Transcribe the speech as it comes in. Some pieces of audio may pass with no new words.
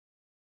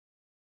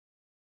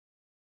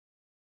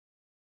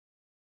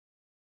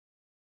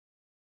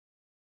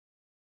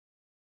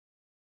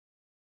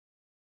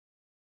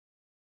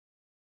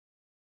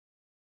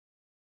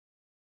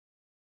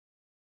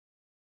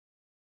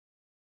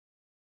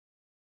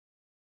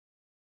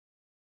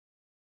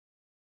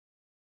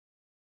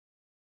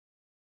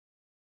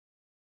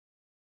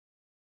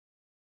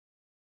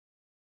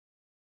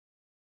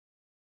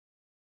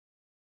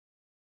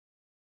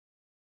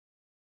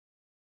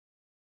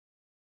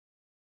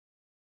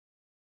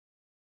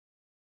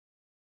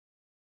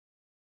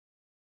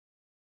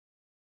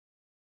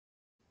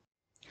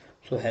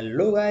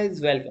Hello guys,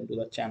 welcome to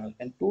the channel.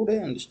 And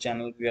today on this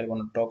channel we are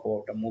going to talk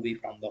about a movie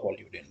from the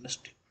Hollywood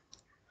industry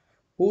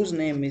whose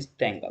name is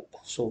Tangled.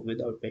 So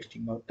without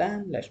wasting more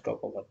time, let's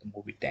talk about the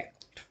movie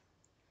Tangled.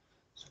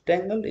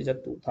 Tangled is a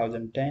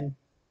 2010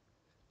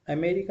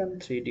 American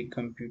 3D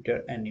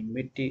computer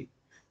animated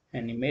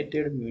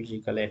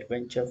musical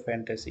adventure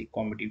fantasy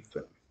comedy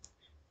film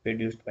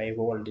produced by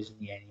Walt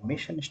Disney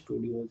Animation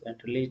Studios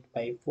and released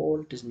by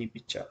Walt Disney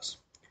Pictures.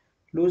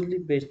 Loosely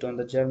based on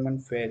the German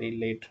fairy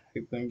late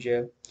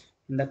Rapunzel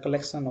in the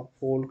collection of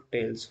folk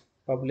tales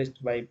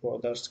published by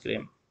Brothers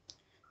Grimm.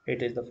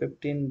 It is the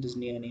 15th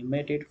Disney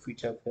animated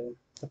feature film.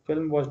 The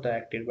film was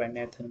directed by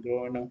Nathan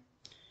Groener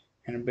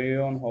and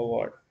Brian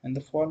Howard, and the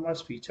former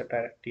featured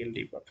directorial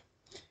debut,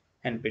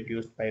 and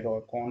produced by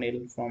Roy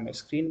Connell from a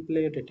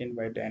screenplay written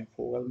by Dan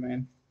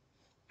Fogelman,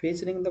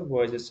 featuring the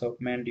voices of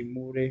Mandy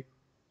Moore,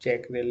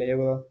 Zachary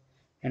Levi,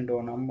 and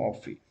Donna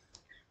Murphy.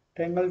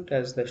 Tangled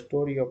tells the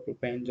story of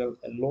Rapunzel,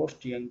 a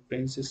lost young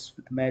princess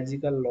with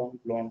magical long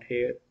blonde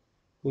hair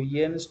who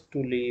yearns to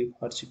leave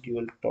her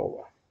secluded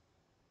tower.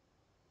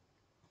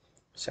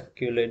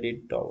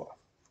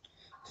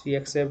 She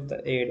accepts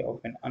the aid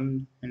of an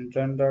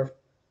unengendered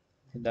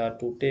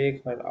to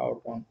take her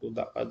out onto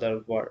the other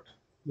world,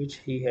 which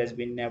he has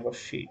been never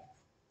seen.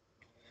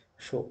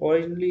 So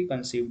originally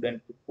conceived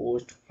and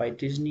proposed by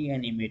Disney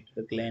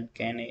animator Glenn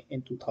Caney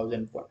in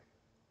 2001.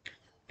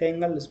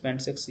 Tangled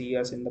spent 6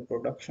 years in the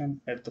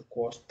production at the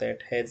cost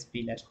that has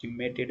been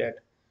estimated at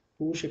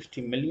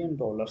 $260 million,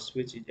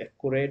 which is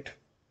accurate,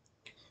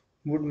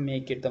 would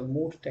make it the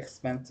most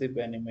expensive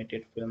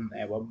animated film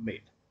ever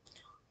made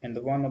and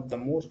one of the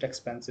most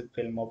expensive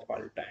films of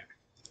all time.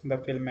 The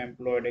film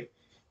employed a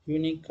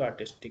unique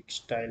artistic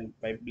style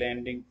by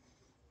blending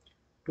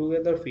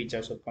together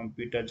features of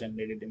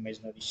computer-generated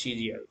imaginary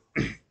CGI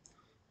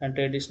and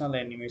traditional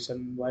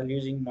animation while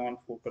using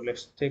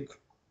non-photorealistic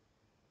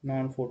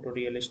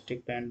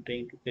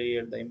rendering to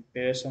create the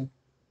impression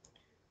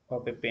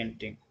of a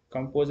painting.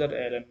 Composer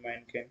Alan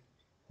Menken,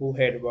 who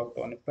had worked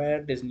on prior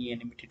Disney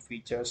animated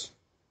features,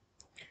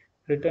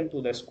 returned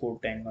to the score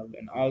Tangled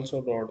and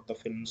also wrote the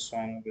film's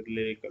song with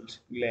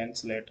lyrics Glenn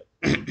Slater.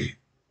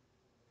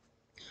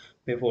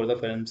 Before the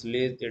film's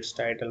release, its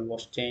title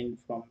was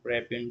changed from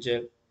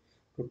Rapunzel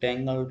to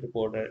Tangled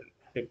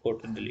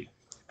reportedly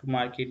to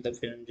market the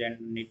film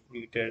gender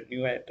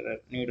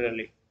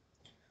neutrally.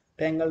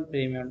 Tangled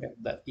premiered at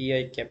the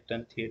EI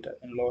Captain Theatre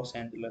in Los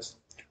Angeles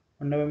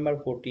on November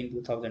 14,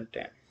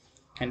 2010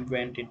 and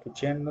went into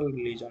general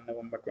release on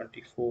November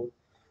 24.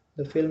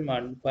 The film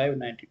earned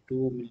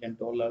 $592 million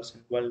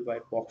in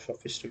worldwide box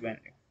office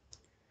revenue,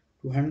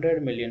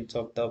 200 millions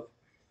of the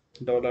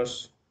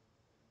dollars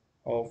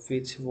of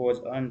which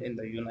was earned in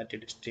the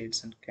United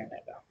States and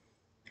Canada,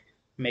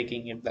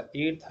 making it the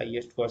eighth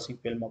highest grossing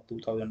film of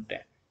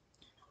 2010.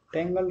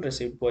 Tangled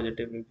received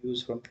positive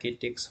reviews from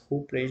critics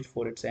who praised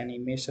for its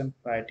animation,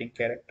 writing,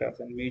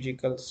 characters, and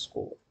musical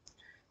score.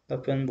 The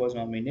film was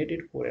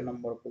nominated for a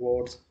number of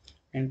awards,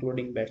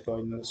 including Best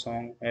Original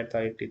Song at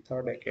the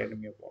 83rd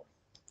Academy Award.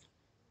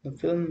 The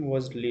film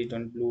was released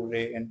on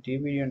Blu-ray and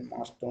DVD on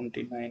March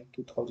 29,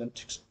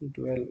 2016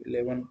 to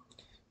 11.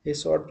 A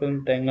short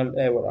film, Tangled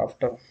Ever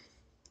After,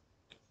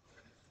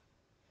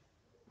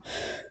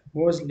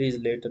 was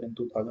released later in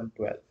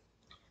 2012,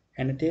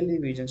 and a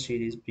television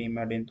series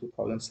premiered in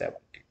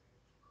 2017.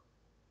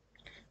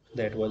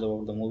 That was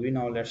about the movie.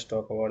 Now let's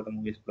talk about the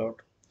movie's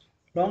plot.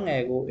 Long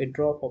ago, a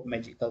drop of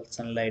magical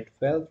sunlight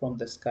fell from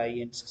the sky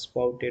and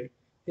sprouted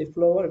a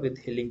flower with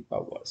healing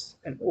powers.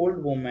 An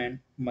old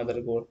woman,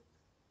 Mother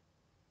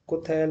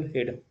Gothel,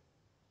 hid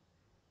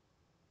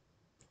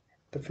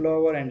the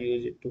flower and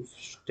used it to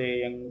stay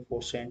young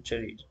for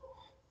centuries.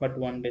 But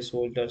one day,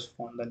 soldiers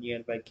from the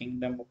nearby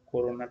kingdom of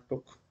Corona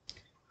took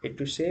it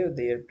to save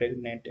their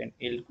pregnant and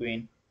ill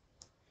queen,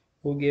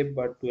 who gave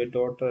birth to a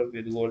daughter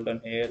with golden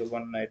hair.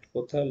 One night,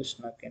 Gothel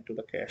snuck into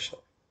the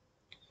castle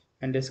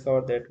and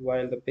discovered that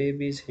while the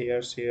baby's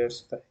hair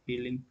shares the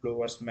healing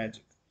flower's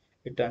magic,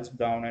 it turns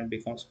brown and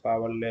becomes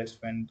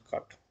powerless when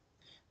cut.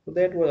 So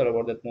that was all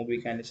about that movie.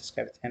 Kindly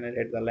subscribe to the channel,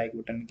 hit the like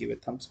button, give a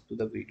thumbs up to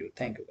the video.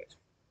 Thank you guys.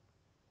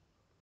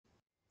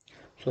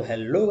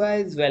 Hello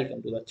guys,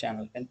 welcome to the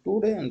channel. And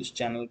today on this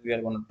channel we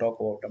are going to talk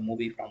about a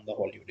movie from the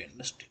Hollywood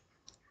industry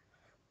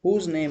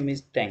whose name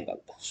is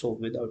Tangled. So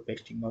without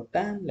wasting more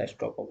time, let's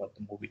talk about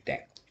the movie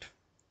Tangled.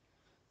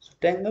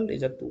 Tangled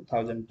is a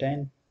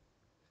 2010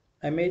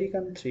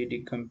 American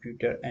 3D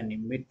computer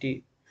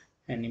animated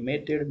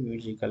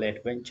musical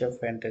adventure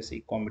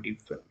fantasy comedy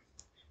film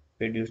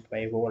produced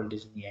by Walt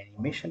Disney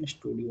Animation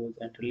Studios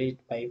and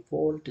released by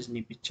Walt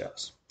Disney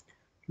Pictures.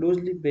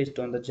 Loosely based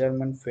on the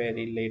German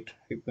fairy late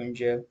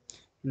Rapunzel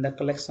in the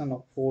collection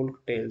of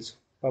folk tales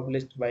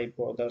published by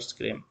Brothers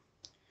Grimm.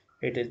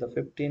 It is the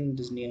 15th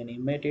Disney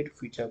animated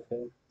feature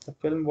film. The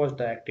film was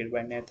directed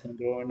by Nathan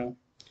Groener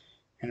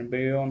and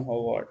Brian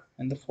Howard,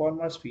 and the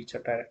former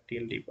featured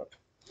directorial debut,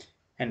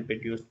 and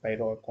produced by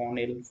Roy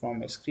Connell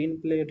from a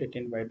screenplay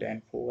written by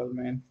Dan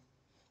Fogelman,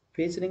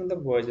 featuring the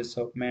voices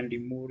of Mandy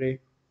Moore,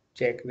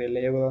 Zachary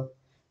Levi,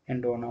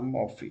 and Donna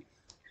Murphy.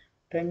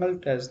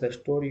 Tangled tells the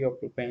story of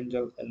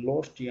Rapunzel, a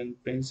lost young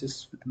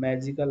princess with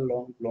magical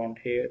long blonde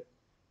hair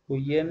who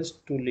yearns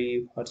to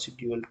leave her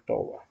secluded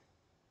tower.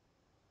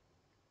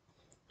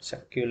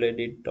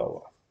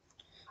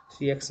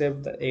 She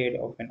accepts the aid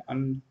of an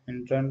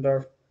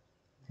enchanter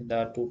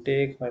to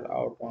take her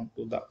out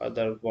onto the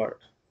other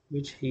world,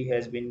 which he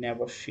has been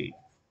never seen.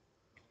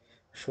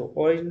 So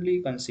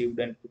originally conceived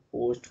and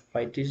proposed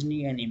by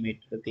Disney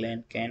animator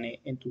Glenn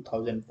Caney in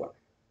 2001.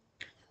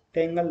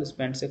 Tangled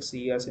spent 6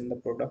 years in the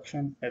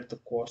production at the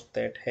cost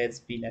that has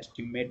been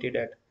estimated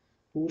at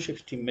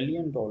 $260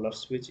 million,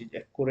 which is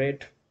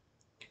accurate,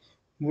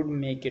 would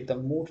make it the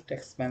most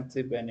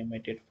expensive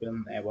animated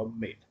film ever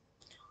made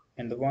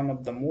and one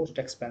of the most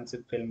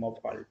expensive film of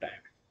all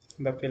time.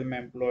 The film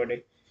employed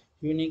a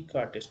unique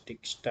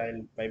artistic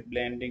style by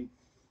blending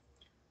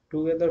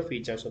together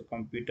features of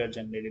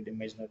computer-generated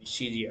imaginary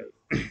CGI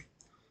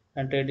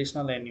and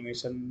traditional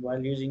animation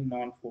while using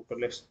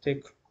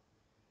non-photorealistic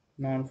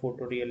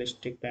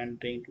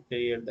rendering to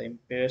create the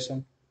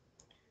impression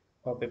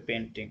of a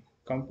painting.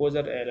 Composer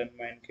Alan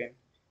Menken,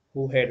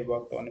 who had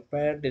worked on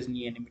prior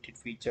Disney animated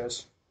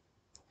features,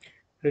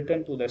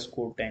 returned to the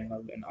score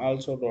Tangled and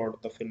also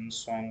wrote the film's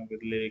song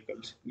with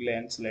lyricals.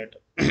 Glenn's letter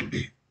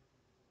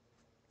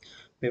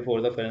before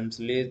the film's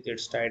release,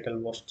 its title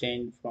was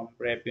changed from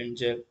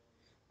Rapunzel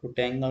to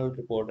Tangled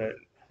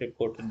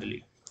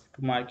reportedly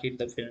to market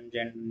the film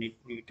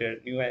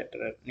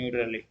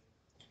neutrally.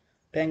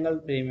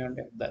 Tangled premiered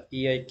at the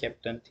EI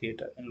Captain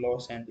Theatre in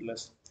Los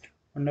Angeles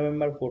on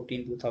November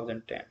 14,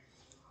 2010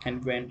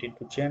 and went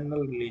into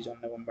general release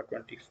on November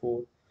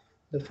 24.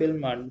 The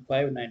film earned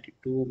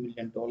 $592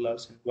 million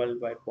in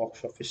worldwide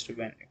box office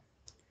revenue,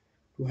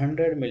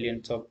 200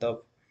 millions of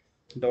the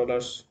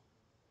dollars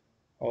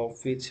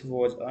of which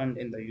was earned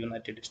in the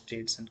United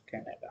States and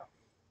Canada,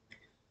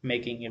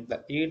 making it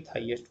the eighth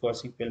highest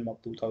grossing film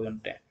of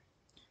 2010.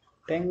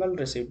 Tangled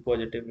received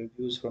positive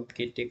reviews from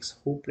critics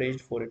who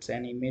praised for its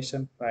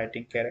animation,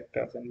 writing,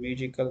 characters, and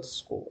musical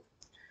score.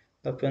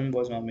 The film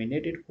was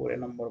nominated for a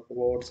number of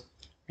awards,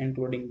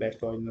 including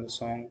Best Original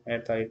Song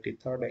at the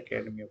 83rd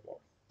Academy Award.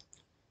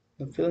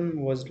 The film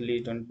was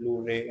released on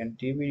Blu-ray and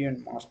DVD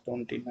on March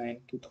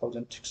 29,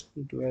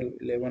 2016 12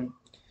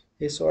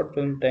 A short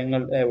film,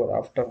 Tangled Ever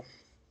After,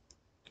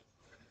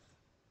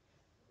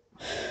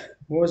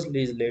 was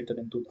released later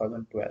in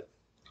 2012,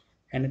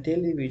 and a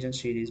television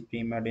series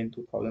premiered in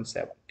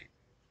 2017.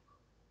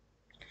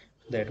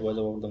 That was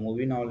about the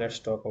movie. Now let's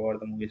talk about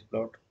the movie's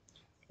plot.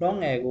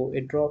 Long ago,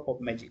 a drop of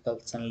magical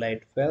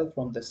sunlight fell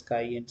from the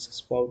sky and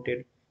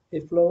sprouted a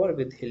flower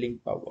with healing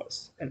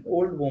powers. An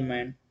old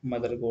woman,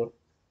 Mother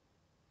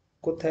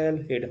Gothel,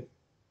 hid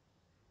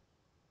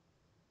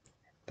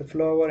the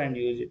flower and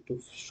used it to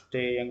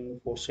stay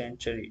young for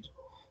centuries.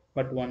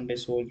 But one day,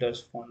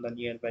 soldiers from the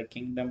nearby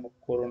kingdom of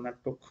Corona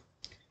took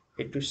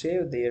it to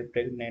save their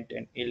pregnant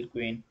and ill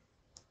queen,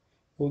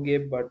 who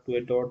gave birth to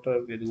a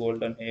daughter with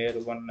golden hair.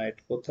 One night,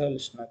 Gothel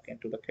snuck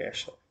into the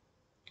castle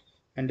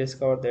and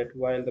discovered that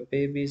while the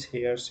baby's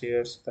hair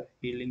shares the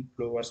healing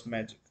flower's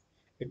magic,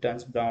 it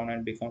turns brown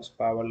and becomes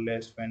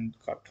powerless when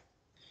cut.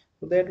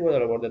 So that was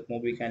all about that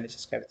movie. Kindly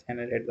subscribe to the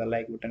channel, hit the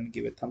like button,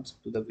 give a thumbs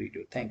up to the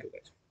video. Thank you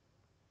guys.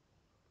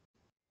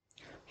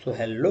 So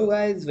hello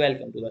guys,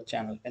 welcome to the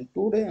channel. And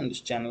today on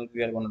this channel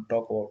we are going to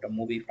talk about a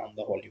movie from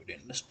the Hollywood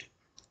industry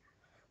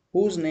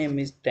whose name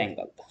is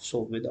Tangled.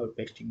 So without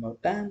wasting your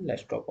time,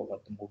 let's talk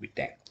about the movie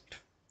Tangled.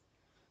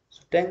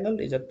 So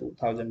Tangled is a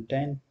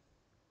 2010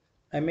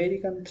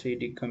 American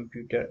 3D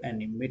computer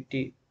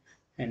animated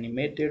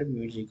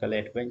musical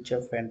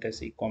adventure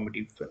fantasy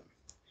comedy film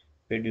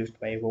produced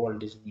by Walt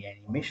Disney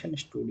Animation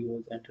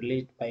Studios and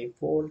released by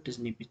Walt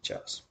Disney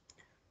Pictures.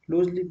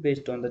 Loosely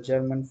based on the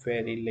German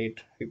fairy tale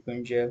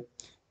Rapunzel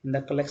in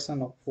the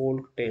collection of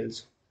folk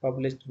tales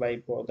published by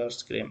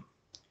Brothers Grimm.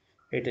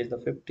 It is the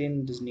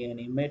 15th Disney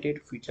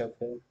animated feature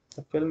film.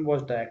 The film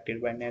was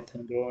directed by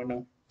Nathan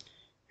Groener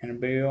and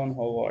Brian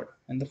Howard,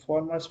 and the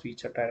former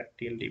featured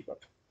directorial debut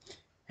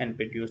and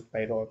produced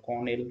by Roy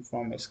Cornell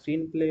from a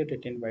screenplay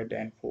written by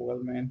Dan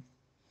Fogelman,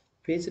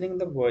 featuring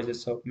the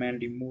voices of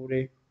Mandy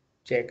Moore,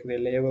 Jack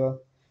Lever,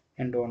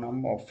 and Donna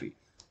Murphy.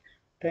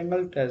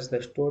 Tangled tells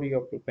the story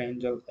of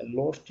Rapunzel, a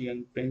lost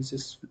young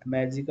princess with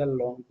magical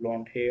long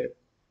blonde hair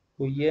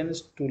who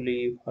yearns to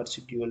leave her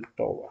secluded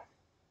tower.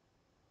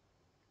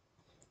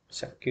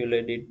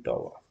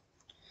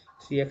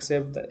 She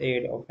accepts the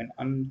aid of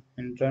an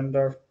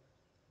enchanter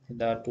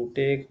to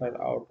take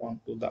her out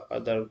onto the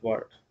other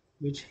world,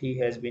 which he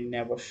has been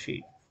never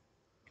seen.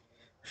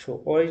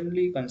 So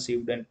originally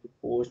conceived and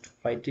proposed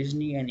by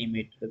Disney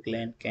animator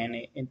Glenn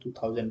Caney in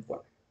 2001.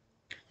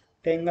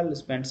 Tangled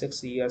spent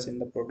 6 years in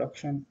the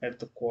production at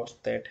the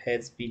cost that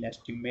has been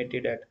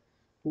estimated at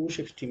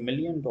 $260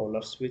 million,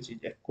 which is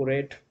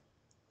accurate,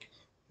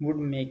 would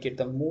make it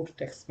the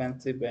most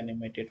expensive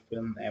animated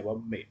film ever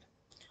made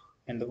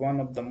and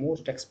one of the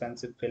most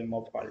expensive film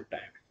of all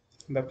time.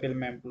 The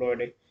film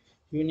employed a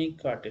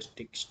unique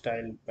artistic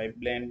style by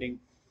blending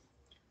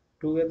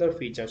together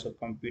features of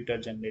computer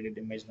generated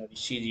imaginary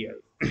CGI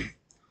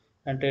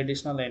and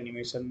traditional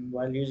animation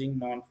while using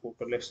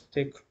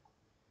non-photorealistic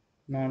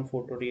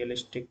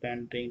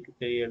rendering to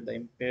create the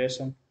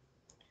impression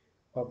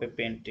of a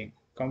painting.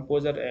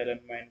 Composer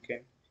Alan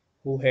Menken,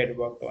 who had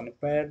worked on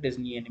prior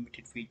Disney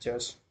animated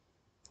features,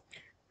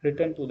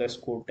 returned to the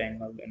score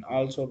Tangled and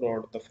also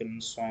wrote the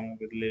film's song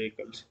with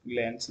lyrics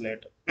glance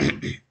later.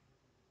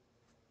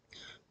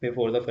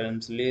 Before the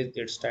film's release,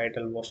 its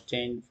title was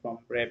changed from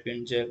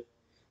Rapunzel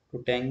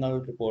to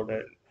Tangled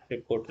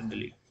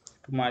reportedly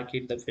to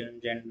market the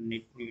film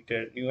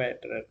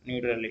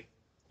neutrally.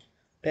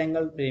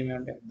 Tangled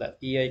premiered at the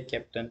EI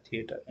Captain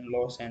Theatre in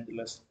Los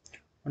Angeles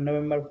on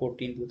November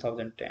 14,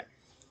 2010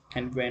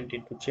 and went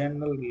into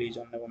general release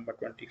on November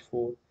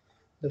 24.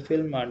 The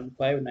film earned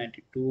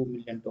 $592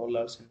 million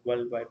in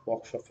worldwide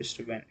box office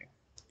revenue,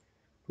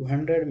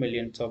 200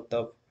 millions of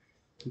the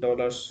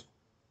dollars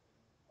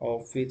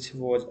of which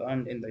was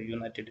earned in the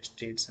United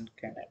States and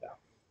Canada,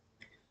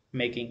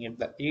 making it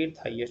the eighth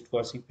highest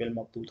grossing film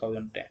of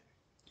 2010.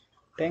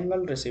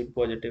 Tangled received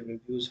positive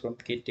reviews from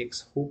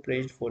critics who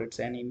praised for its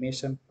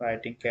animation,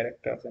 writing,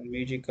 characters, and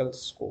musical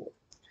score.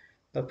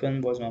 The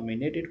film was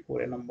nominated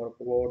for a number of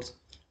awards,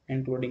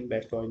 including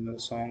Best Original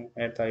Song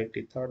at the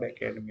 83rd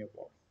Academy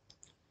Award.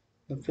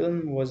 The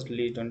film was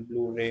released on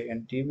Blu-ray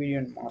and DVD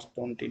on March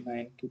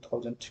 29,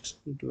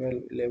 2016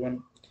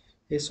 11.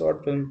 A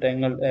short film,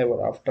 Tangled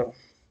Ever After,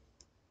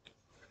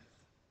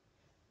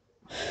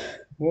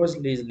 was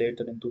released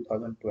later in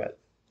 2012,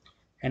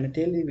 and a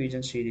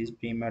television series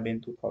premiered in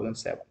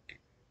 2017.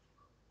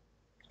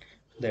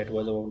 That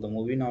was about the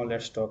movie. Now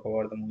let's talk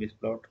about the movie's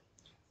plot.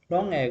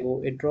 Long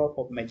ago, a drop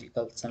of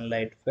magical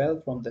sunlight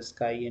fell from the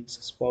sky and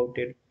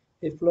sprouted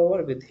a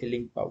flower with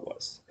healing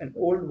powers. An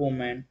old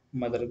woman,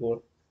 Mother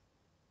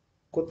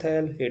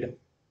Gothel, hid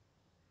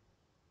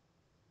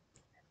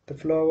the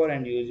flower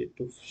and used it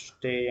to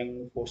stay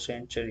young for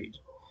centuries.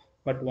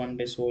 But one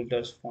day,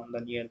 soldiers from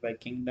the nearby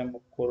kingdom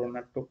of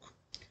Corona took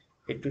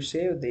it to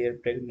save their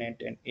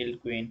pregnant and ill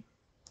queen,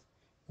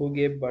 who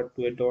gave birth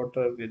to a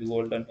daughter with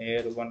golden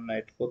hair. One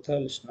night,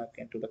 Gothel snuck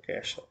into the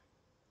castle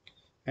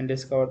and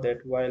discovered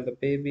that while the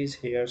baby's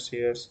hair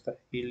shares the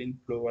healing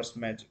flower's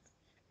magic,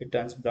 it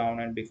turns brown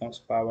and becomes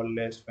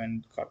powerless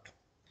when cut.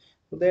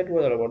 So that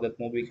was all about that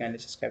movie. Kindly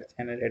subscribe to the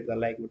channel, hit the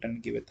like button,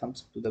 give a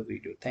thumbs up to the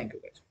video. Thank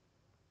you guys.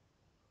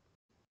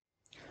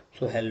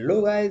 So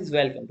hello guys,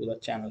 welcome to the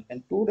channel.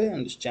 And today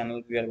on this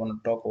channel we are going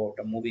to talk about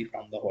a movie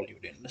from the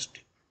Hollywood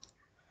industry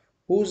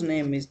whose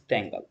name is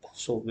Tangled.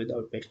 So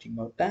without wasting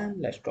more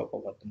time, let's talk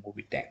about the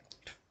movie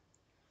Tangled.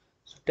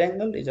 So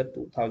Tangled is a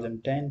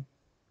 2010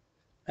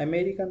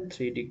 American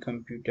 3D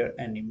computer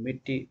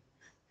animated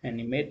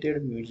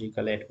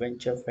musical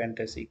adventure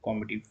fantasy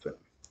comedy film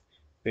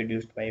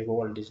produced by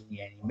Walt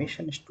Disney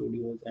Animation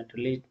Studios and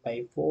released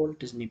by Walt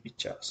Disney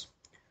Pictures,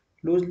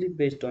 loosely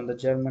based on the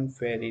German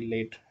fairy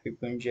tale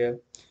Rapunzel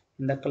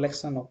in the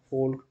collection of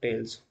folk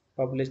tales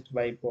published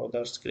by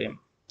Brothers Grimm.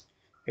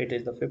 It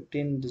is the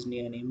 15th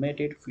Disney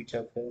animated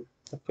feature film.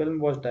 The film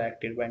was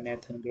directed by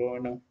Nathan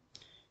Groener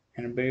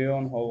and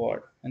Brian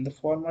Howard, and the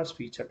former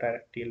featured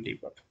directorial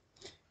debut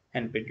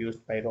and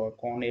produced by Roy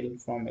Connell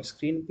from a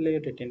screenplay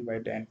written by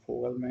Dan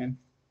Fogelman,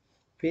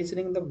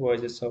 featuring the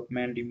voices of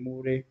Mandy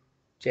Moore,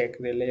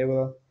 Zachary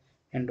Levi,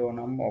 and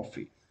Donna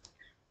Murphy.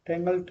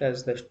 Tangled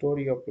tells the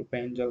story of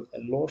Rapunzel,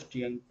 a lost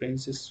young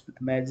princess with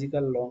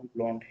magical long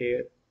blonde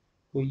hair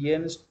who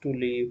yearns to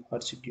leave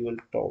her secluded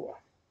tower.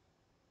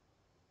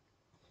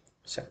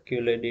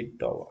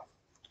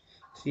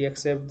 She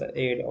accepts the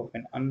aid of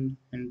an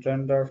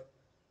unengendered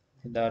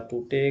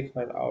to take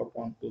her out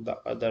onto the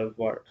other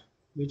world,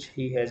 which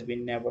he has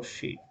been never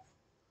seen.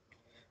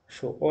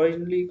 So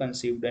originally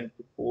conceived and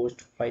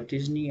proposed by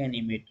Disney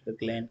animator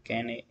Glenn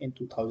Caney in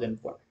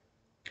 2001,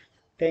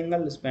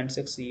 Tangled spent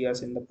 6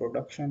 years in the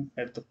production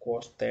at the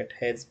cost that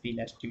has been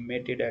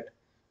estimated at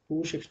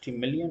 $260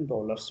 million,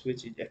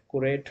 which is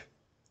accurate,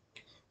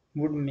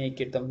 would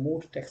make it the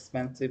most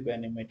expensive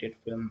animated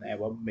film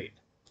ever made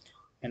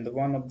and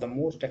one of the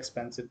most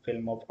expensive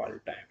film of all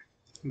time.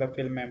 The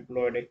film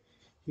employed a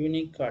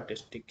unique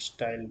artistic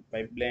style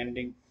by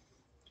blending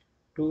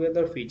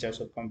together features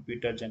of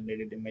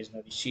computer-generated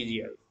imaginary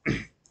CGI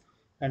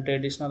and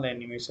traditional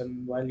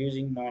animation while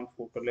using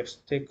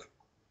non-photorealistic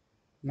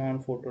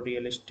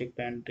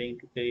rendering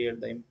to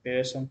create the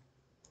impression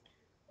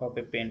of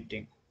a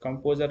painting.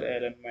 Composer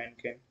Alan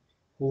Menken,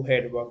 who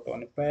had worked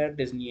on prior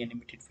Disney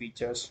animated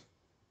features,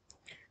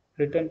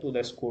 returned to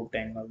the score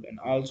Tangled and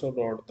also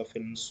wrote the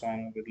film's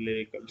song with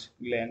lyrics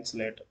glance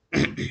later.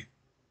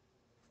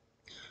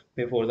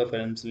 Before the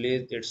film's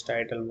release, its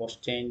title was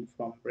changed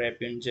from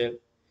Rapunzel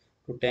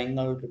to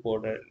Tangled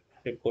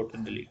reportedly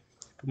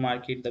to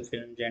market the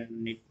film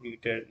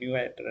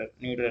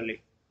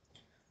neutrally.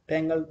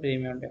 Tangled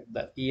premiered at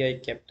the EI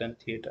Captain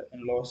Theatre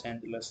in Los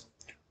Angeles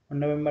on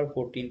November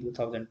 14,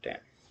 2010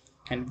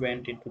 and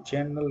went into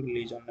general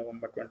release on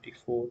November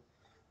 24.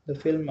 The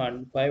film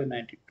earned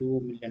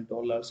 $592 million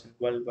in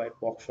worldwide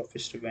box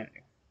office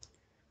revenue,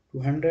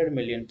 200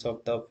 millions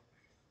of the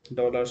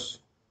dollars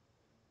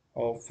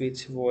of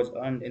which was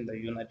earned in the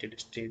United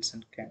States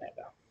and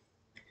Canada,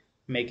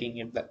 making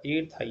it the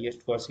eighth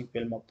highest grossing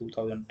film of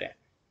 2010.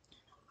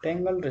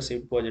 Tangled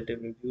received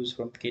positive reviews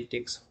from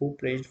critics who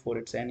praised for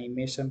its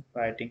animation,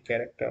 writing,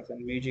 characters,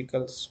 and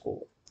musical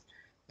score.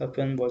 The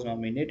film was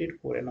nominated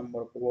for a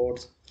number of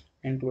awards,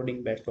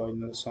 including Best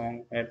Original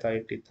Song at the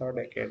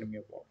 83rd Academy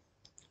Award.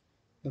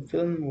 The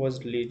film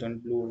was released on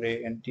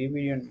Blu-ray and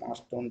DVD on March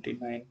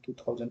 29,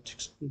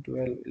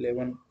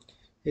 2011.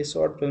 A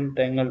short film,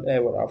 Tangled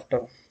Ever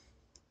After,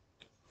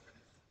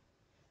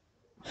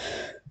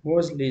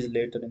 was released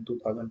later in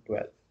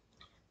 2012,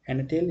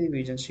 and a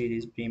television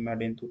series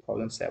premiered in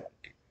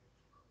 2017.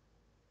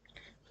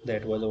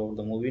 That was about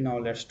the movie. Now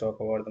let's talk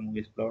about the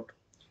movie's plot.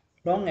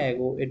 Long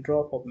ago, a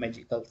drop of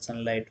magical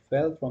sunlight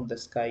fell from the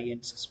sky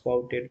and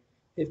sprouted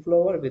a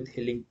flower with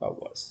healing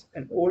powers.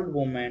 An old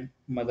woman,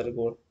 Mother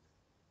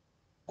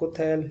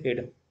Gothel,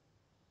 hid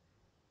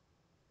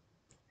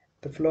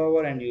the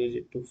flower and used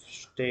it to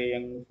stay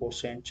young for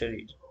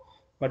centuries.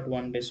 But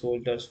one day,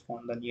 soldiers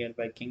from the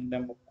nearby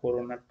kingdom of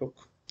Corona took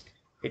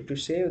it to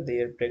save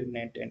their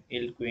pregnant and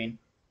ill queen,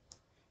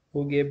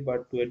 who gave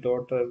birth to a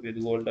daughter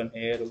with golden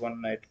hair.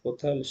 One night,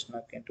 Gothel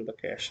snuck into the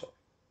castle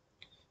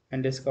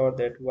and discovered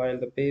that while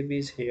the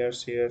baby's hair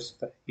shares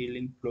the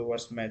healing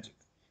flower's magic,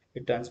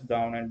 it turns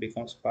brown and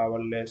becomes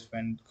powerless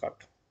when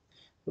cut.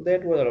 So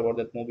that was all about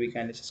that movie.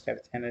 Kindly subscribe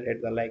to the channel,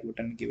 hit the like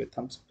button, give a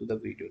thumbs up to the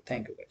video.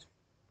 Thank you guys.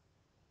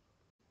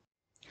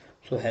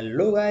 So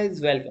hello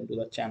guys, welcome to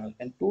the channel.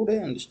 And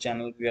today on this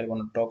channel we are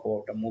going to talk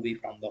about a movie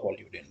from the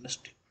Hollywood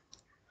industry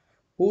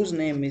whose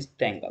name is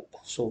Tangled.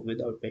 So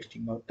without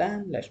wasting more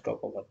time, let's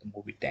talk about the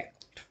movie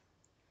Tangled.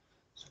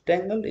 So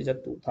Tangled is a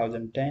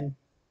 2010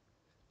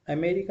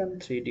 American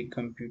 3D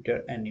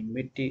computer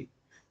animated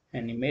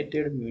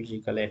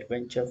musical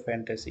adventure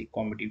fantasy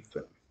comedy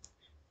film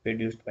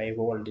produced by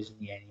Walt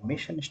Disney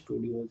Animation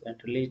Studios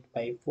and released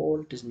by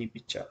Walt Disney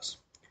Pictures.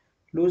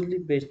 Loosely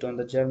based on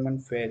the German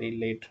fairy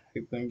late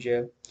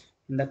Rapunzel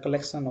in the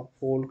collection of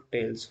folk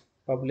tales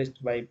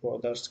published by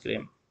Brothers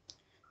Grimm.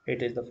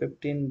 It is the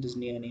 15th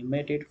Disney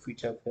animated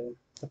feature film.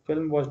 The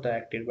film was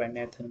directed by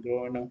Nathan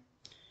Groener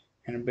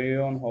and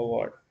Brian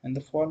Howard, and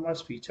the former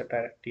featured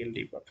directorial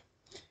debut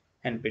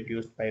and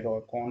produced by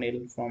Roy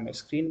Cornell from a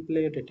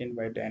screenplay written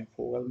by Dan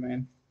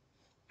Fogelman,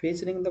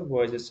 featuring the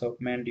voices of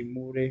Mandy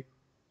Moore,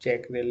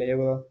 Zachary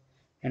Levi,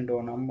 and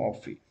Donna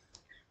Murphy.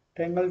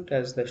 Tangled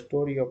tells the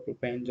story of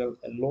Rapunzel,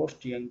 a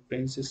lost young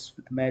princess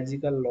with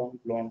magical long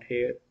blonde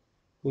hair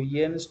who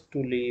yearns to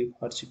leave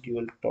her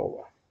secluded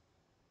tower.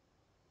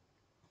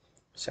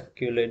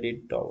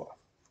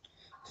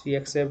 She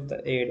accepts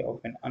the aid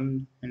of an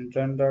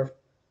unengendered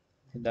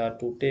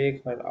to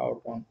take her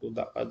out onto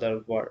the other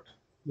world,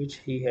 which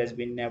he has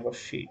been never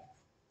seen.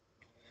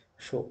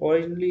 So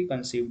originally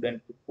conceived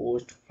and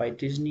proposed by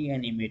Disney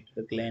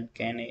animator Glenn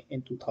Caney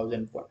in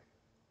 2001.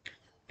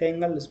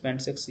 Tangled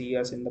spent 6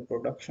 years in the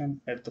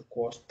production at the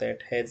cost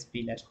that has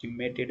been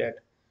estimated at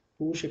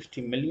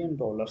 $260 million,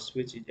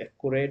 which is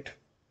accurate,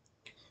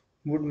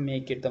 would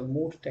make it the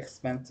most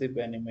expensive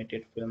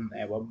animated film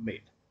ever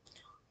made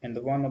and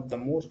one of the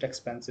most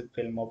expensive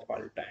film of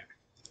all time.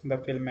 The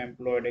film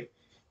employed a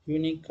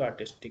unique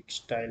artistic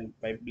style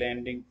by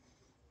blending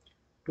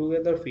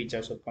together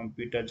features of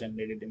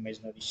computer-generated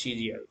imaginary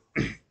CGI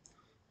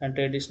and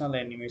traditional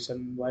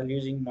animation while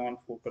using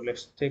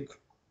non-photorealistic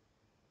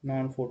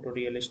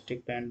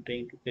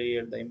rendering to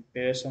create the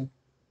impression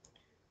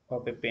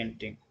of a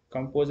painting.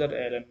 Composer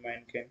Alan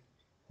Menken,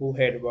 who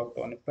had worked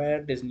on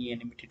prior Disney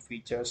animated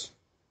features,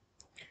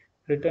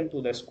 returned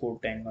to the score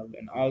Tangled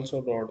and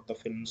also wrote the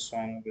film's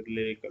song with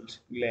lyrics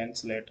Glenn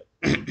Slater.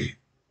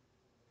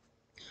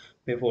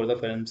 Before the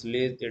film's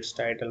release, its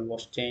title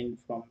was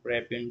changed from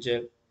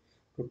Rapunzel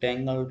to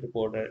Tangled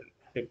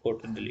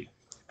reportedly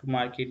to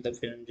market the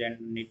film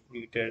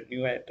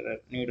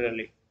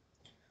neutrally.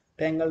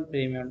 Tangled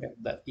premiered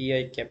at the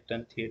EI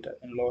Captain Theatre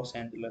in Los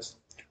Angeles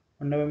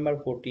on November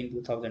 14,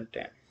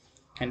 2010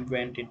 and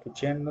went into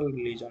general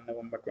release on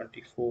November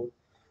 24.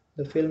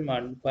 The film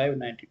earned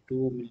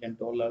 $592 million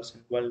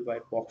in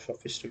worldwide box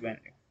office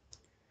revenue,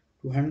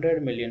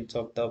 200 millions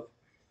of the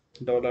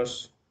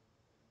dollars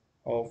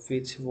of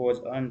which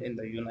was earned in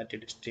the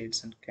United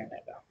States and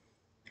Canada,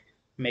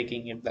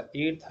 making it the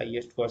eighth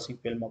highest grossing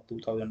film of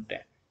 2010.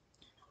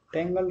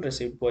 Tangled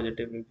received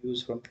positive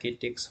reviews from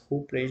critics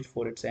who praised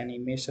for its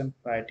animation,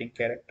 writing,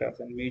 characters,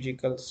 and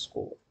musical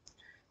score.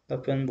 The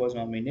film was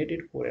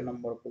nominated for a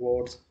number of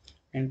awards,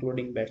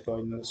 including Best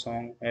Original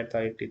Song at the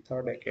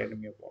 83rd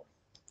Academy Award.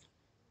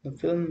 The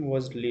film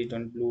was released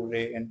on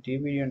Blu-ray and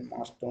DVD on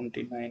March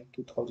 29,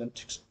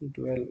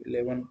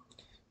 2011.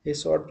 A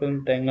short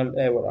film, Tangled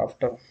Ever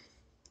After,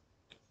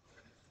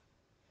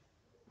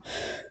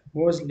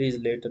 was released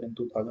later in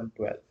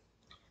 2012,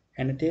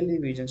 and a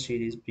television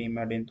series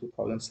premiered in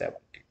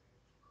 2017.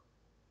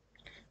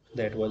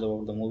 That was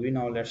about the movie.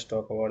 Now let's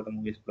talk about the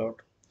movie's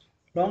plot.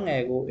 Long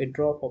ago, a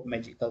drop of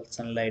magical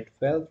sunlight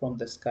fell from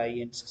the sky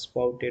and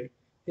sprouted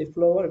a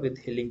flower with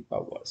healing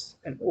powers.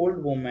 An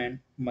old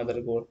woman,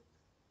 Mother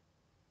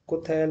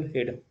Gothel,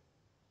 hid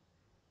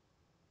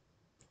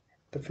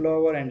the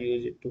flower and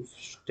used it to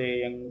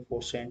stay young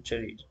for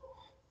centuries.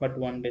 But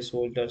one day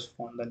soldiers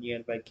from the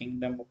nearby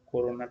kingdom of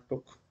Corona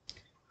took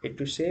it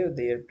to save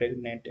their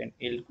pregnant and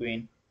ill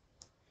queen,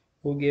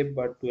 who gave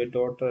birth to a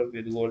daughter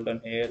with golden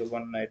hair.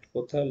 One night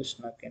Kothal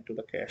snuck into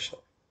the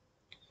castle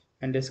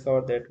and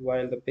discovered that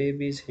while the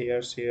baby's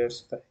hair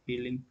shares the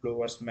healing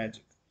flower's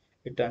magic,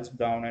 it turns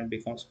brown and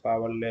becomes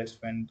powerless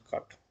when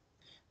cut.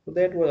 So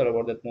that was all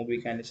about that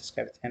movie. Kindly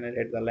subscribe to the channel,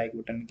 hit the like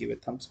button, give a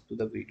thumbs up to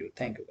the video.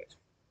 Thank you guys.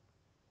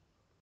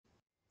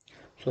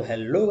 So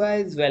hello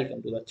guys,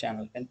 welcome to the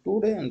channel. And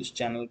today on this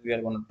channel we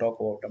are going to talk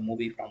about a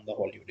movie from the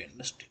Hollywood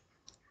industry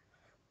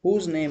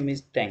whose name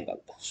is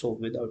Tangled. So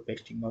without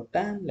wasting your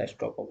time, let's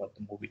talk about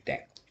the movie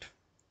Tangled.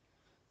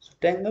 So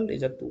Tangled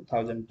is a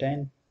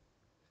 2010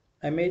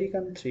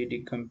 American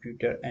 3D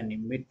computer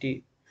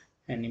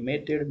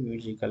animated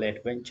musical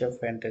adventure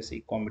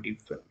fantasy comedy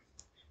film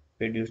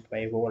produced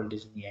by Walt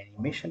Disney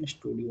Animation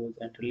Studios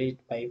and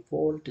released by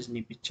Walt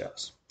Disney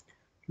Pictures.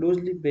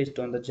 Loosely based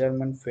on the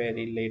German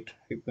fairy Late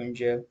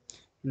Rapunzel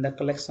in the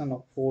collection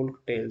of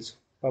folk tales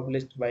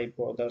published by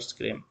Brothers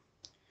Grimm.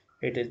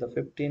 It is the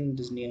 15th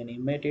Disney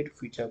animated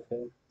feature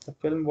film. The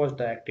film was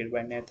directed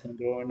by Nathan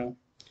Groener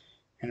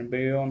and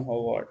Brian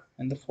Howard,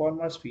 and the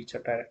former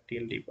featured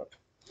directorial debut,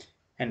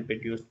 and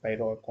produced by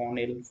Roy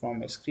Cornell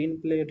from a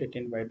screenplay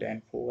written by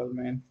Dan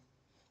Fogelman,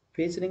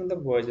 featuring the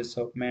voices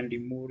of Mandy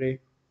Moore,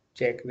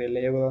 Jack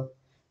Lever,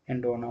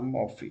 and Donna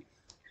Murphy.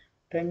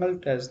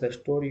 Tangled tells the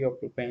story of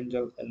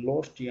Rapunzel, a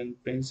lost young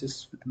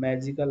princess with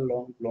magical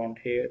long blonde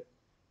hair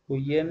who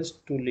yearns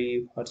to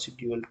leave her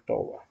secluded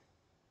tower.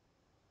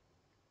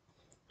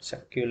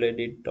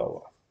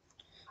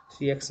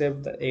 She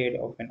accepts the aid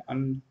of an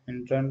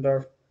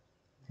entrander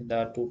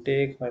to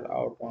take her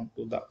out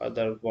onto the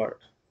other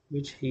world,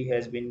 which he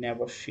has been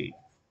never seen.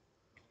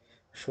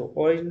 So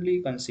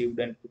originally conceived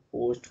and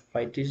proposed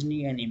by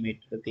Disney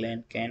animator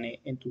Glenn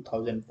Caney in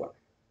 2001.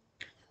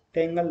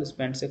 Tangled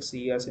spent 6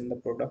 years in the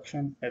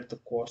production at the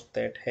cost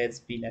that has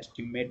been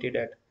estimated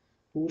at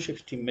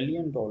 $260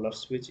 million,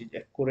 which is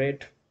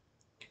accurate,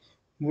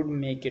 would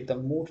make it the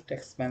most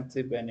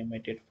expensive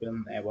animated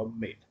film ever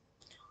made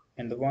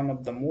and one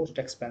of the most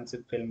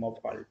expensive films of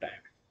all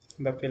time.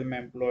 The film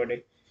employed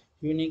a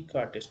unique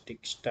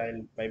artistic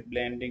style by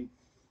blending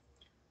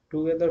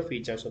together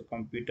features of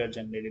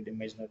computer-generated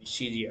imaginary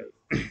CGI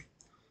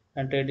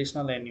and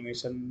traditional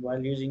animation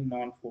while using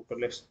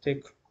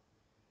non-photorealistic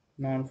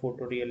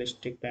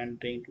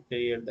rendering to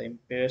create the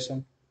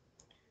impression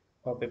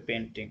of a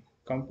painting.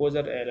 Composer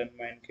Alan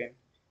Menken,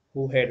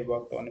 who had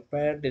worked on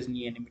prior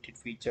Disney animated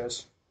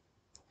features,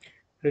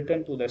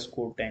 returned to the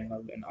score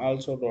Tangled and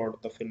also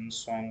wrote the film's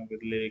song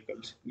with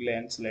lyricals.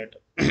 Glenn Slater.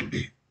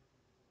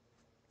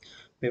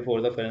 Before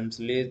the film's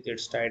release,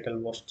 its title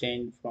was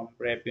changed from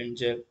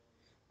Rapunzel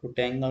to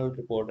Tangled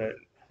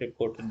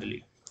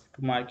reportedly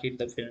to market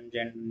the film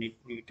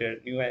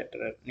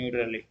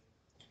neutrally.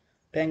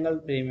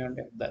 Tangled premiered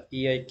at the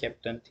EI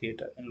Captain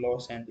Theatre in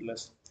Los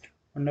Angeles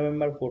on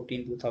November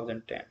 14,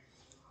 2010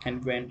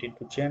 and went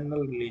into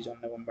general release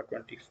on November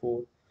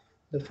 24.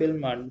 The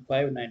film earned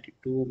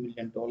 $592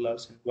 million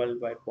in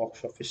worldwide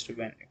box office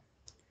revenue,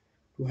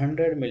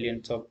 200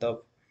 millions of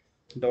the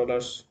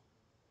dollars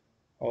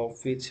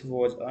of which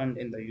was earned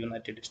in the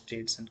United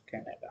States and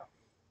Canada,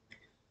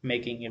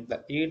 making it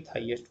the eighth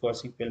highest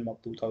grossing film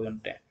of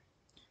 2010.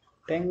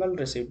 Tangled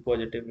received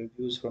positive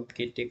reviews from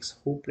critics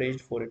who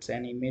praised for its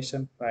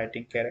animation,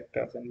 writing,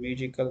 characters, and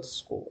musical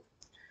score.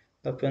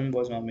 The film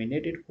was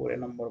nominated for a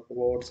number of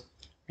awards,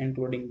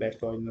 including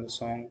Best Original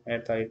Song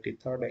at the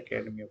 83rd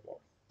Academy Award.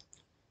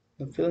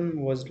 The film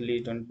was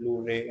released on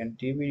Blu-ray and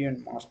DVD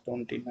on March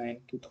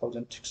 29,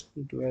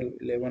 2016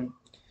 12/11.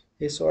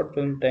 A short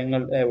film,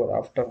 Tangled Ever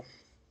After,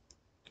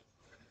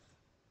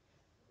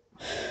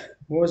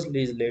 was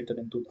released later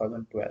in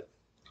 2012,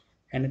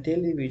 and a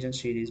television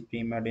series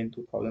premiered in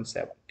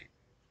 2017.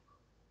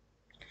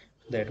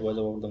 That was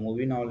about the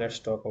movie. Now let's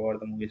talk about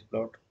the movie's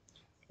plot.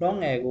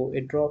 Long ago,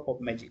 a drop of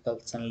magical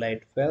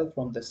sunlight fell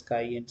from the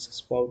sky and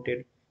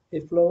sprouted a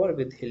flower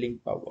with healing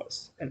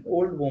powers. An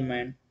old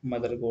woman,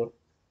 Mother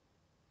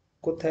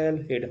Gothel,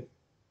 hid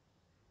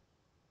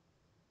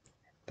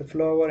the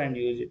flower and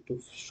used it to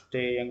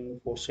stay young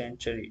for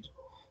centuries.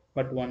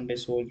 But one day,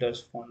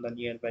 soldiers from the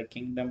nearby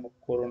kingdom of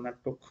Corona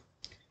took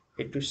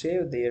it to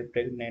save their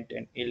pregnant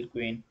and ill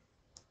queen,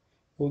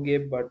 who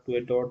gave birth to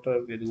a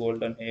daughter with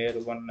golden hair.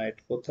 One night,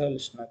 Gothel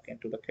snuck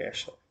into the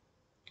castle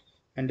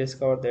and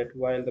discovered that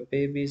while the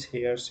baby's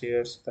hair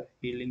shares the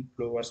healing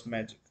flower's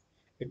magic,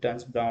 it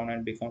turns brown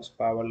and becomes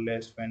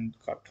powerless when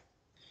cut.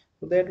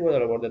 So that was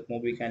all about that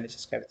movie. Kindly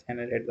subscribe to the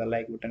channel, hit the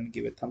like button,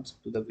 give a thumbs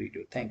up to the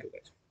video. Thank you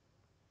guys.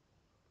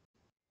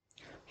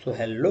 So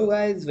hello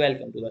guys,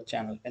 welcome to the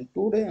channel. And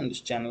today on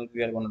this channel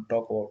we are going to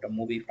talk about a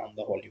movie from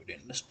the Hollywood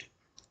industry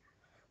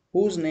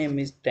whose name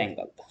is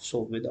Tangled.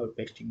 So without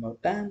wasting your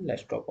time,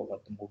 let's talk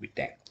about the movie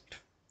Tangled.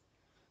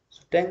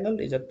 So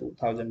Tangled is a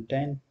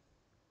 2010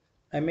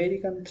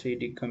 American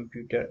 3D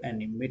computer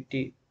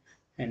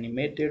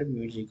animated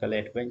musical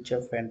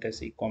adventure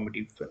fantasy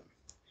comedy film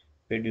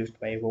produced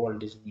by Walt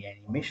Disney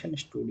Animation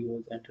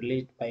Studios and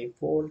released by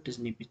Walt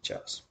Disney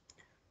Pictures.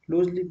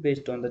 loosely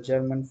based on the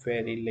German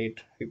fairy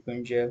Late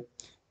Rapunzel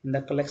in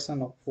the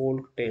collection of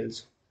folk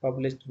tales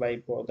published by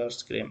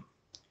Brothers Grimm.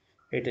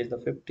 It is the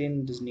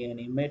 15th Disney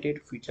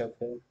animated feature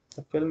film.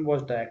 The film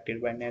was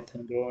directed by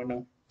Nathan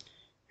Groener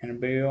and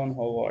Brian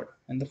Howard,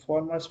 and the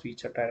former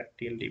featured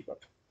directorial debut,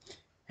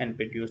 and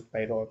produced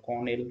by Roy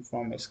Cornell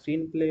from a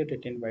screenplay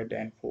written by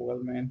Dan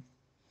Fogelman,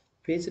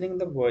 featuring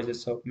the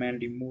voices of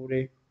Mandy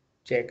Moore,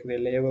 Jack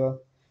Lever,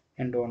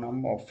 and Donna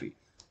Murphy.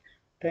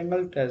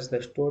 Tangled tells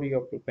the story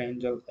of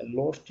Rapunzel, a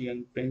lost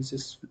young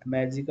princess with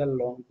magical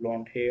long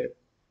blonde hair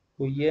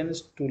who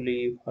yearns to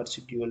leave her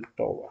secluded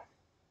tower.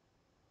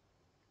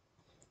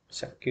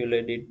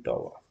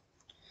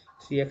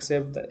 She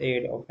accepts the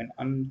aid of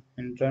an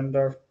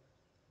entrander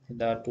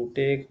to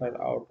take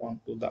her out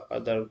onto the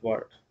other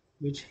world,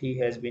 which he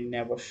has been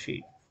never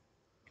seen.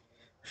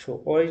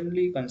 So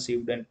originally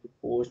conceived and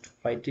proposed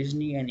by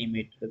Disney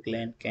animator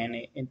Glenn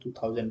Caney in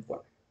 2001.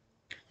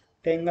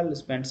 Tangled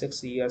spent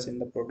 6 years in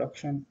the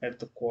production at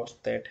the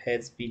cost that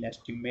has been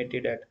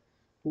estimated at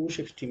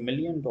 $260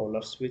 million,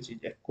 which is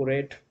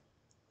accurate,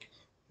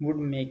 would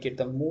make it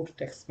the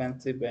most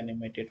expensive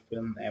animated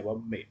film ever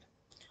made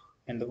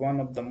and one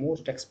of the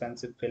most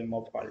expensive film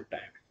of all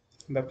time.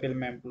 The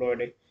film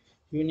employed a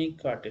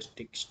unique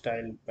artistic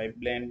style by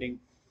blending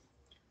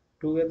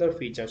together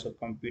features of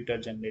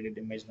computer-generated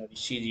imaginary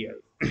CGI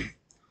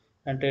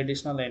and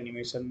traditional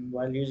animation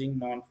while using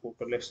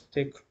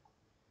non-photorealistic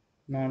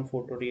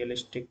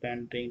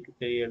rendering to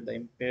create the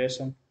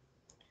impression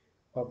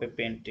of a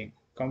painting.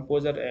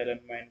 Composer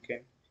Alan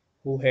Menken,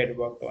 who had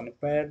worked on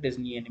prior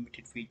Disney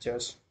animated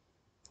features,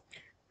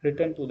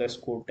 returned to the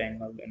score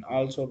Tangled and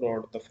also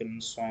wrote the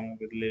film's song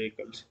with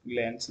lyricals.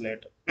 Glenn's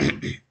letter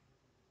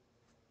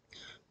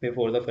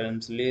before the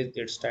film's release,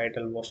 its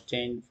title was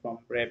changed from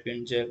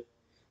Rapunzel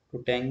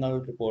to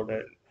Tangled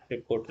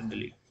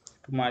reportedly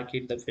to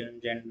market the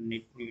film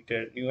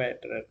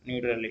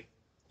neutrally.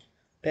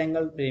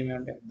 Tangled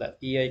premiered at the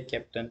EI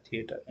Captain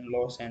Theatre in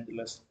Los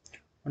Angeles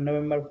on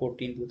November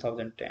 14,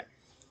 2010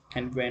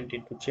 and went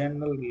into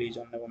general release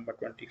on November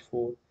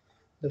 24.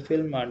 The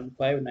film earned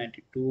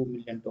 $592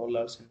 million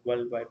in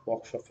worldwide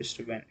box office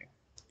revenue,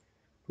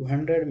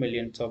 200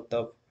 millions of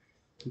the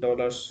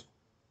dollars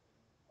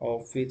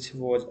of which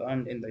was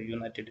earned in the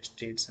United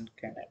States and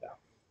Canada,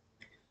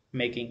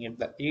 making it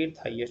the eighth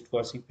highest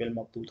grossing film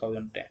of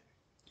 2010.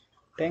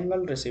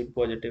 Tangled received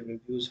positive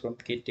reviews from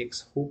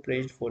critics who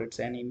praised for its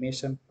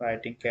animation,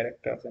 writing,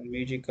 characters, and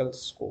musical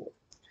score.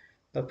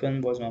 The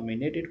film was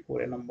nominated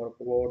for a number of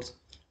awards,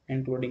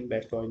 including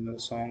Best Original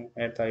Song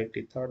at the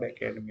 83rd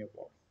Academy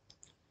Award.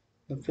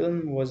 The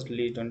film was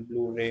released on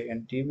Blu-ray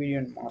and DVD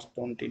on March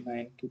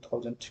 29,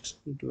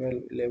 2016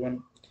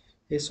 11.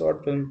 A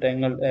short film,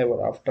 Tangled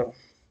Ever After,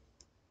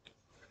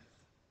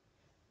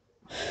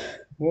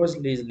 was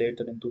released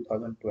later in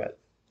 2012,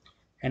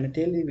 and a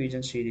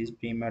television series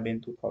premiered in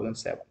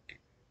 2017.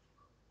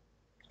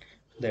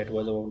 That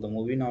was about the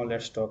movie. Now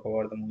let's talk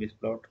about the movie's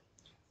plot.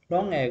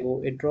 Long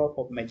ago, a drop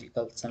of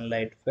magical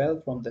sunlight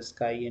fell from the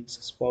sky and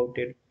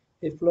sprouted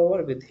a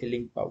flower with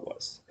healing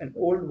powers. An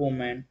old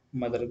woman,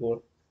 Mother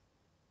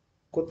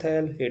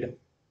Gothel, hid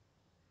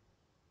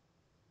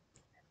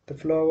the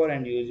flower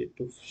and used it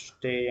to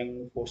stay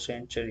young for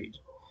centuries.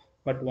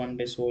 But one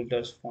day,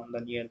 soldiers from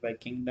the nearby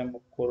kingdom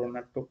of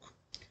Corona took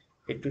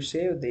it to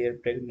save their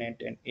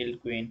pregnant and ill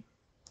queen,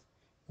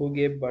 who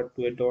gave birth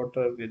to a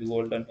daughter with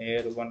golden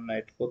hair. One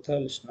night,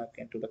 Gothel snuck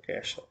into the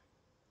castle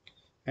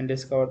and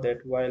discovered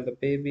that while the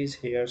baby's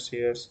hair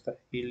shares the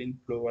healing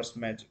flower's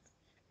magic,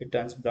 it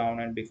turns brown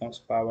and becomes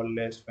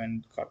powerless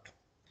when cut.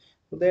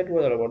 So that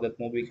was all about that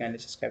movie. Kindly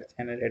subscribe to the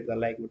channel, hit the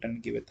like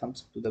button, give a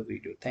thumbs up to the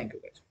video. Thank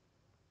you guys.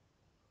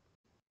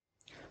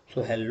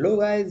 So hello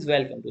guys,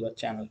 welcome to the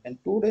channel. And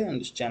today on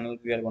this channel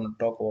we are going to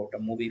talk about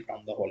a movie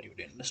from the Hollywood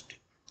industry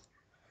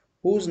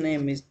whose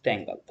name is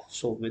Tangled.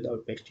 So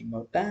without wasting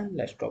your time,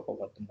 let's talk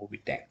about the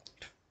movie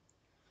Tangled.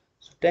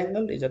 So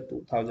Tangled is a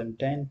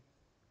 2010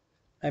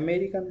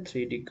 American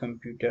 3D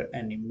computer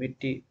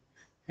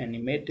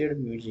animated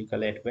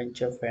musical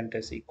adventure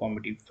fantasy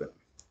comedy film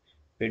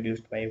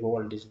produced by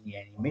Walt Disney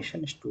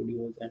Animation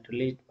Studios and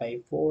released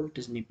by Walt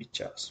Disney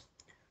Pictures.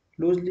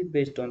 Loosely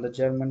based on the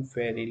German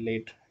fairy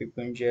Late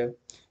Rapunzel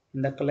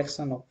in the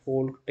collection of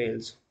folk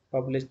tales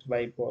published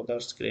by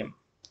Brothers Grimm.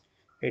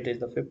 It is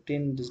the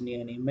 15th Disney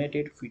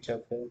animated feature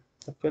film.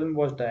 The film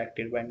was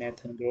directed by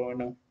Nathan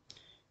Groener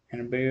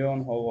and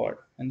Brian Howard,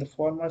 and the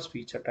former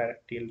featured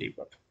directorial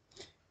debut,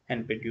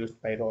 and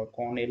produced by Roy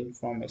Cornell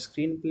from a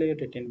screenplay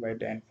written by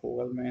Dan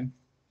Fogelman,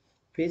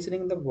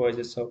 featuring the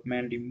voices of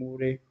Mandy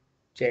Moore,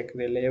 Jack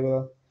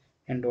Lever,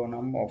 and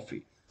Donna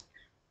Murphy.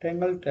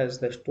 Tangled tells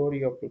the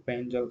story of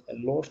Rapunzel, a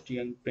lost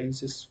young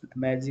princess with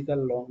magical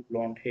long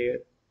blonde hair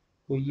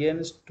who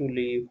yearns to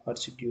leave her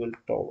secluded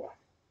tower.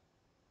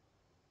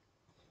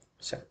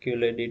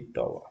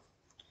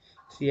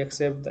 She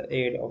accepts the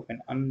aid of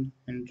an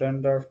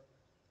entrander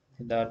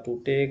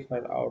to take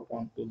her out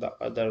onto the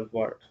other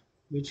world,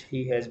 which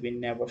he has been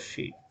never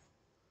seen.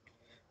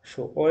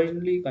 So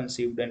originally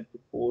conceived and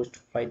proposed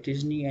by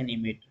Disney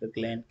animator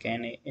Glenn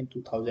Caney in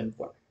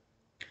 2001.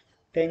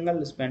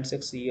 Tangled spent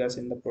 6 years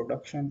in the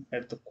production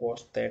at the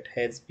cost that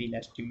has been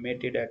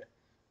estimated at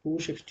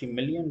 $260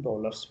 million,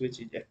 which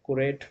is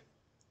accurate,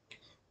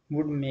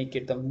 would make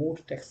it the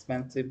most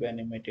expensive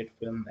animated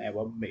film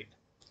ever made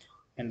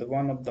and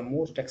one of the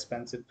most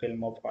expensive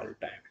film of all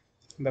time.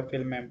 The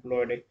film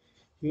employed a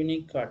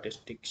unique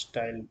artistic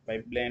style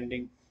by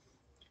blending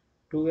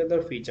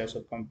together features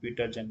of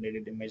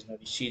computer-generated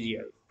imaginary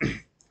CGI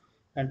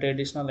and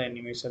traditional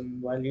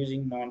animation while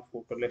using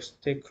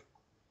non-photorealistic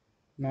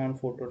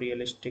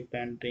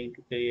rendering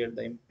to create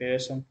the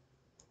impression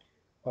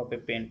of a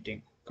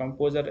painting.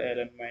 Composer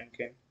Alan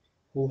Menken,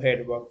 who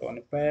had worked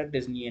on prior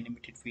Disney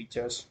animated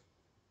features,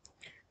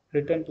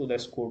 returned to the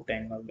score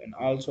Tangled and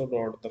also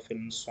wrote the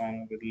film's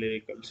song with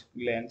lyricals.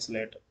 Glance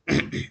later.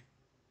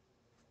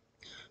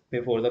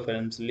 Before the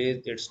film's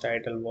release, its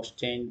title was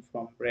changed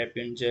from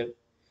Rapunzel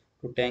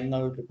to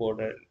Tangled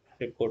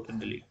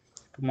reportedly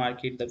to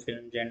market the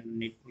film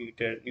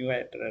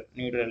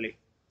neutrally.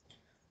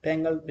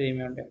 Tangled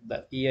premiered at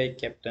the EI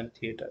Captain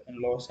Theatre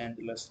in Los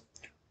Angeles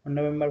on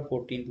November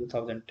 14,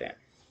 2010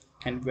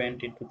 and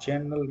went into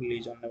general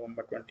release on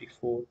November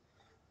 24.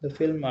 The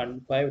film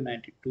earned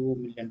 $592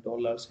 million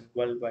in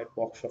worldwide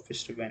box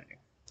office revenue,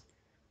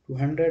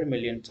 200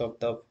 millions of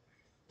the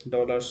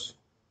dollars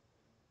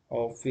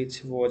of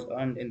which was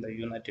earned in the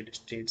United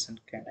States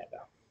and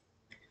Canada,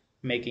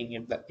 making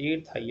it the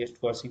eighth highest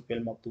grossing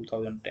film of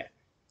 2010.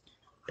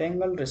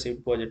 Tangled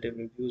received positive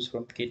reviews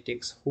from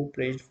critics who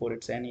praised for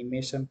its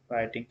animation,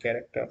 writing,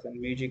 characters, and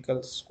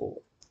musical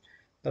score.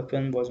 The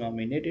film was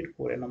nominated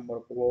for a number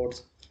of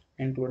awards,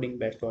 including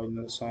Best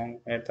Original Song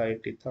at the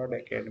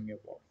 83rd Academy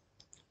Award.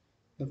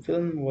 The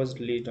film was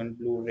released on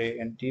Blu-ray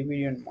and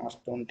DVD on March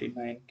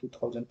 29,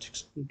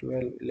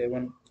 2016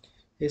 11.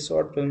 A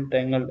short film,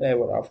 Tangled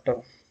Ever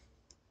After,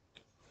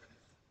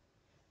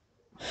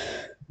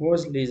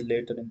 was released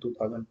later in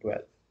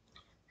 2012,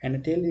 and a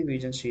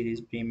television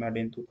series premiered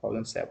in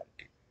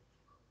 2017.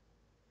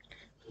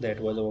 That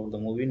was about the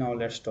movie. Now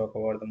let's talk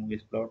about the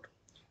movie's plot.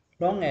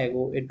 Long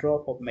ago, a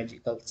drop of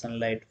magical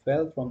sunlight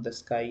fell from the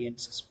sky and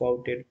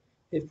sprouted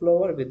a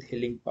flower with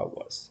healing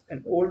powers.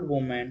 An old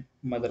woman,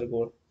 Mother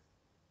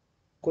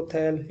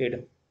Gothel,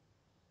 hid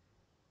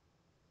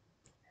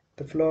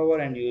the flower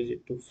and used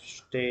it to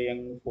stay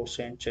young for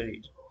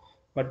centuries.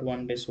 But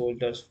one day,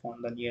 soldiers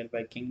from the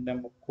nearby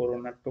kingdom of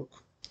Corona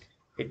took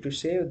it to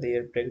save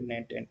their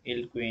pregnant and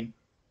ill queen,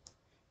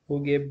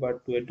 who gave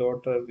birth to a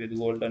daughter with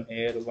golden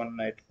hair. One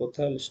night,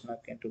 Gothel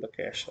snuck into the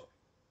castle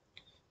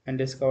and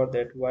discovered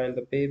that while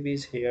the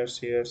baby's hair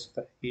shares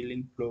the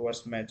healing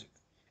flower's magic,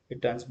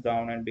 it turns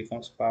brown and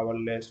becomes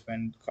powerless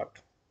when cut.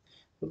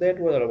 So that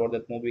was all about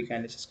that movie.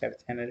 Kindly subscribe to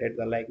the channel, hit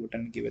the like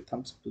button, give a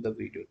thumbs up to the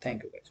video.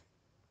 Thank you guys.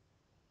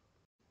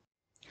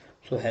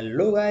 So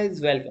hello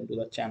guys, welcome to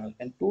the channel.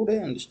 And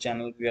today on this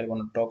channel we are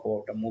going to talk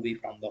about a movie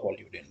from the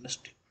Hollywood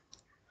industry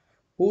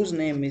whose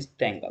name is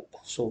Tangled.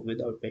 So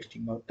without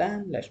wasting more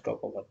time, let's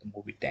talk about the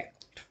movie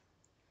Tangled.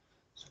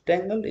 So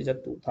Tangled is a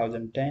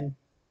 2010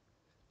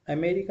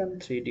 American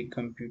 3D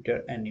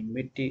computer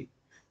animated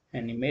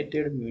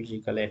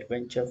musical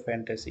adventure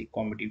fantasy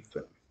comedy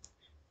film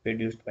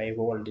produced by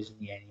Walt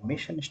Disney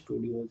Animation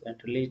Studios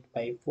and released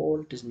by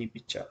Walt Disney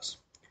Pictures,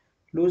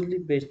 loosely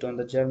based on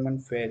the German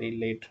fairy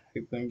tale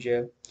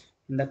Rapunzel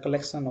in the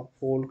collection of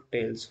folk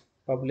tales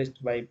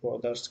published by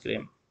Brothers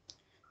Grimm.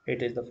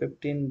 It is the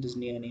 15th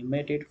Disney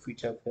animated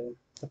feature film.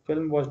 The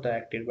film was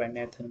directed by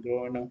Nathan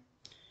Groener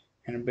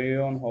and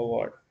Brian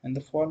Howard, and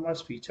the former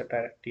featured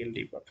directorial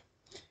debut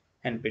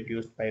and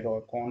produced by Roy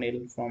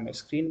Connell from a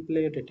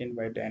screenplay written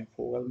by Dan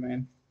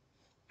Fogelman,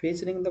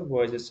 featuring the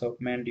voices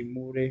of Mandy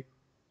Moore,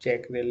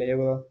 Zachary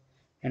Levi,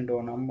 and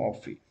Donna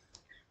Murphy.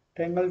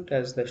 Tangled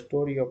tells the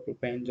story of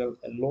Rapunzel,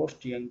 a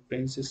lost young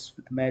princess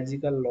with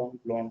magical long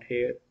blonde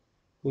hair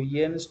who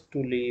yearns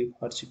to leave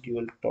her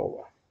secluded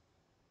tower.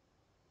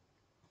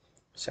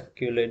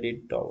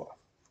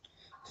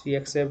 She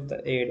accepts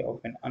the aid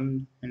of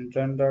an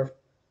entrander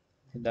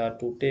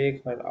to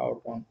take her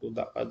out onto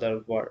the other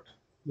world,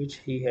 which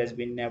he has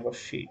been never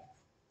seen.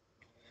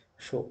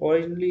 So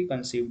originally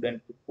conceived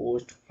and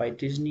proposed by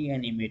Disney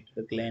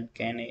animator Glenn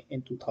Caney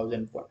in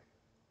 2001,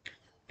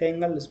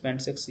 Tangled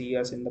spent 6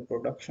 years in the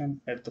production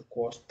at the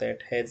cost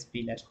that has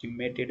been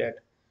estimated at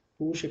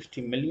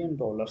 $260 million,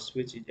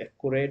 which is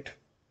accurate,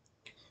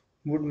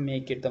 would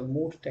make it the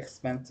most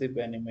expensive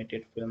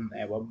animated film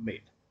ever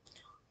made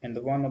and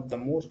one of the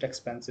most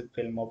expensive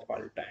film of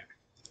all time.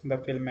 The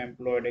film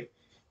employed a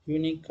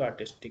unique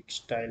artistic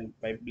style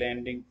by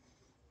blending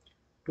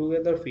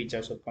together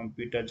features of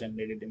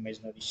computer-generated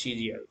imaginary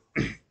CGI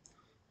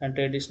and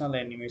traditional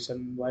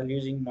animation while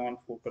using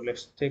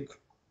non-photorealistic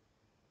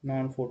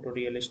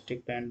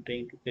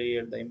rendering to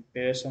create the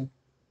impression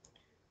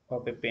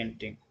of a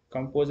painting.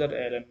 Composer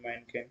Alan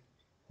Menken,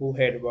 who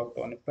had worked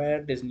on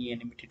prior Disney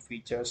animated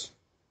features,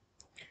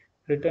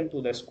 returned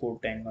to the score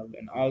Tangled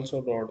and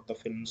also wrote the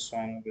film's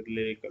song with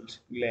lyricals.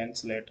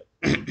 Glance later.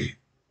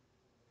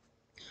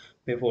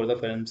 Before the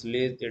film's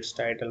release, its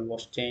title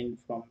was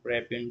changed from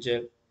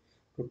Rapunzel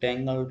to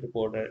Tangled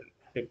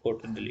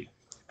reportedly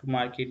to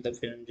market the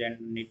film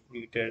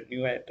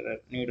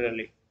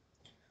neutrally.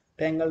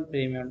 Tangled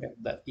premiered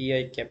at the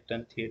EI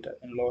Captain Theatre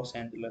in Los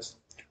Angeles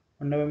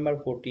on November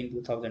 14,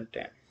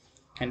 2010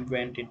 and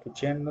went into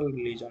general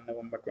release on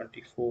November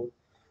 24.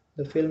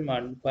 The film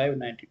earned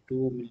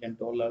 $592 million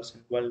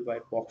in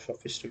worldwide box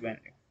office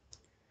revenue,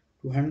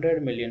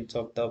 200 millions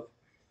of the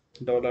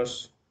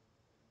dollars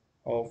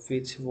of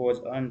which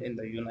was earned in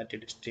the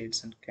United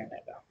States and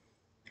Canada,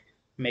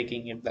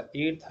 making it the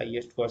eighth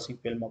highest grossing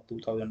film of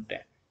 2010.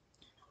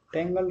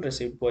 Tangled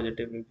received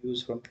positive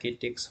reviews from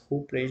critics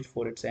who praised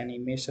for its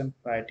animation,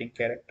 writing,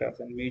 characters,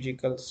 and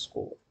musical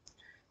score.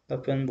 The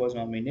film was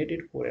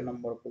nominated for a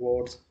number of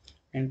awards,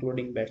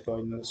 including Best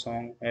Original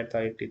Song at the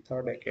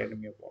 83rd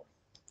Academy Award.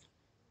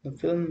 The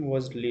film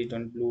was released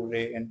on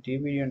Blu-ray and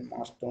DVD on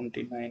March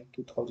 29,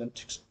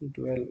 2016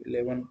 12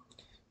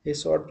 A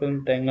short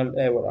film, Tangled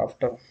Ever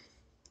After,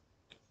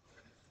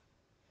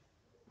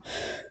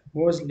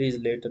 was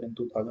released later in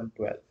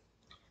 2012,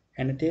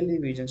 and a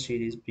television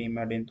series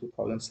premiered in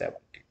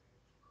 2017.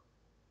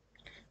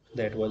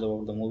 That was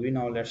about the movie.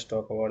 Now let's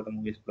talk about the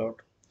movie's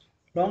plot.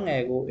 Long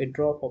ago, a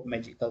drop of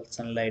magical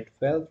sunlight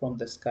fell from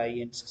the sky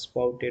and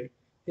sprouted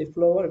a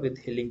flower with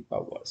healing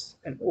powers.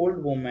 An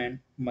old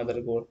woman,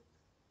 Mother Gothel,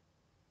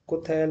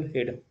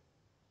 hid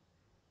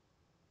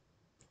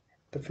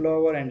the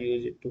flower and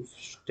used it to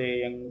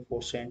stay young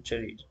for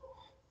centuries.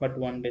 But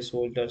one day,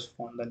 soldiers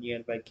from the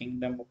nearby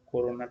kingdom of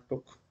Corona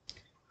took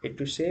it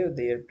to save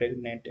their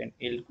pregnant and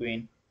ill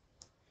queen,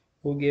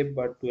 who gave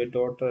birth to a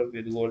daughter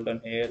with golden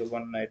hair.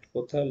 One night,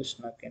 Gothel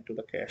snuck into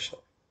the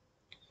castle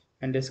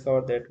and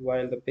discovered that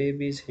while the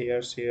baby's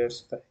hair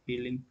shares the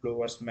healing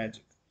flower's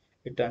magic,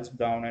 it turns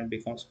brown and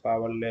becomes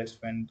powerless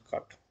when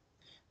cut.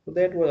 So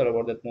that was all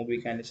about that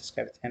movie. Kindly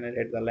subscribe to the channel,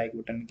 hit the like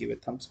button, give a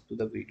thumbs up to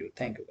the video.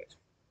 Thank you guys.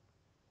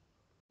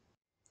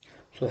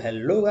 So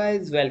hello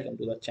guys, welcome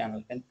to the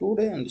channel. And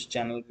today on this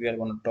channel we are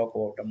going to talk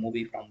about a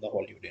movie from the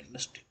Hollywood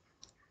industry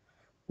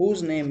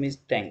whose name is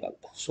Tangled.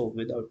 So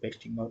without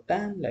wasting more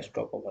time, let's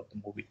talk about the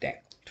movie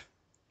Tangled.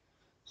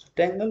 So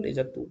Tangled is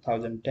a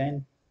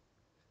 2010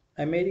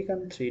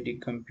 American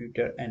 3D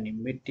computer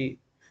animated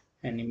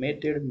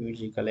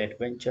musical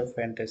adventure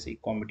fantasy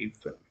comedy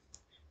film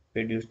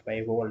produced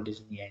by Walt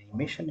Disney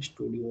Animation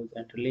Studios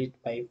and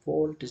released by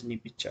Walt Disney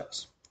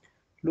Pictures,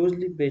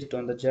 loosely based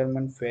on the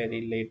German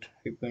fairy tale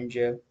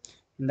Rapunzel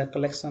in the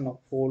collection of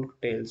folk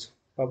tales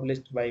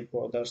published by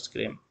Brothers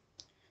Grimm.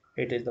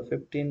 It is the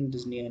 15th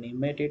Disney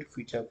animated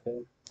feature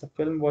film. The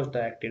film was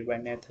directed by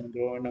Nathan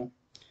Groener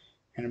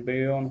and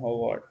Brian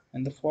Howard,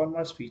 and the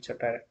former featured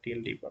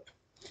directorial debut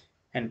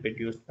and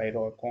produced by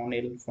Roy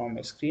Connell from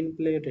a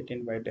screenplay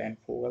written by Dan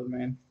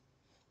Fogelman,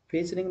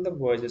 featuring the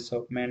voices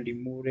of Mandy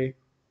Moore,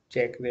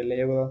 Zachary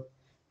Levi,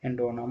 and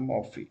Donna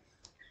Murphy.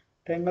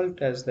 Tangled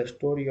tells the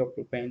story of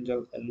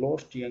Rapunzel, a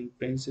lost young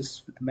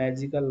princess with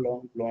magical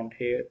long blonde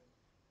hair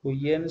who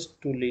yearns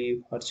to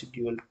leave her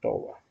secluded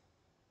tower.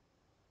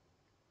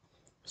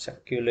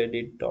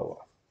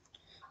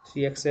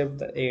 She accepts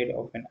the aid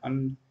of an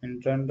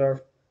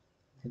entrander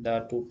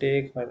to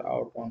take her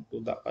out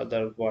onto the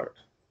other world,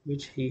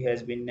 which he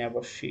has been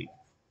never seen.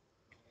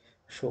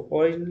 So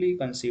originally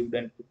conceived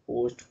and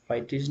proposed by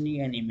Disney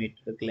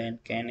animator Glenn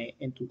Caney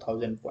in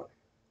 2001,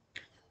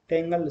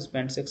 Tangled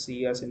spent 6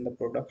 years in the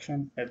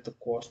production at the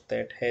cost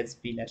that has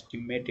been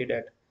estimated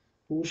at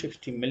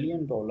 $260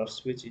 million,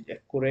 which is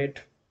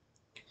accurate,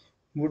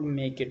 would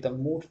make it the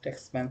most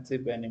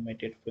expensive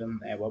animated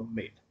film ever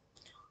made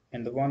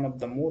and one of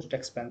the most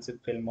expensive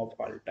film of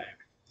all time.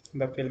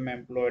 The film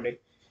employed a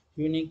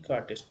unique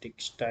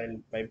artistic style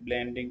by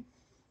blending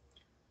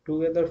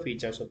together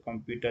features of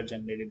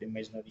computer-generated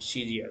imaginary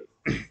CGI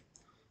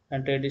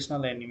and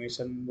traditional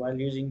animation while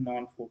using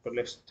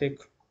non-photorealistic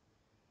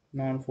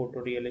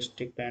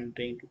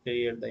rendering to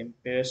create the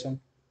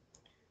impression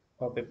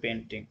of a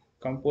painting.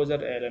 Composer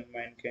Alan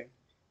Menken,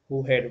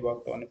 who had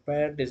worked on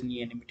prior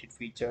Disney animated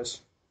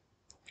features,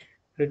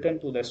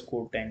 returned to the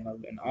score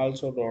Tangled and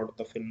also wrote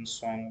the film's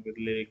song with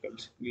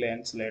lyrics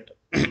glance later.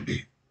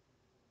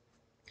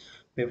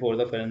 Before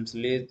the film's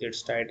release,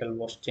 its title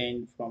was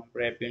changed from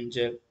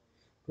Rapunzel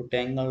to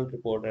Tangled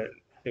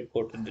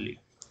reportedly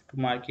to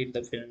market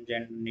the film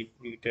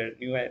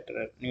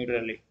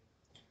neutrally.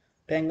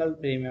 Tangled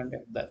premiered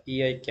at the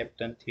EI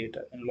Captain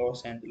Theatre in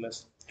Los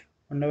Angeles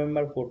on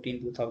November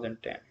 14,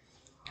 2010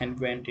 and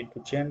went into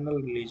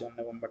general release on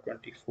November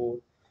 24.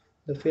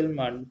 The film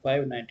earned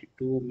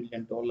 $592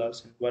 million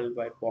in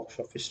worldwide box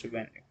office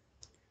revenue,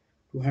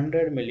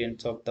 200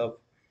 millions of the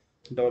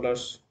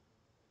dollars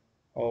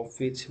of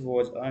which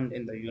was earned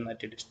in the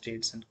United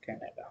States and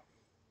Canada,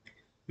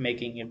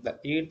 making it the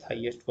eighth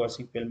highest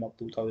grossing film of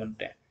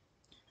 2010.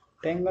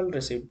 Tangled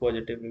received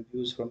positive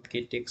reviews from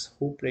critics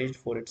who praised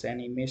for its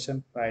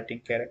animation, writing,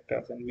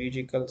 characters, and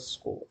musical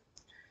score.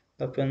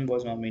 The film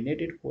was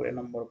nominated for a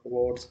number of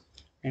awards,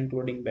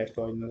 including Best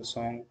Original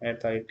Song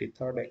at the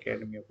 83rd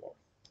Academy Award.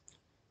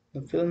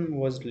 The film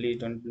was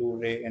released on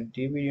Blu-ray and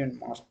DVD on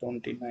March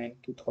 29,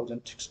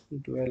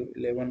 2016 12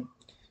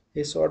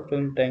 A short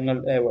film,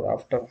 Tangled Ever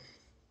After,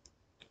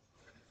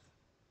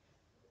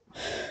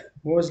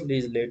 was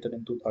released later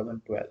in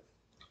 2012,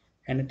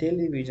 and a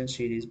television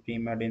series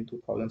premiered in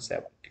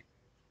 2017.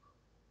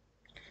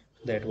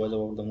 That was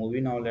about the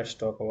movie. Now let's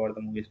talk about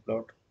the movie's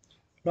plot.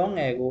 Long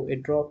ago, a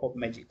drop of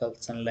magical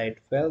sunlight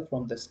fell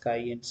from the sky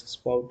and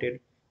sprouted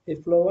a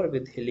flower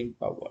with healing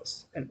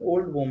powers. An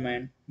old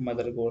woman,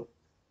 Mother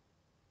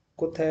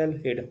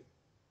Gothel, hid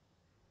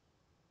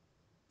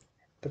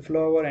the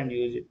flower and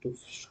used it to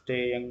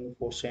stay young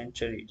for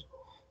centuries.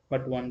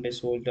 But one day,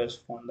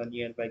 soldiers from the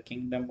nearby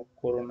kingdom of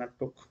Corona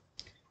took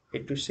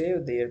it to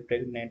save their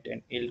pregnant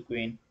and ill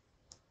queen,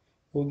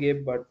 who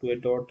gave birth to a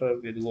daughter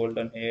with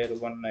golden hair.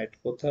 One night,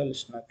 Gothel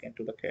snuck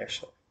into the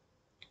castle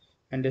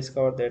and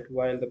discovered that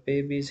while the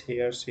baby's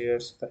hair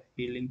shares the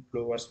healing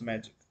flower's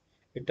magic,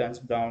 it turns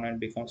brown and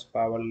becomes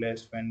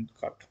powerless when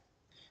cut.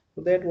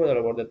 So that was all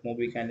about that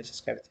movie. Kindly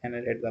subscribe to the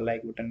channel, hit the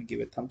like button, give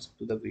a thumbs up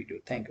to the video.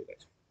 Thank you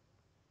guys.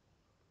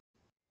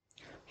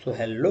 So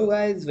hello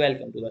guys,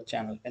 welcome to the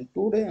channel. And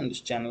today on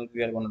this channel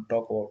we are going to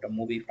talk about a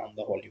movie from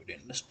the Hollywood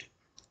industry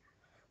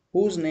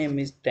whose name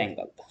is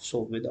Tangled.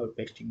 So without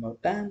wasting your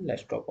time,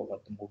 let's talk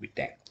about the movie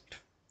Tangled.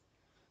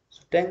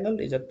 So Tangled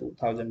is a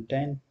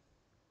 2010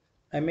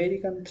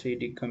 American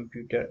 3D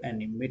computer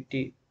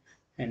animated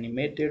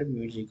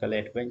musical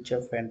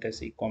adventure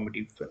fantasy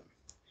comedy film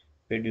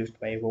produced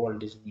by Walt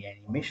Disney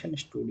Animation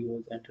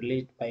Studios and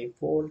released by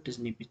Walt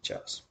Disney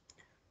Pictures.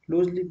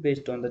 Loosely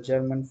based on the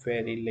German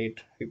fairy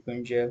Late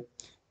Rapunzel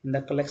in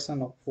the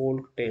collection of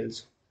folk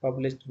tales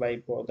published by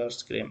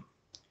Brothers Grimm.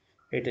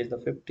 It is the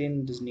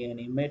 15th Disney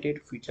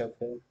animated feature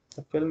film.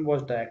 The film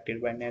was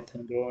directed by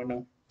Nathan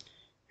Groener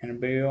and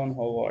Brian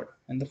Howard,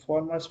 and the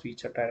former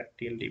featured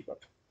directorial debut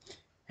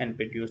and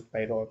produced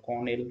by Roy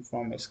Cornell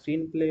from a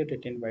screenplay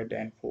written by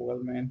Dan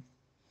Fogelman,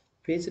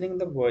 featuring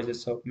the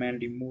voices of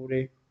Mandy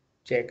Moore,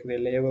 Jack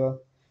Lever,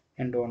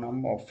 and Donna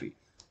Murphy.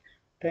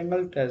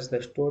 Tangled tells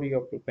the story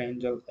of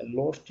Rapunzel, a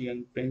lost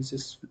young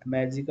princess with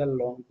magical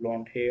long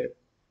blonde hair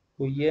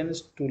who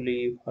yearns to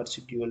leave her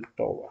secluded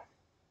tower.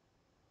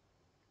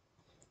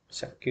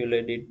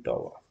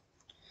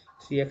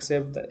 She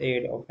accepts the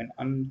aid of an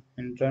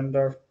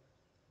unengendered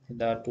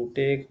to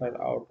take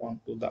her out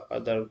onto the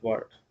other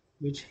world,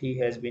 which he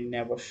has been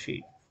never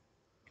seen.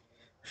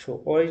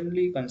 So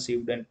originally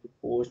conceived and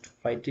proposed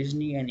by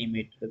Disney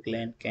animator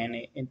Glenn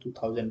Caney in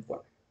 2001.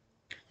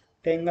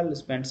 Tangled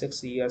spent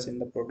 6 years in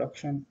the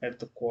production at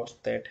the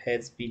cost that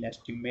has been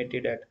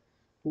estimated at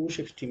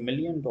 $260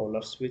 million,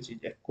 which is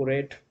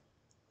accurate,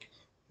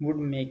 would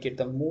make it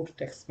the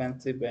most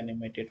expensive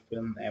animated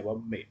film ever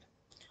made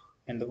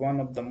and one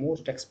of the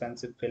most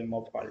expensive film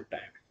of all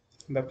time.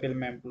 The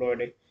film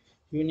employed a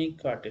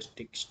unique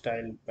artistic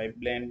style by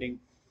blending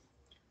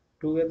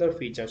together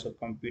features of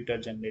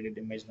computer-generated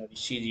imaginary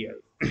CGI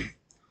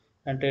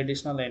and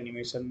traditional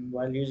animation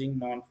while using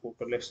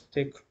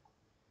non-photorealistic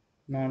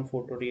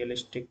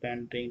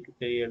rendering to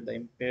create the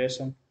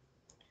impression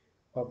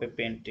of a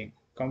painting.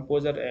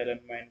 Composer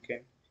Alan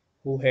Menken,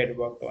 who had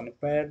worked on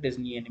prior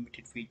Disney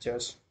animated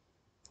features,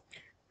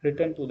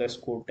 returned to the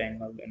score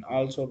Tangled and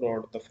also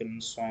wrote the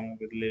film's song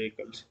with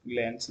lyricals.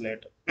 Glenn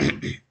Slater.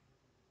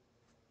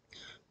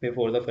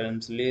 Before the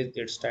film's release,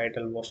 its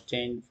title was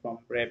changed from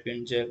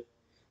Rapunzel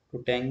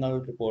to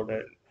Tangled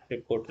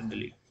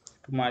reportedly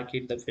to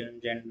market the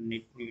film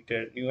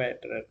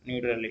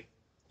neutrally.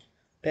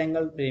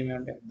 Tangled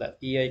premiered at the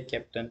EI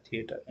Captain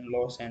Theatre in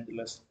Los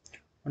Angeles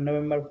on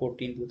November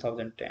 14,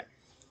 2010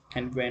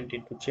 and went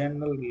into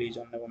general release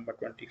on November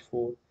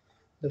 24.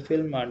 The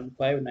film earned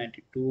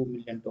 $592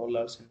 million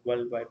in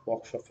worldwide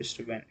box office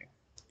revenue,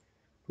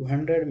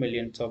 200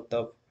 millions of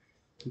the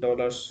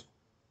dollars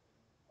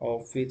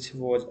of which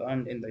was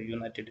earned in the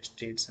United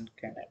States and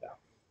Canada,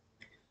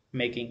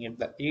 making it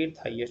the eighth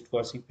highest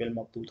grossing film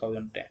of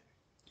 2010.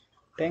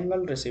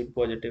 Tangled received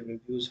positive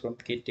reviews from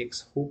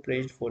critics who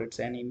praised for its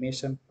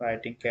animation,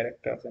 writing,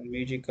 characters, and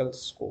musical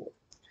score.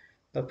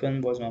 The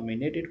film was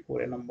nominated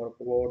for a number of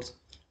awards,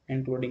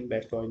 including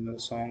Best Original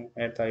Song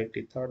at the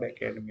 83rd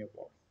Academy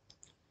Award.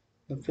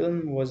 The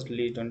film was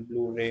released on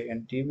Blu-ray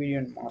and DVD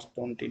on March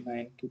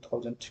 29,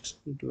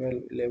 2016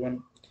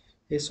 12/11.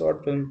 A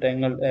short film,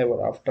 Tangled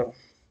Ever After,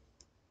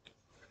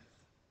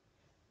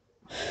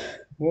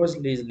 was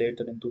released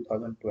later in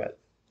 2012,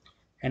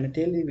 and a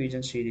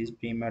television series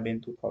premiered in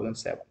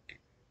 2017.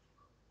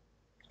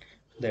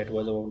 That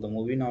was about the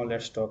movie. Now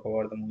let's talk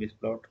about the movie's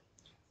plot.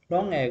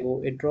 Long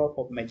ago, a drop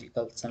of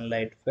magical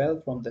sunlight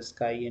fell from the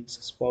sky and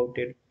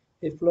sprouted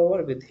a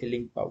flower with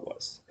healing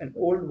powers. An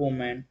old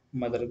woman,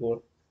 Mother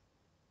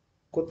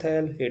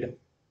Gothel, hid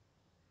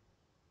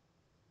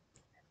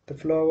the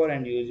flower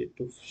and used it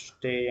to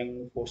stay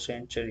young for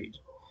centuries.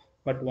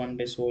 But one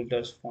day,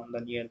 soldiers from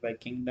the nearby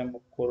kingdom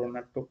of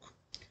Corona took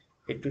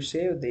it to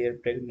save their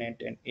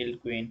pregnant and ill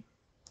queen,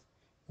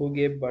 who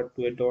gave birth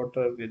to a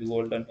daughter with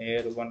golden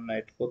hair. One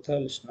night,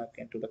 Gothel snuck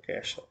into the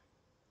castle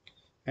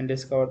and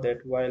discovered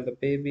that while the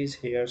baby's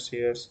hair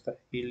shares the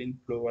healing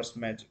flower's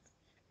magic,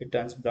 it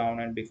turns brown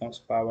and becomes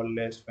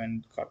powerless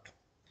when cut.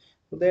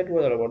 So that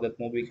was all about that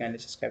movie. Kindly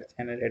subscribe to the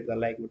channel, hit the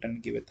like button,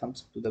 give a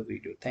thumbs up to the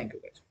video. Thank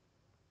you guys.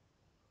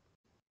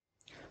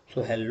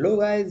 So hello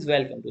guys,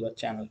 welcome to the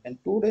channel,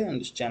 and today on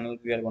this channel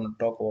we are going to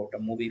talk about a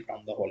movie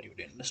from the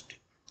Hollywood industry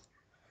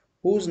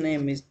whose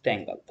name is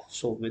Tangled.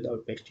 So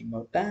without wasting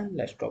more time,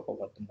 let's talk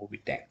about the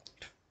movie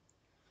Tangled.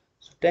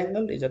 So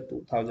Tangled is a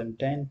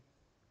 2010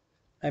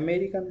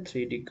 American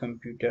 3D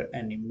computer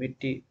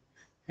animated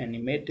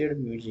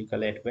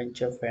musical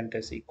adventure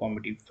fantasy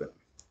comedy film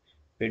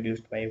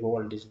produced by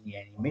Walt Disney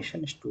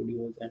Animation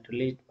Studios and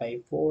released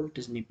by Walt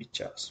Disney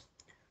Pictures.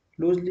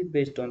 Loosely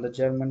based on the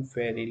German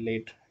fairy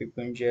Late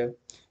Rapunzel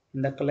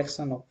in the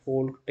collection of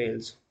folk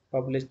tales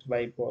published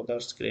by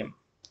Brothers Grimm.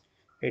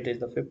 It is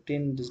the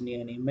 15th Disney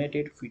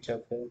animated feature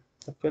film.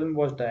 The film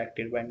was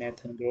directed by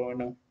Nathan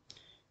Groener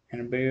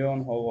and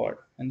Brian Howard,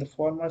 and the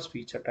former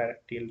featured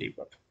directorial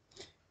debut,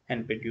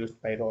 and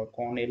produced by Roy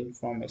Cornell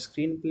from a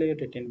screenplay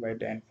written by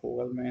Dan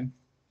Fogelman,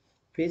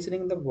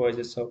 featuring the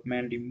voices of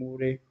Mandy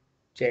Moore,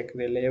 Jack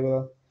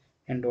Lever,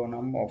 and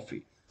Donna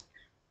Murphy.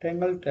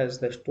 Tangled tells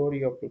the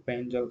story of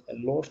Rapunzel, a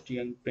lost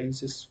young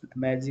princess with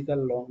magical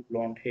long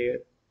blonde hair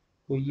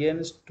who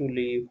yearns to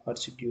leave her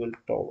secluded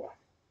tower.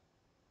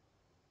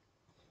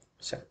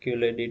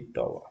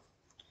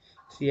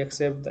 She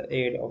accepts the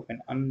aid of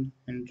an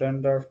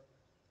enchanter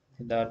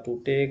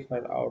to take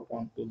her out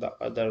onto the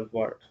other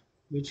world,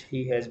 which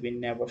he has been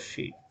never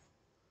seen.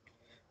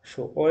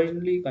 So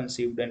originally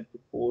conceived and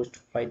proposed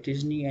by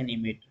Disney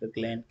animator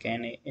Glenn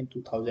Caney in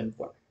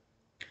 2001.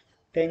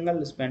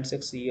 Tangled spent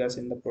 6 years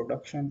in the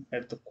production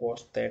at the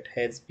cost that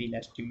has been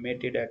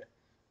estimated at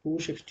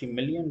 $260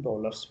 million,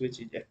 which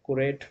is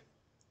accurate,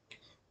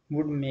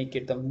 would make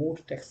it the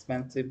most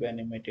expensive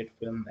animated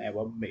film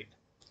ever made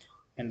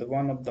and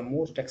one of the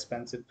most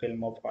expensive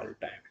film of all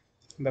time.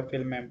 The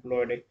film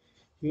employed a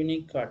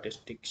unique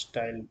artistic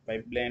style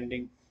by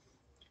blending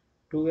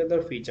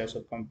together features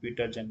of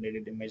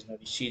computer-generated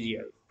imaginary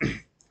CGI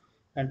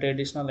and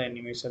traditional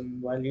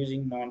animation while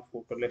using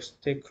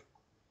non-photorealistic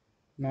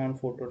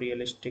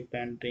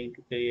rendering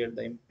to create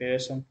the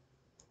impression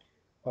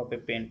of a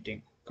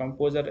painting.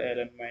 Composer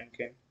Alan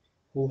Menken,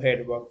 who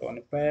had worked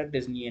on prior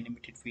Disney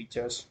animated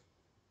features,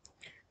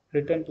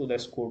 returned to the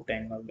score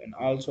Tangled and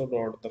also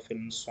wrote the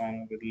film's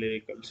song with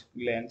lyricals.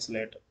 Glenn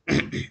Slater.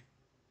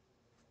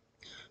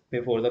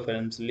 Before the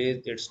film's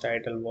release, its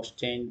title was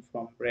changed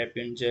from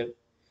Rapunzel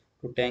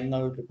to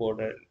Tangled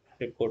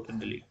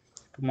reportedly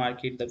to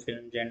market the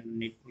film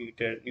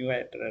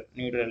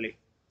neutrally.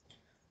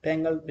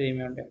 Tangled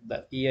premiered at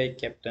the EI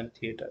Captain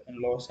Theatre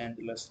in Los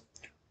Angeles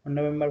on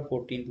November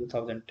 14,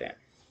 2010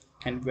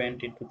 and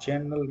went into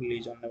general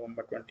release on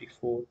November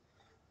 24.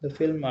 The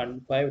film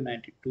earned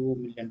 $592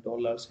 million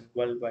in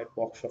worldwide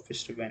box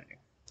office revenue,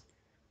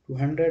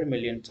 200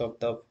 millions of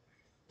the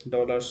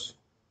dollars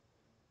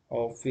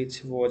of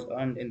which was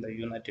earned in the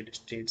United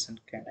States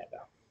and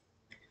Canada,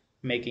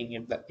 making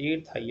it the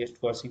eighth highest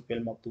grossing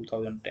film of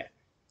 2010.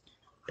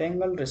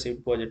 Tangled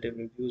received positive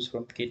reviews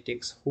from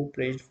critics who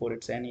praised for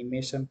its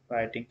animation,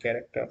 writing,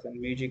 characters, and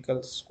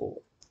musical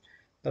score.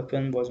 The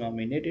film was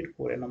nominated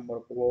for a number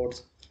of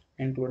awards,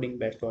 including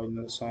Best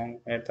Original Song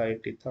at the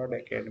 83rd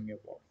Academy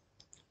Award.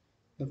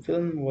 The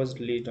film was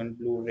released on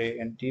Blu-ray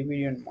and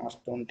DVD on March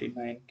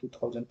 29,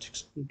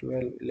 2016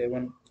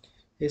 11.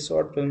 A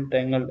short film,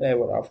 Tangled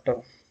Ever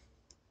After,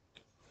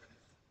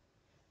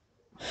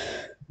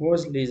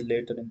 was released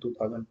later in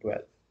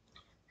 2012,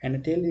 and a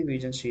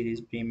television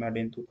series premiered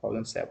in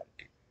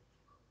 2017.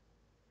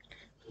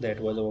 That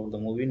was about the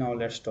movie. Now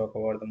let's talk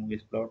about the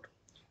movie's plot.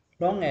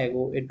 Long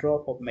ago, a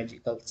drop of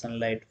magical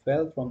sunlight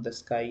fell from the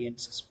sky and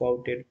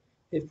sprouted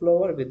a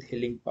flower with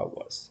healing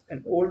powers.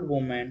 An old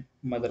woman,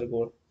 Mother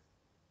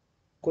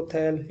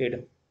Gothel,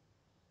 hid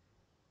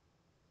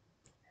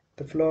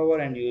the flower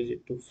and used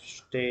it to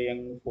stay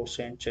young for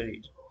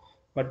centuries.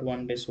 But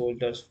one day,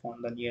 soldiers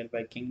from the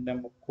nearby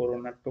kingdom of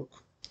Corona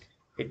took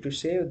it to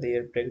save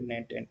their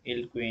pregnant and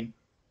ill queen,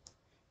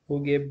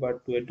 who gave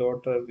birth to a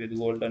daughter with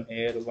golden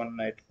hair. One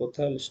night,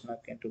 Gothel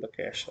snuck into the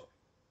castle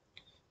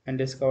and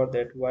discovered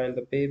that while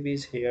the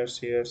baby's hair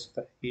shares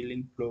the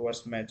healing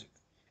flower's magic,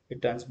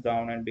 it turns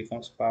brown and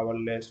becomes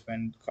powerless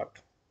when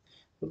cut.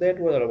 So that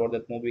was all about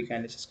that movie.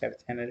 Kindly subscribe to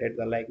the channel, hit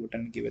the like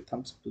button, give a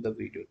thumbs up to the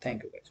video.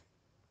 Thank you guys.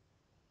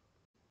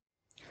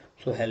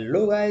 So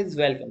hello guys,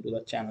 welcome to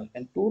the channel,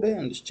 and today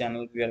on this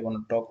channel we are going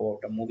to talk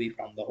about a movie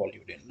from the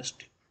Hollywood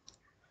industry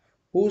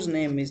whose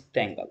name is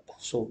Tangled.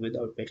 So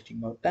without wasting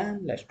more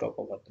time, let's talk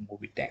about the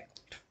movie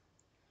Tangled.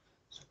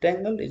 So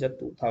Tangled is a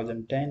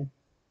 2010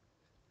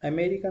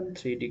 American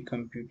 3D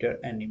computer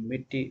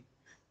animated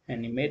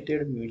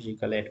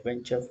musical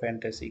adventure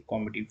fantasy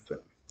comedy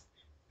film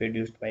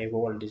produced by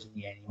Walt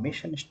Disney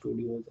Animation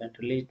Studios and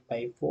released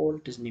by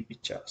Walt Disney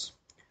Pictures.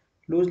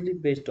 Loosely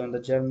based on the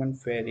German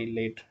fairy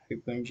Late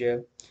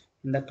Rapunzel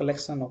in the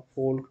collection of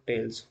folk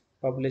tales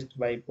published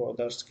by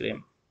Brothers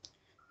Grimm.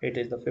 It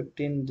is the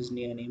 15th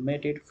Disney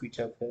animated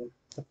feature film.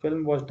 The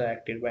film was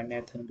directed by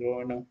Nathan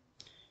Groener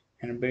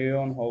and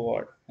Brian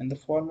Howard, and the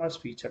former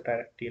featured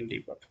directorial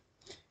debut,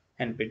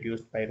 and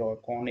produced by Roy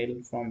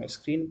Cornell from a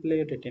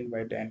screenplay written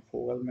by Dan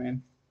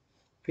Fogelman,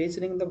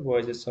 featuring the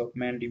voices of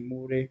Mandy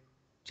Moore,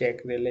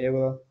 Jack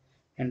Lever,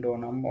 and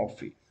Donna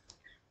Murphy.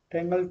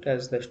 Tangled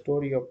tells the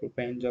story of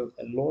Rapunzel,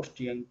 a lost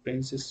young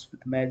princess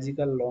with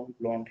magical long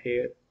blonde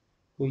hair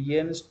who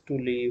yearns to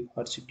leave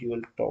her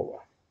secluded tower.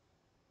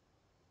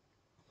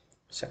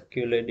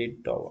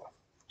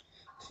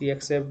 She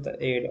accepts the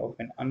aid of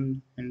an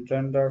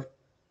enchanter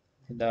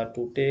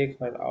to take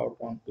her out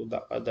onto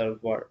the other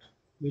world,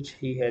 which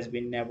he has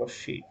been never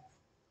seen.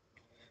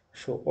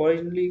 So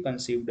originally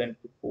conceived and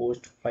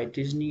proposed by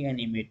Disney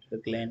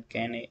animator Glenn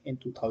Caney in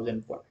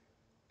 2001.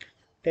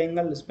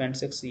 Tangled spent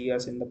 6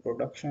 years in the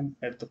production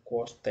at the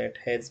cost that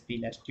has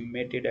been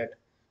estimated at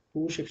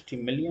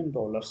 $260 million,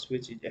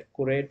 which is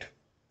accurate,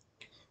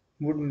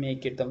 would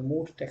make it the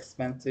most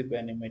expensive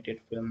animated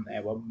film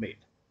ever made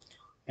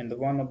and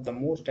one of the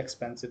most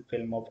expensive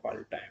film of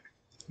all time.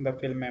 The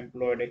film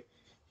employed a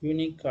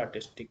unique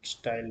artistic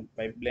style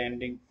by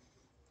blending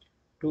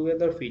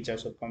together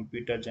features of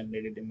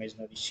computer-generated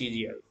imaginary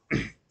CGI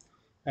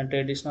and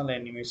traditional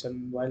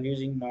animation while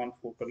using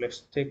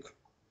non-photorealistic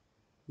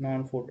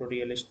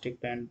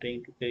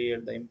rendering to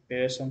create the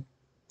impression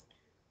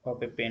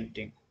of a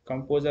painting.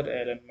 Composer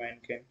Alan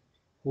Menken,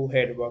 who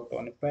had worked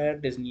on prior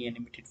Disney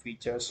animated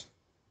features,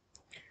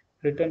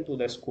 returned to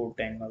the score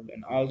Tangled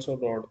and also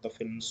wrote the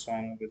film's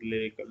song with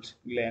lyricals.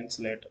 Glenn's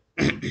letter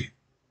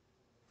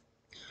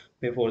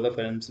before the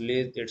film's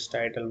release, its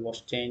title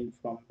was changed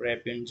from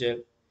Rapunzel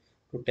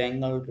to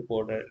Tangled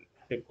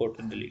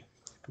reportedly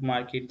to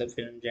market the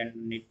film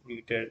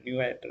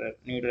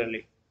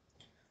neutrally.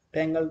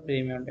 Tangled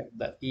premiered at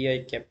the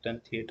EI Captain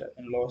Theatre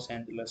in Los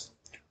Angeles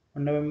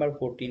on November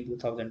 14,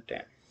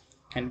 2010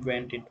 and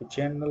went into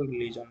general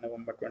release on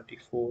November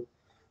 24.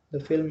 The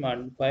film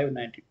earned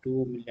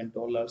 $592 million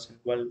in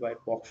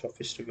worldwide box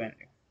office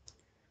revenue,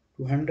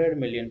 200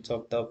 millions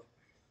of the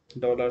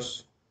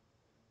dollars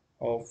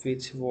of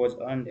which was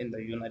earned in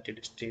the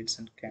United States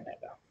and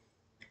Canada,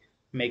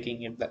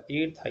 making it the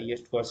eighth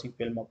highest grossing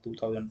film of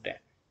 2010.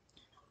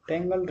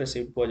 Tangled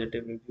received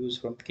positive reviews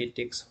from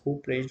critics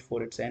who praised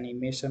for its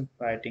animation,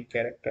 writing,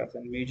 characters,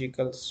 and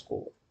musical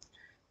score.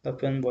 The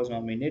film was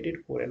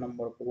nominated for a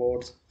number of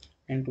awards,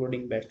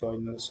 including Best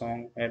Original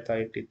Song at the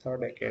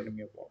 83rd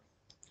Academy Award.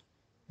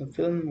 The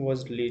film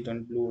was released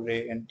on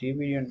Blu-ray and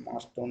DVD on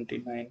March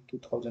 29,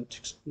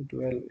 2016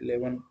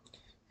 11.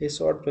 A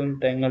short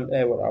film, Tangled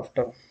Ever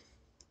After,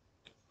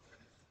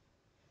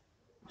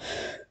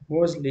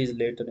 was released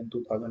later in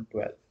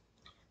 2012,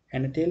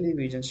 and a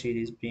television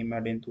series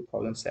premiered in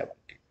 2017.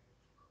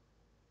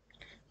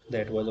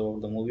 That was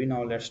about the movie.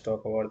 Now let's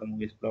talk about the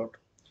movie's plot.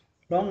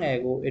 Long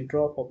ago, a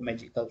drop of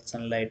magical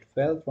sunlight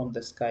fell from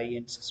the sky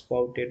and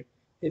sprouted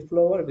a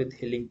flower with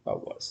healing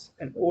powers.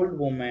 An old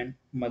woman,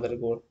 Mother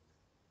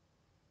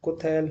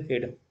Gothel,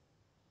 hid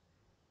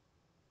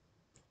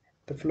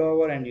the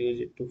flower and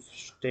used it to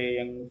stay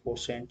young for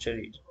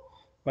centuries.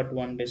 But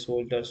one day,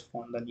 soldiers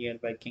from the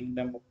nearby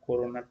kingdom of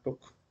Corona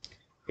took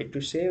it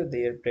to save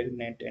their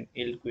pregnant and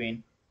ill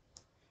queen,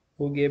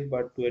 who gave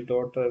birth to a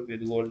daughter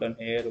with golden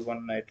hair.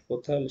 One night,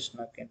 Gothel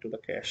snuck into the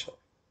castle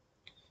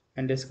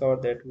and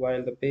discovered that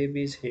while the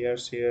baby's hair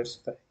shares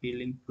the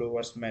healing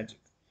flower's magic,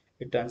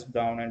 it turns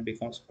brown and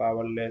becomes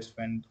powerless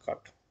when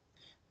cut.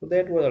 So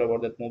that was all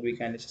about that movie.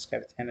 Kindly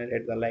subscribe to the channel,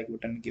 hit the like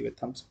button, give a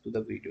thumbs up to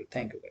the video.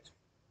 Thank you guys.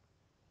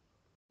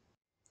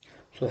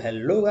 So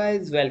hello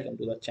guys, welcome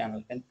to the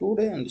channel. And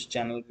today on this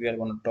channel we are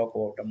going to talk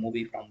about a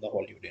movie from the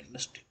Hollywood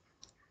industry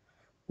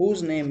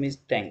whose name is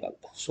Tangled.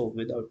 So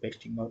without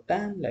wasting more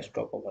time, let's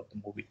talk about the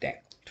movie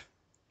Tangled.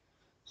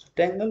 So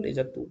Tangled is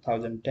a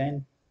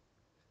 2010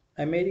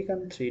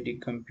 American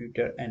 3D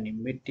computer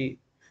animated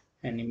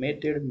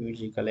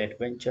musical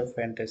adventure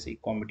fantasy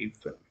comedy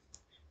film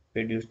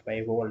produced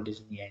by Walt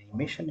Disney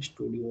Animation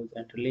Studios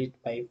and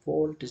released by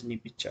Walt Disney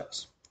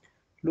Pictures,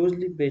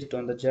 loosely based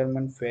on the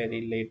German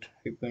fairy tale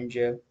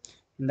Rapunzel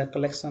in the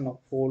collection of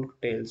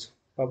folk tales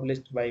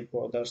published by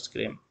Brothers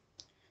Grimm.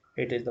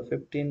 It is the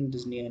 15th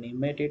Disney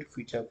animated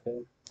feature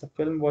film. The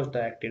film was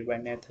directed by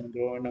Nathan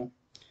Groener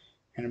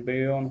and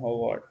Brian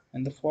Howard,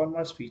 and the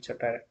former featured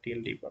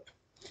directorial debut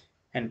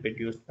and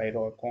produced by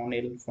Roy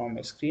Connell from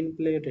a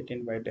screenplay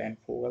written by Dan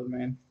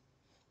Fogelman,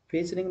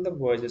 featuring the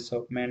voices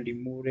of Mandy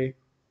Moore,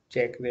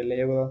 Zachary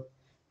Levi,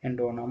 and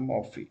Donna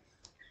Murphy.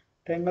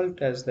 Tangled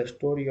tells the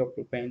story of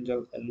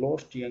Rapunzel, a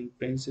lost young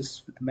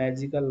princess with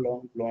magical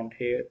long blonde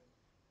hair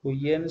who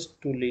yearns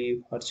to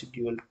leave her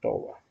secluded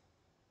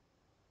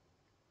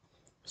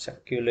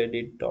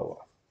tower.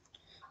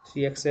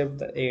 She accepts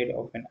the aid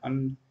of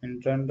an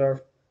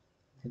enchanter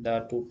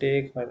to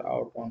take her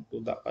out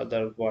onto the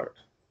other world,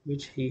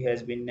 which he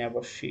has been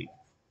never seen.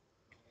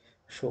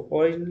 So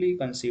originally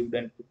conceived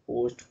and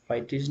proposed by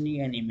Disney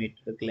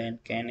animator Glenn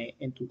Caney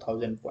in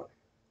 2001.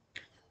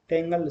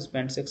 Tangled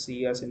spent 6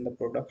 years in the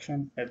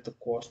production at the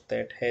cost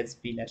that has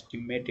been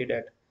estimated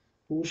at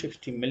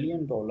 $260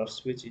 million,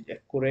 which is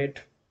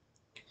accurate,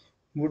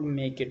 would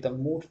make it the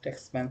most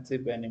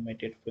expensive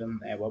animated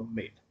film ever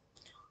made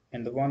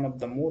and one of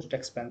the most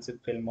expensive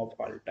film of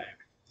all time.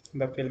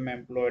 The film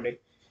employed a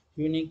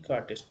unique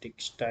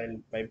artistic style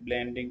by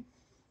blending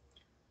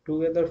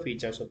together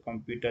features of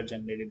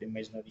computer-generated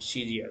imaginary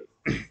CGI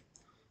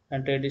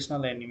and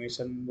traditional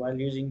animation while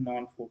using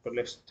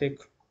non-photorealistic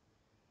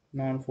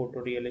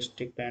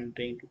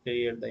rendering to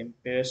create the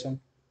impression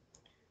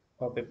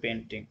of a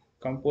painting.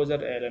 Composer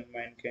Alan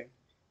Menken,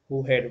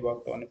 who had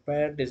worked on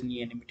prior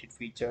Disney animated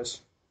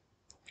features,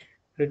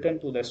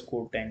 returned to the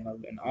score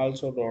Tangled and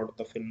also wrote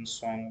the film's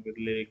song with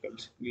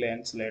lyrics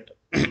glance later.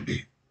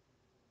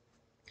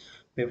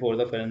 Before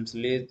the film's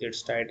release,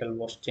 its title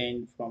was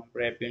changed from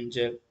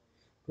Rapunzel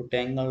to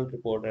Tangled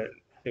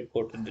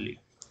reportedly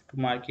to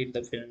market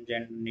the film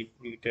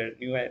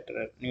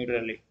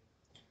neutrally.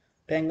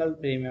 Tangled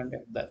premiered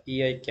at the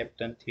EI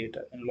Captain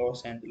Theatre in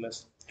Los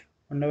Angeles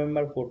on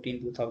November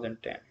 14,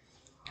 2010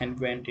 and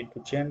went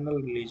into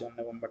general release on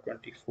November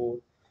 24.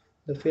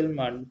 The film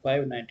earned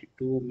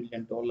 $592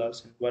 million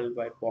in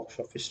worldwide box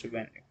office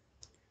revenue,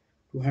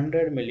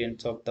 200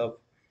 millions of the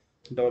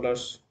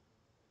dollars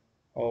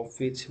of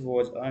which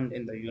was earned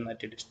in the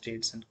United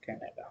States and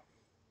Canada,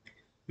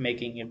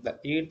 making it the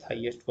eighth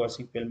highest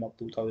grossing film of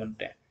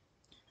 2010.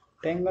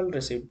 Tangled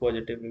received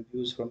positive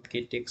reviews from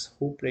critics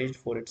who praised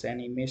for its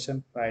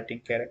animation, writing,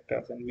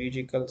 characters, and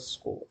musical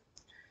score.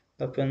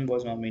 The film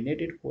was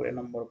nominated for a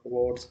number of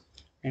awards,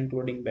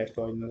 including Best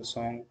Original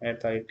Song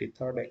at the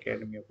 83rd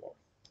Academy Award.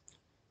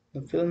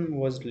 The film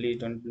was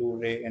released on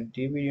Blu-ray and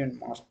DVD on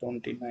March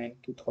 29,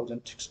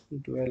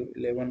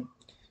 2011.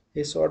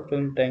 A short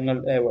film,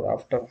 Tangled Ever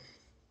After,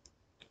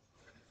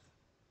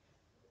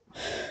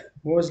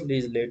 was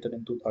released later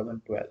in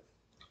 2012,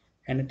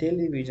 and a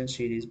television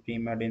series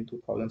premiered in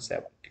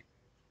 2017.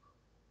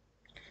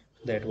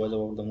 That was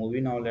about the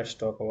movie. Now let's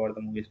talk about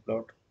the movie's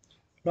plot.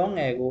 Long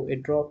ago, a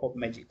drop of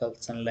magical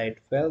sunlight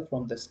fell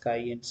from the sky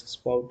and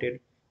sprouted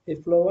a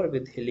flower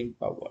with healing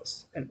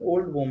powers. An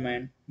old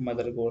woman,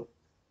 Mother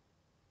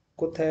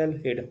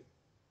Gothel, hid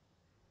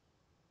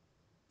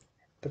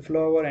the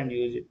flower and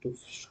used it to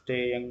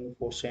stay young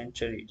for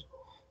centuries.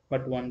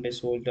 But one day,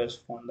 soldiers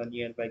from the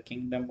nearby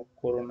kingdom of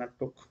Corona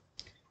took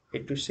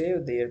it to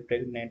save their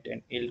pregnant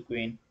and ill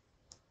queen,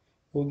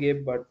 who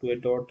gave birth to a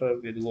daughter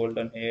with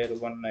golden hair.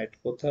 One night,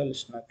 Gothel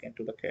snuck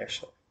into the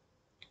castle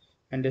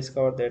and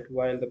discovered that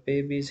while the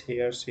baby's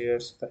hair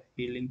shares the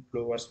healing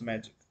flower's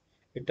magic,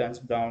 it turns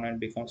brown and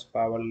becomes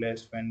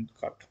powerless when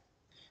cut.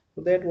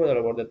 So that was all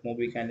about that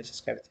movie. Kindly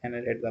subscribe to the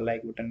channel, hit the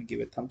like button, give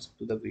a thumbs up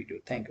to the video.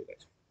 Thank you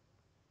guys.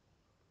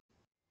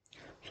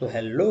 So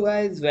hello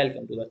guys,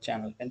 welcome to the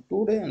channel. And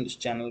today on this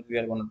channel we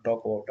are going to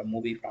talk about a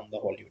movie from the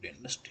Hollywood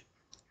industry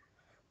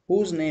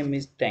whose name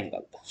is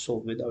Tangled. So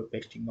without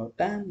wasting more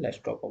time, let's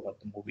talk about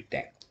the movie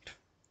Tangled.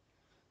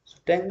 So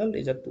Tangled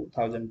is a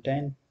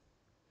 2010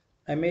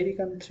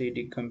 American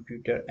 3D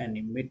computer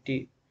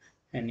animated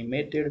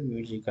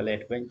musical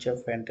adventure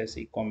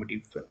fantasy comedy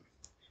film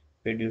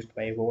produced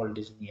by Walt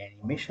Disney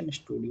Animation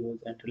Studios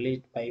and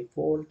released by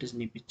Walt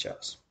Disney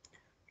Pictures,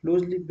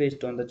 loosely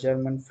based on the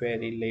German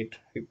fairy tale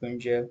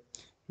Rapunzel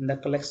in the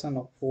collection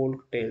of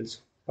folk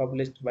tales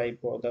published by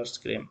Brothers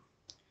Grimm.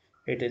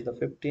 It is the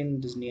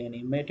 15th Disney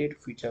animated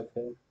feature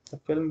film. The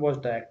film was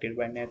directed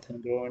by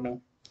Nathan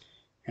Groener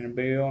and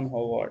Brian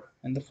Howard,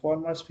 and the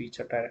former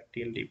featured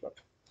directorial debut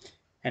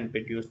and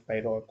produced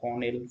by Roy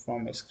Connell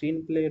from a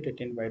screenplay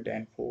written by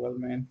Dan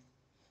Fogelman,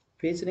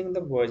 featuring the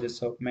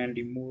voices of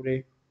Mandy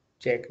Moore,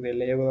 Zachary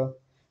Levi,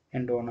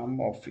 and Donna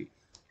Murphy.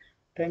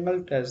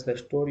 Tangled tells the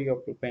story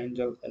of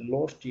Rapunzel, a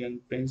lost young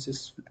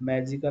princess with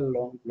magical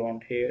long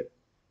blonde hair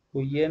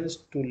who yearns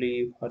to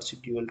leave her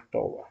secluded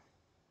tower.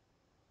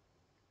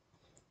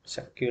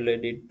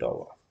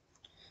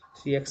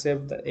 She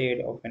accepts the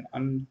aid of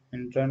an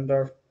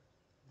entrander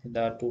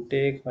to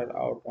take her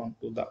out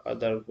onto the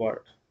other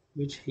world,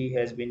 which he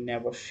has been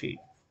never seen.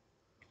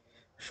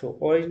 So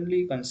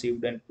originally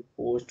conceived and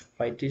proposed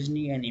by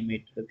Disney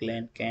animator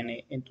Glenn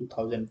Caney in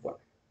 2001,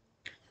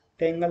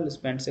 Tangled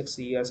spent 6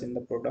 years in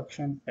the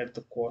production at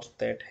the cost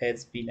that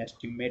has been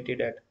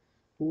estimated at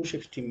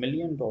 $260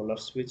 million,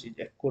 which is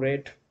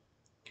accurate,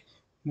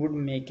 would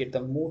make it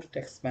the most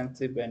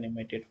expensive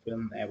animated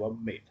film ever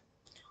made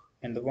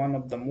and one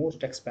of the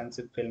most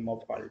expensive film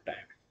of all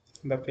time.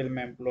 The film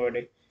employed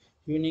a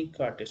unique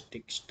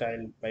artistic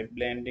style by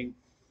blending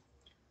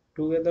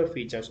together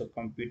features of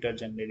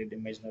computer-generated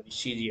imaginary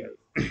CGI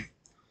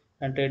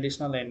and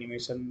traditional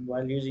animation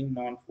while using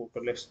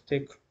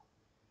non-photorealistic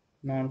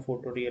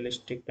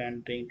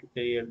rendering to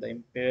create the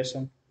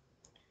impression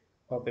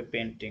of a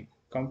painting.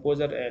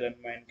 Composer Alan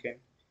Menken,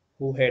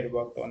 who had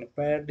worked on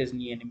prior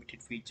Disney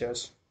animated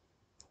features,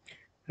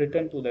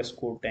 returned to the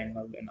score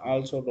Tangled and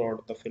also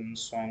wrote the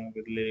film's song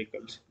with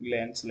lyrics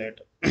glance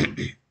later.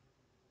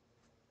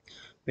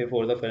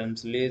 Before the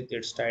film's release,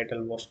 its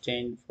title was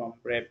changed from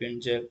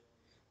Rapunzel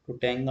to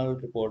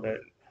Tangled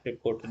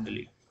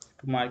reportedly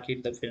to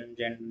market the film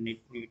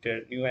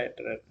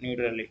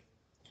neutrally.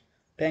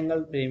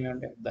 Tangled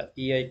premiered at the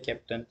EI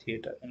Captain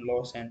Theatre in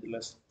Los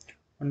Angeles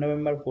on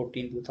November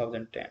 14,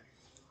 2010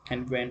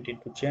 and went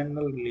into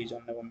general release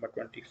on November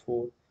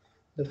 24.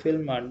 The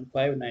film earned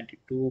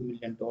 $592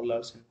 million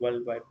in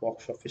worldwide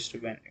box office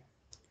revenue,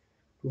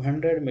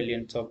 200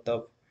 millions of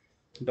the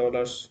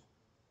dollars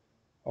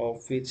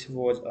of which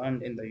was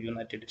earned in the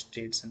United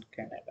States and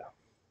Canada,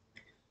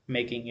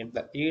 making it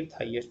the eighth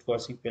highest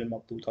grossing film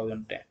of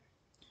 2010.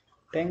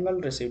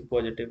 Tangled received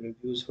positive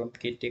reviews from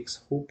critics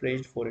who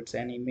praised for its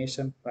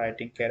animation,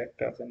 writing,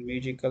 characters, and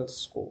musical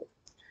score.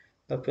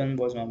 The film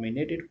was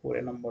nominated for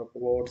a number of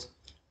awards,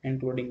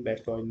 including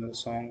Best Original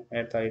Song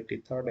at the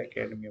 83rd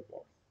Academy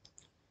Award.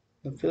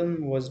 The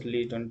film was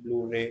released on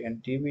Blu-ray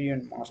and DVD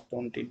on March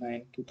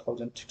 29,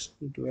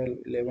 2016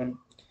 11.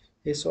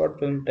 A short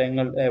film,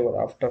 Tangled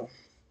Ever After,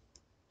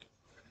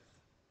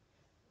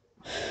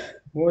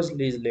 was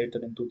released later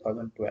in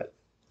 2012,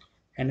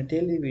 and a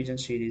television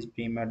series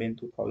premiered in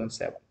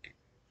 2017.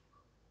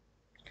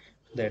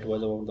 That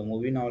was about the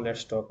movie. Now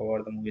let's talk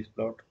about the movie's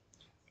plot.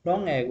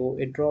 Long ago,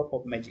 a drop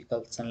of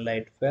magical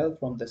sunlight fell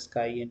from the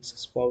sky and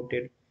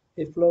sprouted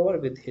a flower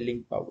with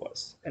healing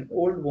powers. An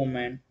old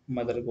woman,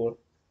 Mother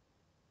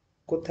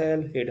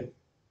Gothel, hid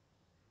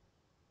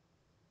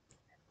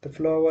the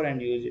flower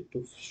and used it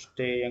to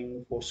stay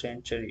young for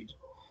centuries.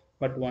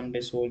 But one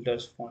day,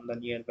 soldiers from the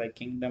nearby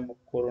kingdom of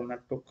Corona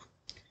took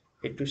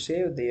it to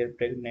save their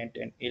pregnant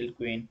and ill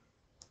queen,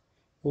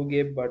 who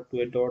gave birth to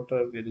a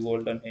daughter with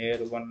golden hair.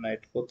 One night,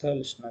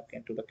 Gothel snuck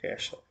into the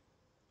castle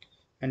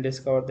and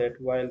discovered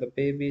that while the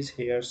baby's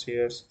hair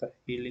shares the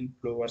healing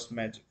flower's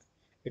magic,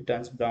 it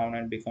turns brown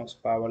and becomes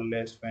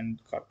powerless when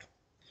cut.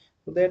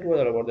 So that was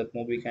all about that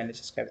movie. Kindly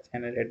subscribe to the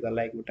channel, hit the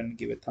like button,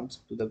 give a thumbs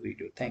up to the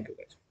video. Thank you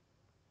guys.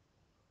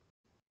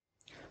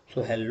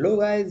 So hello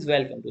guys,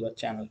 welcome to the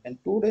channel. And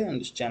today on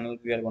this channel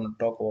we are going to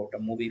talk about a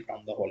movie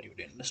from the Hollywood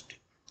industry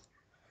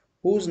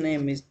whose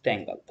name is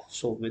Tangled.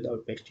 So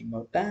without wasting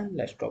your time,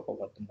 let's talk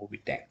about the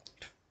movie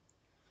Tangled.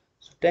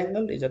 So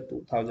Tangled is a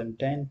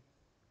 2010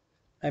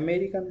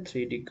 American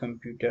 3D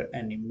computer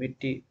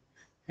animated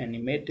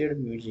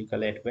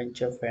musical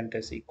adventure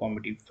fantasy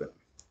comedy film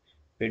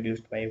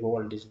produced by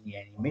Walt Disney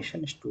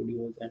Animation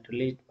Studios and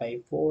released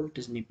by Walt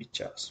Disney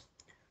Pictures.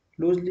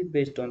 Loosely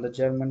based on the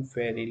German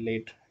fairy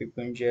Late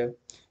Rapunzel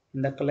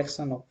in the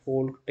collection of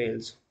folk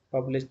tales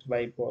published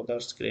by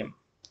Brothers Grimm.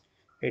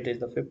 It is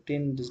the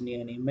 15th Disney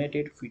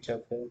animated feature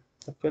film.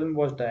 The film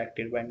was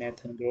directed by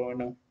Nathan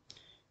Groener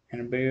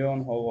and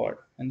Brian Howard,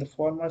 and the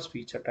former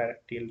featured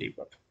directorial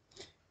debut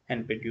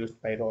and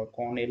produced by Roy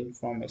Cornell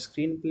from a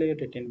screenplay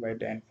written by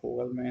Dan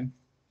Fogelman,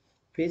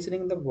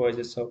 featuring the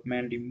voices of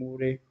Mandy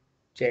Moore,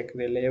 Jack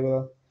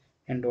Lever,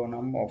 and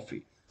Donna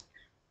Murphy.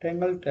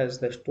 Tangled tells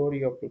the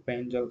story of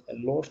Rapunzel, a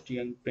lost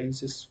young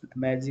princess with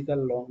magical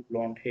long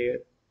blonde hair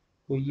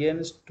who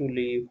yearns to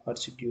leave her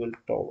secluded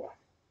tower.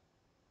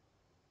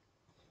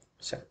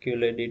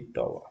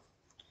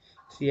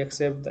 She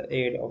accepts the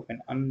aid of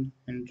an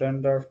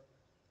entrander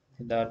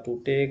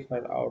to take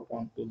her out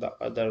onto the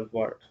other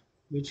world,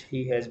 which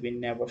he has been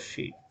never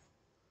seen.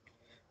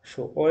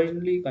 So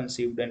originally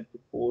conceived and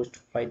proposed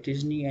by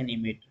Disney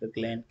animator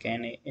Glenn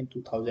Caney in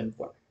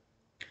 2001.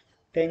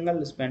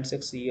 Tangled spent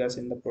 6 years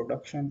in the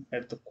production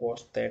at the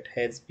cost that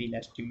has been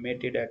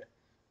estimated at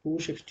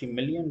 $260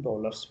 million,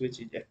 which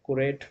is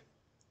accurate,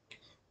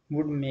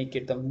 would make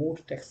it the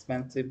most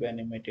expensive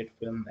animated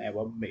film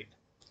ever made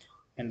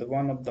and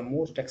one of the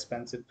most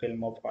expensive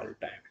film of all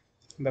time.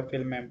 The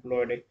film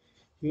employed a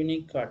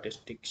unique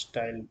artistic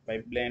style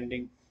by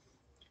blending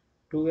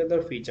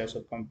together features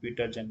of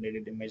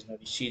computer-generated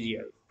imaginary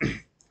CGI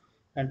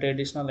and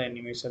traditional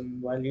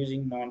animation while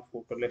using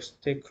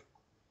non-photorealistic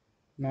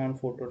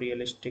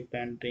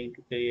rendering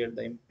to create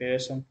the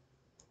impression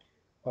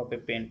of a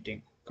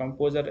painting.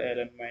 Composer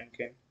Alan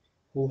Menken,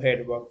 who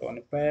had worked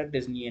on prior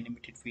Disney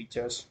animated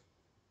features,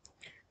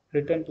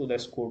 returned to the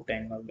score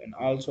Tangled and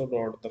also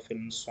wrote the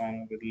film's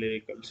song with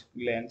lyricals.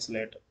 Glenn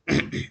Slater.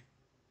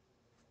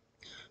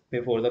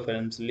 Before the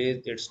film's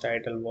release, its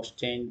title was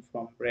changed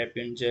from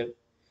Rapunzel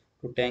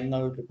to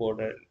Tangled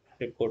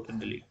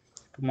reportedly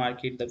to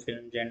market the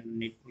film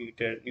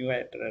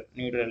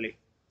neutrally.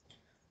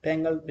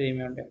 Tangled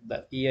premiered at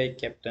the EI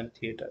Captain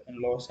Theatre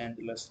in Los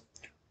Angeles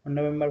on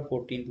November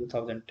 14,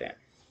 2010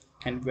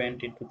 and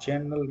went into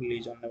general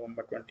release on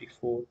November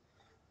 24.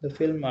 The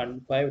film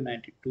earned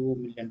 $592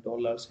 million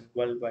in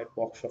worldwide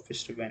box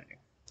office revenue,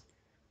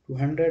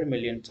 200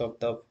 millions of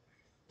the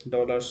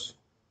dollars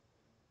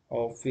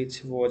of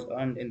which was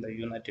earned in the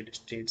United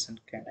States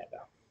and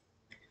Canada,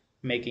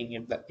 making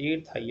it the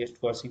eighth highest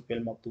grossing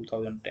film of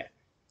 2010.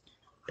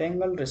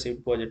 Tangled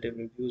received positive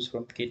reviews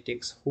from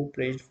critics who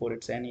praised for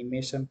its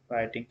animation,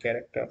 writing,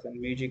 characters, and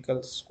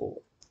musical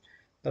score.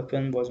 The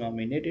film was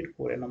nominated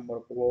for a number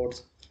of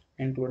awards,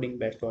 including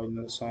Best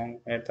Original Song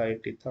at the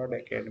 83rd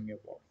Academy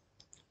Award.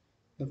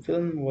 The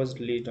film was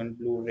released on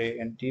Blu-ray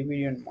and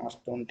DVD on March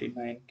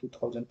 29,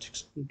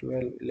 2016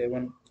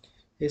 11.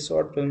 A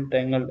short film,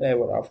 Tangled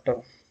Ever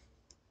After,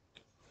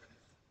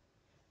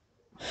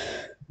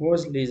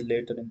 was released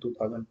later in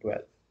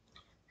 2012,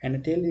 and a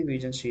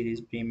television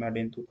series premiered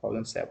in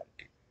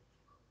 2017.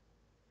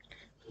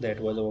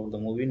 That was about the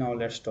movie. Now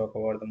let's talk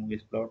about the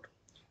movie's plot.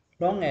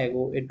 Long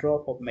ago, a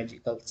drop of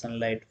magical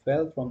sunlight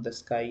fell from the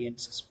sky and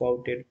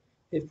sprouted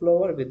a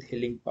flower with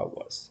healing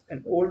powers.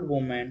 An old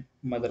woman,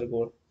 Mother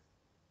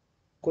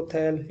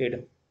Gothel,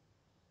 hid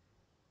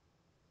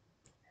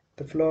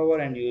the flower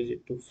and used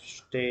it to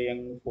stay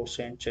young for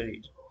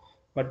centuries.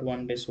 But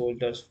one day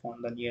soldiers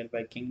from the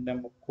nearby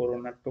kingdom of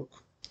Corona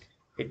took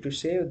it to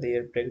save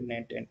their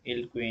pregnant and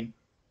ill queen,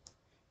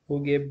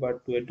 who gave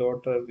birth to a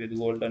daughter with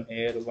golden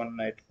hair. One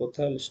night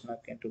Kothal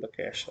snuck into the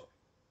castle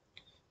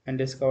and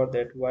discovered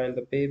that while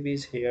the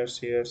baby's hair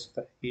shares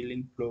the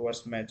healing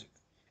flower's magic,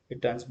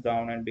 it turns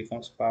brown and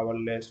becomes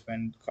powerless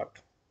when cut.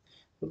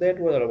 So that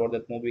was all about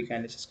that movie.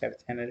 Kindly subscribe to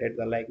the channel, hit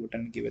the like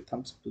button, give a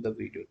thumbs up to the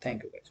video.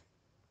 Thank you guys.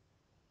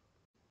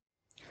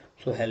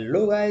 So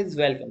hello guys,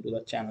 welcome to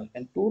the channel,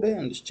 and today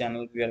on this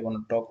channel we are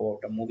going to talk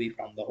about a movie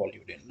from the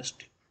Hollywood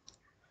industry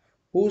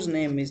whose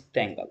name is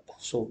Tangled.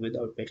 So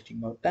without wasting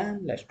your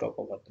time, let's talk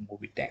about the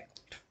movie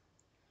Tangled.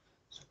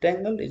 So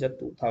Tangled is a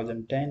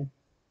 2010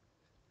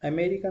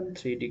 American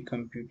 3D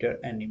computer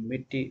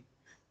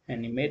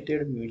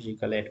animated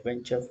musical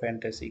adventure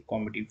fantasy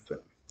comedy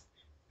film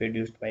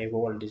produced by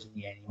Walt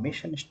Disney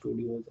Animation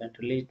Studios and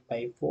released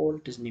by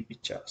Walt Disney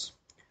Pictures,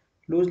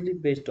 loosely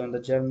based on the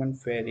German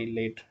fairy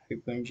Late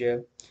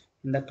Rapunzel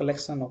in the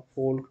collection of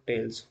folk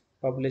tales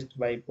published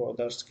by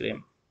Brothers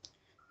Grimm.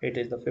 It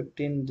is the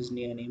 15th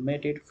Disney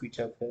animated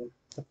feature film.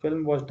 The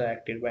film was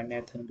directed by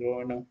Nathan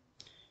Groener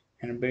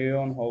and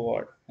Brian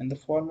Howard, and the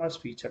former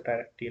featured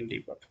directorial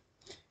debut,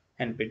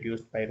 and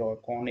produced by Roy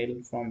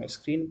Cornell from a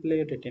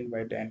screenplay written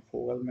by Dan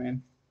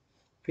Fogelman,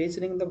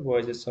 featuring the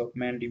voices of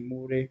Mandy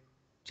Moore,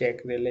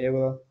 Jack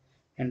Lever,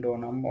 and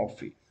Donna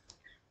Murphy.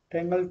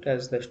 Tangled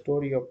tells the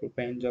story of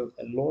Rapunzel,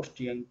 a lost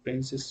young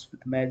princess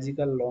with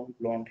magical long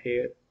blonde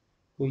hair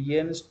who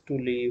yearns to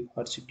leave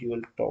her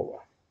secluded tower.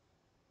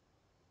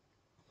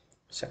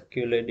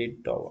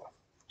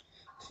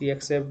 She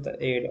accepts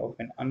the aid of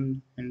an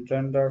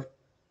unengendered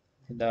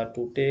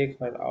to take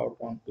her out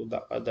onto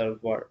the other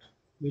world,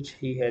 which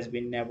he has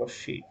been never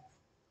seen.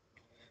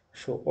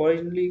 So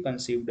originally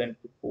conceived and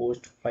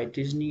proposed by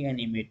Disney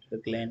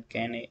animator Glenn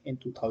Caney in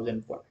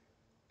 2001.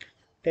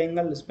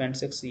 Tangled spent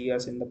 6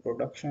 years in the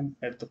production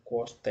at the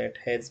cost that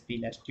has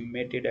been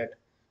estimated at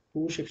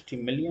 $260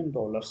 million,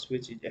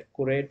 which is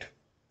accurate,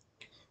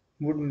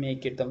 would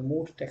make it the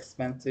most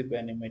expensive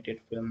animated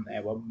film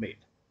ever made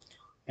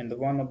and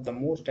one of the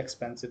most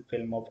expensive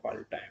film of all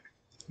time.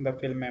 The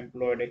film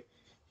employed a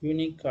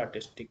unique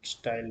artistic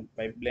style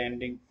by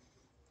blending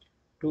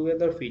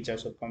together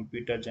features of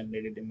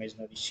computer-generated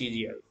imaginary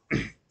CGI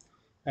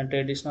and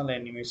traditional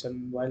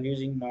animation while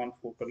using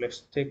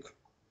non-photorealistic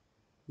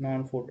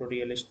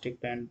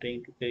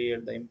rendering to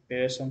create the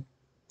impression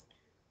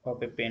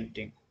of a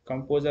painting.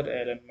 Composer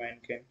Alan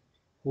Menken,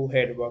 who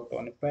had worked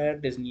on prior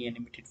Disney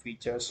animated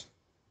features,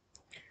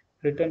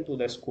 returned to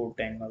the score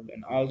Tangled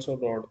and also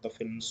wrote the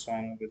film's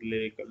song with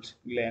lyricals.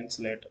 Glenn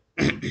Slater.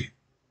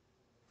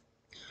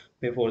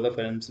 Before the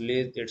film's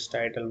release, its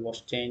title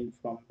was changed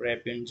from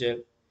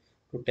Rapunzel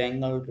to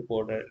Tangled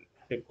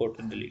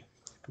reportedly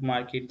to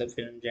market the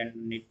film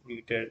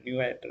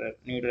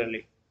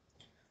neutrally.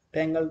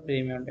 Tangled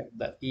premiered at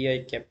the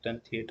EI Captain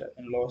Theatre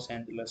in Los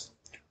Angeles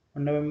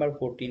on November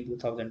 14,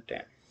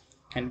 2010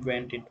 and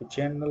went into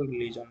general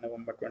release on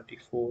November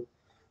 24.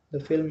 The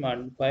film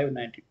earned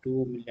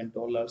 $592 million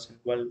in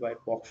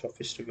worldwide box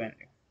office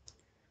revenue,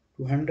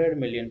 200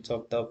 millions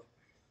of the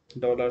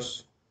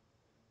dollars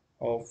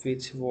of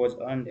which was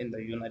earned in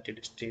the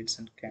United States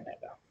and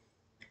Canada,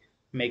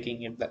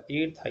 making it the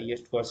eighth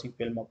highest grossing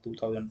film of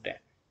 2010.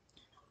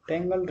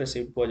 Tangled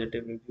received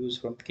positive reviews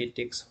from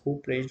critics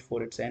who praised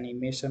for its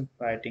animation,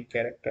 writing,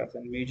 characters,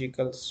 and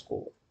musical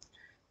score.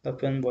 The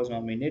film was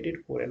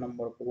nominated for a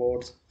number of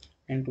awards,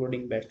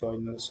 including Best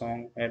Original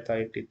Song at the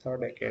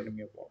 83rd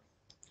Academy Award.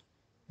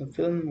 The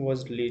film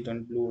was released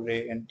on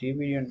Blu-ray and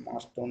DVD on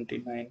March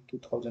 29,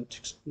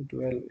 2016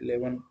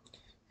 12/11.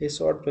 A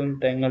short film,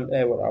 Tangled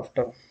Ever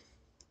After,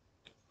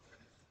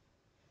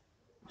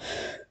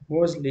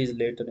 was released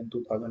later in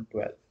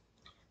 2012,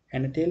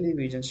 and a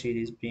television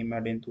series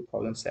premiered in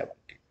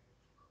 2017.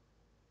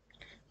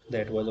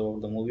 That was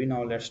about the movie.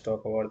 Now let's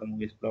talk about the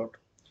movie's plot.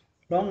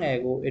 Long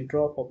ago, a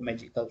drop of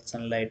magical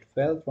sunlight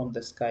fell from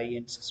the sky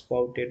and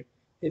sprouted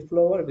a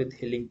flower with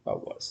healing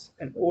powers.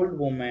 An old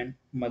woman,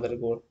 Mother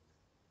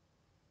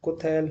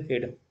Gothel,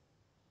 hid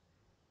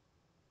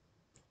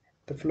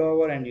the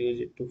flower and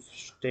used it to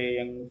stay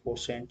young for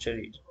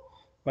centuries.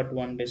 But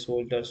one day,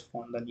 soldiers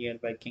from the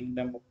nearby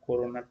kingdom of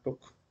Corona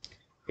took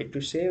it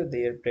to save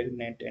their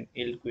pregnant and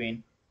ill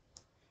queen,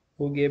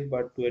 who gave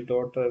birth to a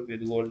daughter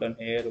with golden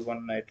hair.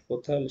 One night,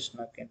 Gothel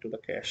snuck into the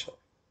castle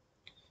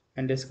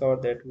and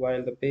discovered that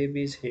while the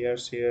baby's hair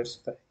shares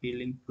the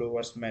healing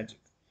flower's magic,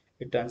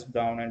 it turns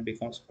brown and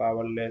becomes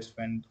powerless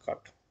when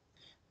cut.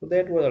 So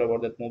that was all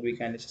about that movie.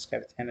 Kindly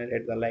subscribe to the channel,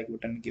 hit the like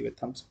button, give a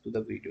thumbs up to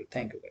the video.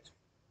 Thank you guys.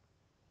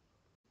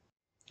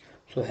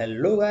 So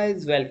hello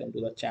guys, welcome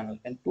to the channel,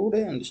 and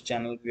today on this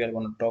channel we are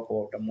going to talk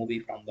about a movie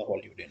from the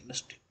Hollywood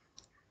industry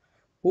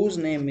whose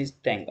name is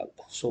Tangled.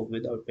 So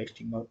without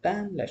wasting your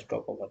time, let's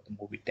talk about the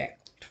movie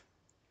Tangled.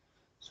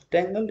 So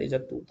Tangled is a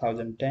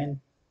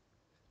 2010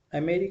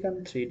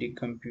 American 3D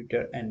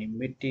computer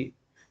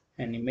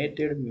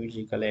animated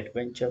musical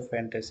adventure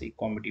fantasy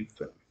comedy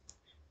film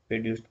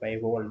produced by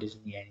Walt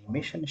Disney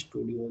Animation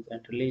Studios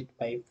and released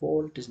by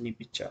Walt Disney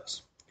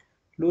Pictures,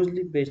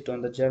 loosely based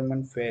on the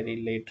German fairy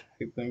Late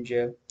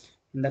Rapunzel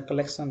in the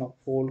collection of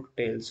folk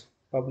tales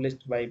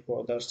published by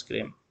Brothers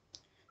Grimm.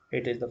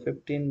 It is the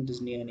 15th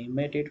Disney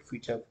animated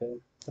feature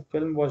film. The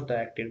film was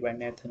directed by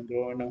Nathan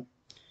Groener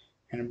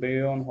and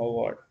Brian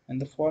Howard,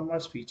 and the former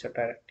featured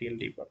directorial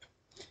debut,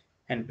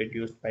 and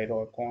produced by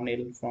Roy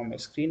Cornell from a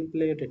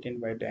screenplay written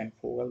by Dan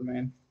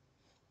Fogelman,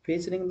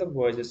 featuring the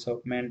voices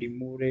of Mandy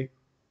Moore,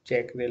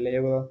 Jack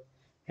Lever,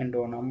 and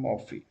Donna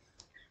Murphy.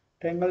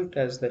 Tangled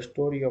tells the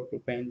story of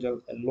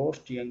Rapunzel, a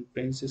lost young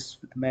princess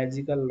with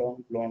magical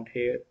long blonde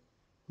hair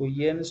who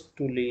yearns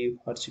to leave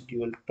her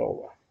secluded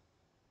tower.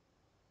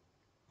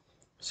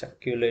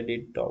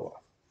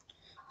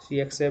 She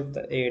accepts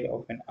the aid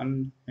of an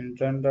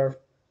entrander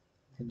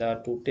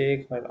to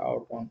take her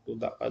out onto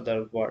the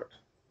other world,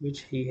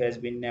 which he has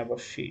been never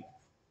seen.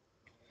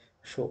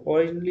 So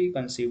originally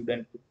conceived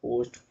and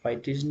proposed by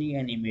Disney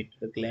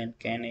animator Glenn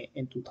Caney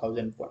in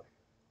 2001.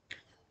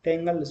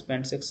 Tangled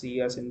spent 6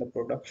 years in the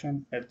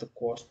production at the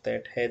cost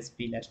that has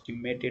been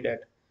estimated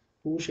at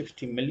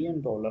 $260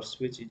 million,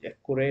 which is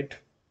accurate,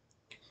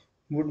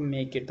 would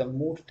make it the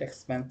most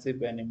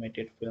expensive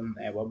animated film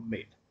ever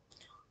made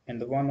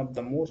and one of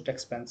the most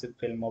expensive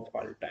film of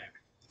all time.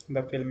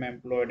 The film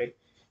employed a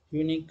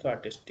unique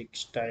artistic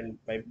style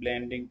by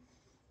blending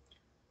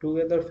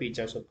together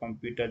features of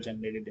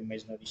computer-generated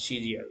imaginary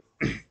CGI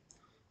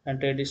and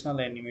traditional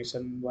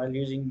animation while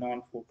using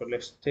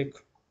non-photorealistic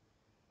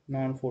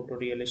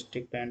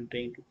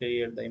rendering to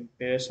create the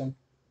impression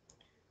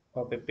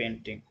of a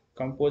painting.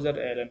 Composer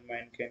Alan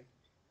Menken,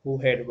 who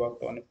had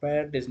worked on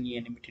prior Disney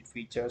animated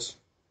features,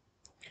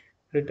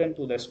 returned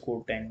to the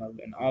score Tangled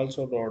and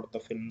also wrote the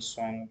film's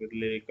song with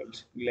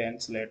lyricals. Glenn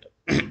Slater.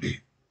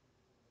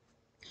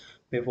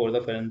 Before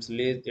the film's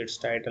release, its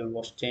title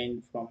was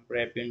changed from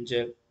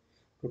Rapunzel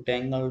to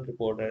Tangled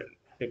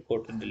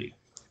reportedly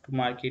to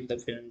market the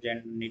film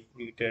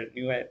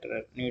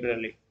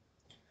neutrally.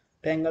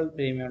 Tangled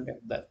premiered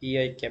at the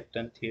EI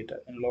Captain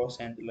Theatre in Los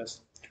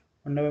Angeles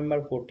on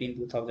November 14,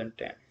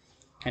 2010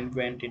 and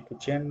went into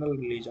general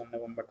release on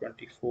November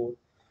 24.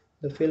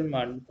 The film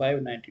earned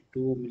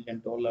 $592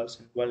 million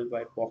in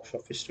worldwide box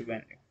office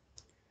revenue,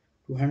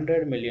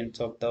 200 millions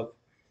of the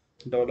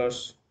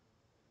dollars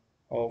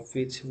of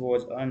which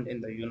was earned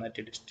in the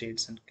United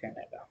States and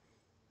Canada,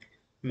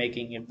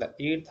 making it the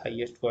eighth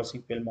highest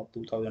grossing film of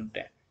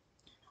 2010.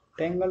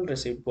 Tangled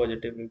received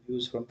positive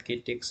reviews from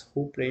critics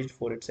who praised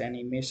for its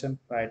animation,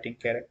 writing,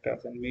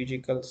 characters, and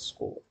musical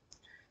score.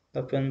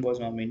 The film was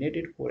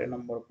nominated for a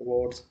number of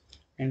awards,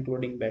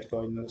 including Best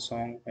Original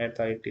Song at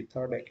the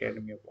 83rd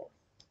Academy Award.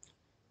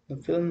 The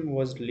film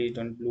was released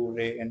on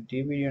Blu-ray and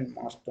DVD on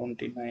March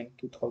 29,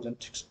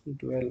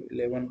 2016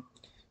 11.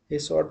 A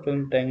short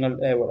film,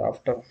 Tangled Ever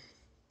After,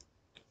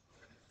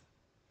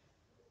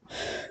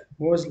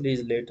 was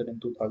released later in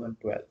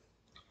 2012,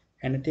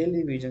 and a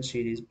television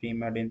series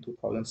premiered in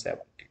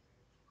 2017.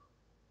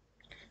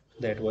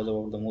 That was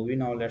about the movie.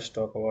 Now let's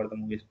talk about the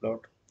movie's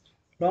plot.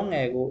 Long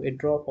ago, a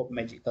drop of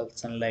magical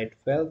sunlight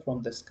fell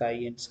from the sky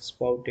and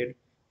sprouted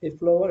a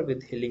flower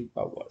with healing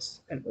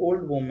powers. An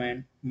old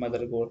woman,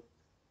 Mother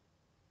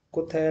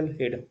Gothel,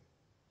 hid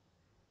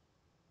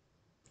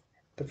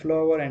the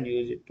flower and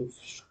used it to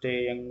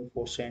stay young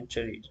for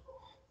centuries.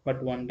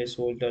 But one day,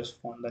 soldiers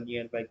from the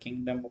nearby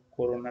kingdom of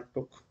Corona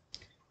took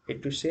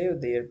it to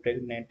save their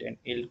pregnant and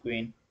ill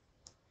queen,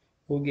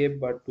 who gave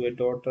birth to a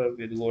daughter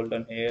with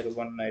golden hair.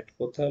 One night,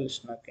 Gothel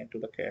snuck into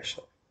the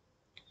castle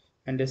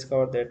and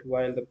discovered that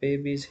while the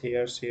baby's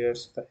hair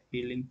shares the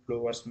healing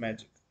flower's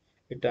magic,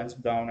 it turns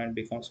brown and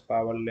becomes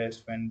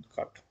powerless when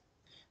cut.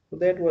 So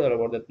that was all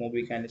about that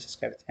movie. Kindly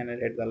subscribe to the channel,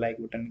 hit the like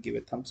button, give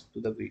a thumbs up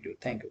to the video.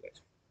 Thank you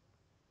guys.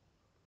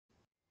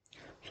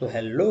 So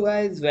hello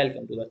guys,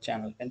 welcome to the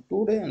channel. And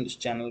today on this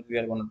channel we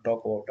are going to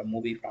talk about a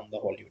movie from the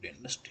Hollywood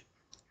industry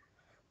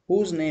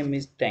whose name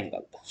is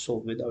Tangled. So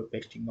without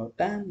wasting more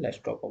time, let's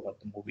talk about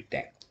the movie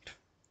Tangled.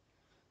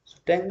 So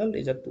Tangled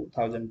is a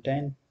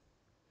 2010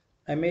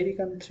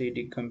 American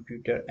 3D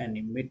computer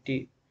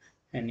animated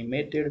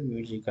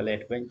musical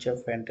adventure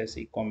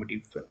fantasy comedy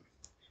film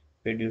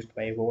produced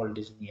by Walt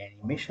Disney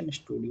Animation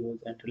Studios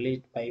and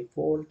released by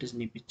Walt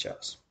Disney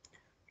Pictures.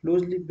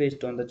 Loosely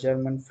based on the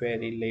German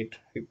fairy Late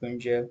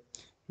Rapunzel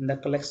in the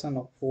collection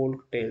of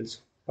folk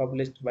tales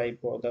published by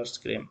Brothers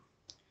Grimm.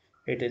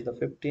 It is the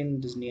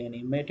 15th Disney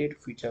animated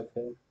feature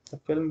film. The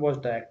film was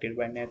directed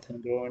by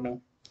Nathan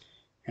Groener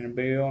and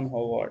Brian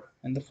Howard,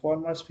 and the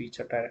former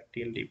featured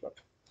directorial debut,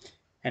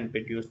 and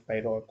produced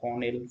by Roy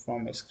Cornell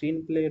from a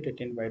screenplay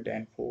written by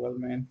Dan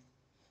Fogelman,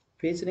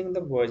 featuring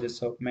the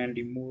voices of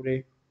Mandy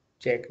Moore,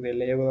 Jack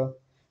Lever,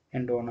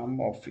 and Donna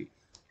Murphy.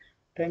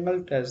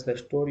 Tangled tells the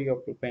story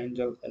of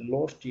Rapunzel, a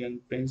lost young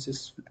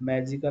princess with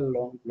magical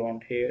long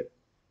blonde hair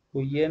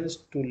who yearns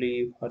to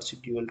leave her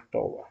secluded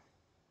tower.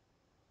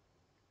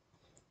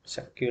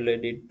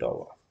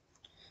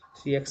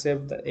 She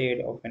accepts the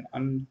aid of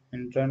an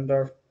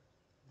entrander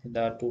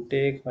to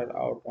take her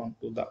out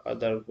onto the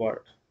other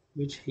world,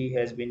 which he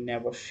has been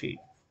never seen.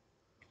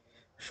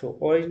 So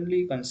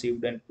originally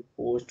conceived and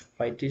proposed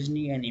by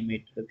Disney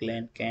animator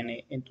Glenn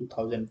Caney in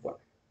 2001.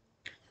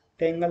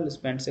 Tangled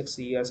spent 6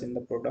 years in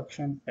the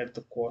production at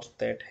the cost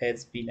that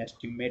has been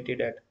estimated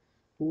at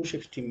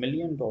 $260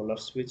 million,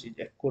 which is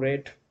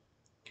accurate,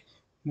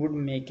 would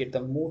make it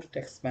the most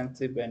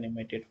expensive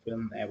animated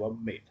film ever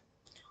made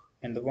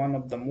and one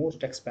of the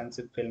most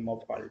expensive film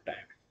of all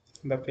time.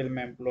 The film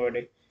employed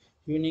a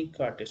unique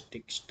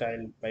artistic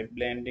style by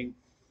blending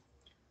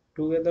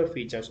together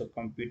features of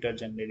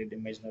computer-generated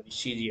imaginary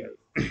CGI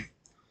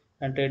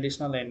and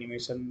traditional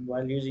animation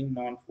while using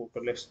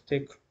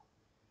non-photorealistic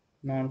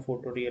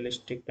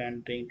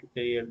rendering to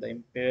create the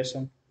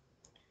impression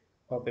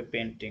of a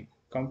painting.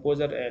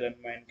 Composer Alan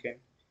Menken,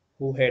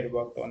 who had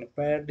worked on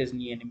prior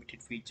Disney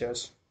animated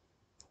features,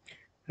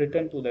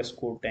 returned to the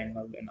score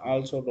Tangled and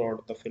also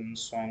wrote the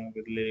film's song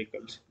with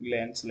lyrics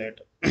Glenn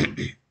Slater.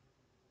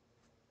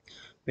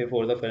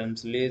 Before the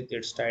film's release,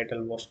 its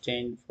title was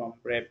changed from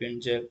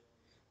Rapunzel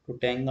to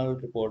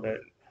Tangled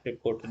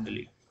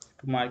reportedly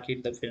to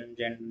market the film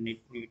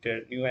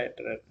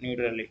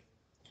neutrally.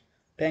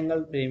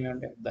 Tangled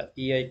premiered at the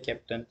EI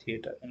Captain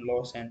Theatre in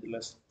Los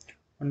Angeles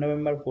on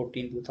November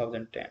 14,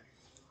 2010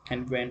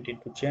 and went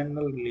into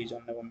general release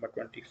on November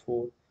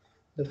 24.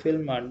 The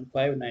film earned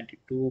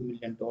 $592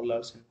 million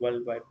in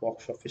worldwide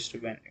box office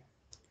revenue,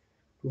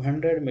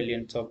 200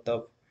 millions of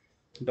the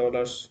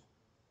dollars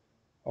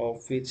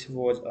of which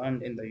was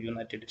earned in the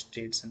United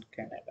States and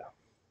Canada,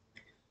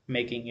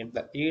 making it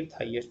the eighth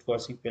highest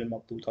grossing film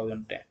of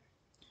 2010.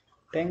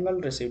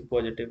 Tangled received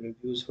positive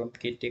reviews from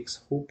critics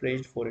who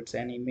praised for its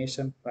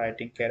animation,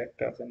 writing,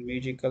 characters, and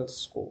musical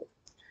score.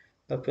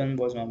 The film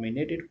was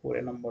nominated for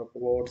a number of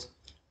awards,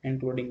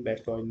 including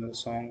Best Original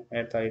Song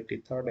at the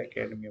 83rd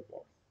Academy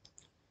Award.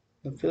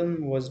 The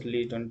film was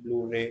released on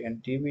Blu-ray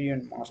and DVD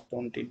on March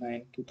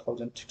 29,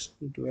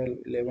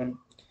 2011.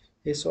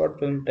 A short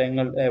film,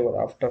 Tangled Ever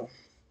After,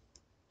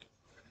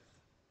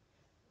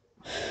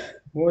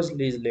 was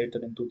released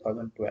later in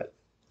 2012,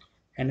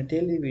 and a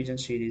television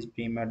series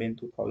premiered in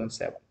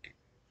 2017.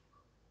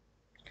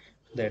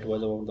 That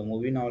was about the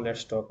movie. Now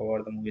let's talk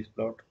about the movie's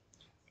plot.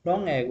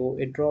 Long ago,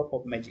 a drop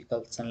of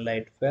magical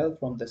sunlight fell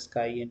from the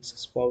sky and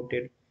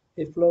sprouted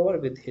a flower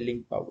with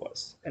healing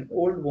powers. An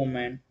old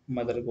woman,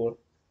 Mother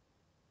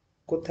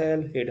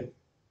Gothel, hid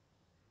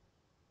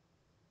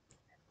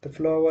the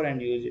flower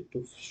and used it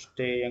to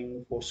stay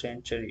young for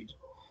centuries.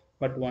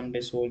 But one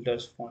day,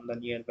 soldiers from the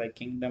nearby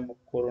kingdom of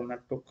Corona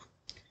took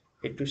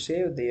it to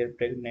save their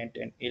pregnant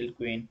and ill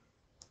queen,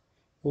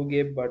 who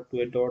gave birth to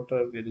a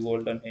daughter with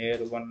golden hair.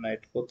 One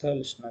night,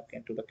 Gothel snuck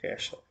into the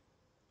castle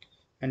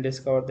and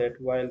discovered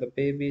that while the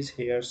baby's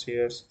hair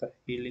shares the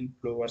healing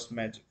flower's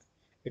magic,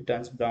 it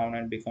turns brown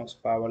and becomes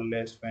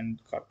powerless when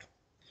cut.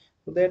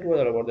 So that was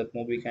all about that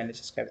movie. Kindly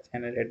subscribe to the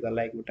channel, hit the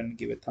like button,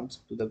 give a thumbs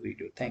up to the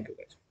video. Thank you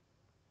guys.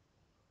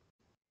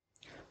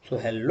 So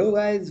hello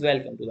guys,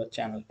 welcome to the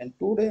channel. And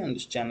today on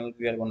this channel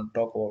we are going to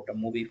talk about a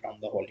movie from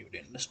the Hollywood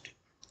industry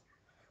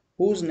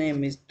whose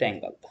name is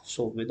Tangled.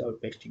 So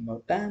without wasting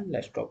more time,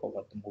 let's talk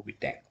about the movie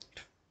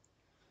Tangled.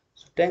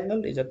 So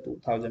Tangled is a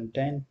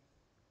 2010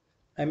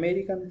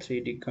 American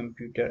 3D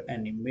computer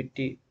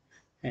animated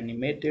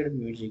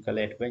musical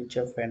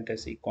adventure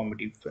fantasy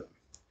comedy film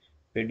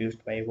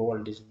produced by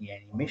Walt Disney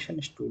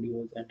Animation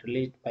Studios and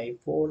released by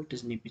Walt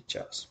Disney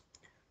Pictures,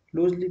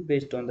 loosely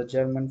based on the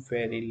German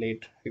fairy tale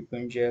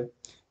Rapunzel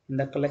in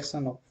the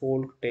collection of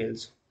folk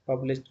tales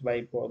published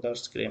by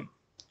Brothers Grimm.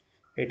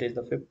 It is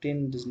the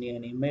 15th Disney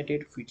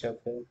animated feature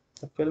film.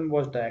 The film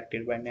was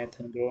directed by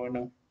Nathan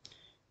Groener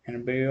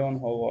and Brian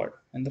Howard,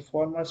 and the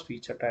former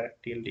featured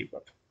directorial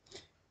debut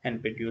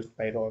and produced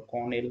by Roy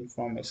Connell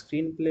from a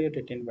screenplay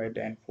written by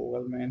Dan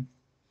Fogelman,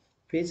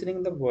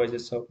 featuring the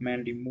voices of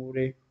Mandy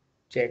Moore,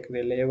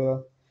 Zachary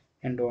Levi,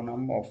 and Donna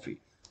Murphy.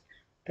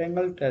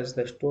 Tangled tells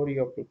the story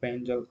of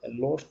Rapunzel, a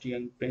lost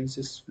young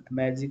princess with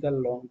magical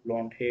long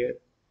blonde hair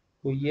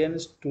who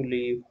yearns to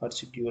leave her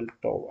secluded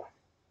tower.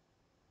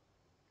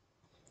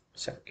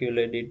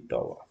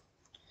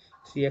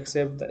 She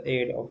accepts the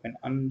aid of an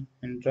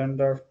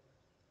entrander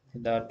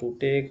to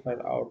take her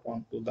out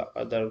onto the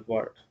other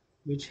world,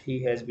 which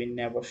he has been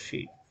never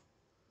seen.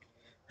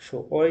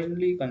 So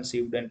originally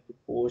conceived and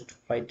proposed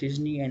by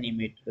Disney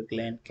animator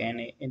Glenn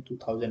Caney in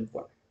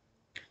 2001,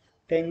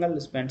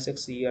 Tangled spent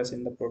 6 years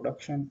in the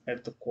production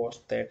at the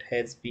cost that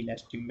has been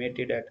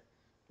estimated at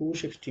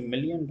 $260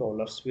 million,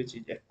 which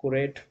is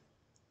accurate,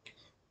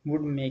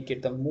 would make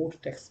it the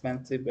most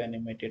expensive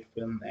animated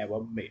film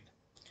ever made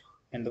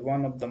and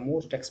one of the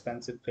most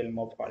expensive film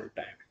of all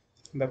time.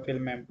 The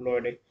film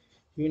employed a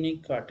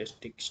unique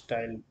artistic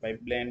style by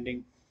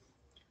blending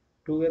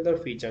together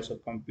features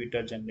of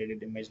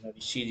computer-generated imaginary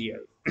CGI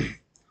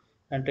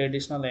and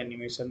traditional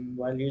animation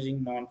while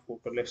using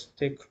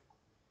non-photorealistic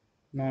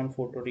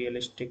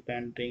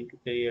rendering to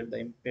create the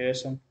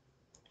impression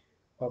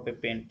of a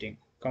painting.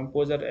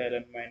 Composer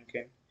Alan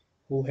Menken,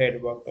 who had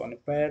worked on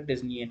prior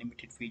Disney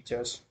animated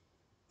features,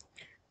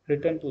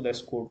 returned to the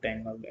score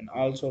Tangled and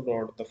also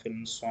wrote the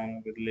film's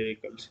song with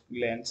lyrics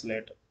Glenn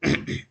Slater.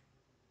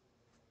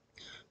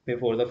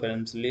 Before the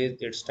film's release,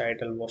 its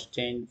title was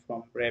changed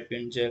from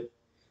Rapunzel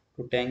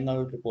to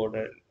Tangled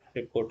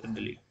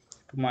reportedly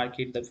to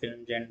market the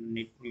film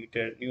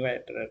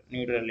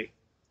neutrally.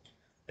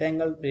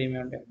 Tangled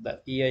premiered at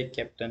the EI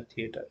Captain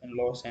Theatre in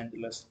Los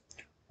Angeles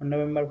on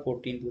November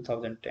 14,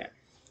 2010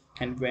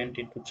 and went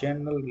into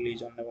general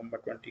release on November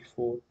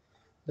 24.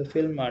 The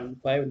film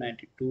earned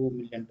 $592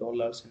 million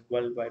in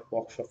worldwide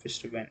box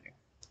office revenue,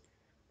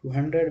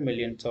 200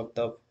 millions of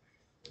the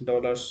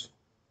dollars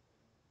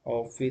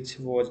of which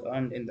was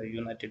earned in the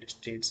United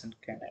States and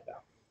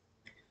Canada,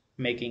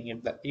 making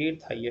it the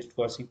eighth highest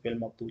grossing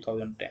film of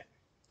 2010.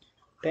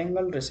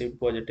 Tangled received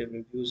positive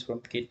reviews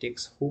from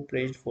critics who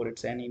praised for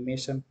its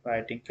animation,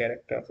 writing,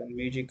 characters, and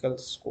musical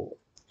score.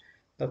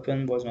 The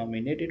film was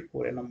nominated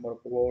for a number of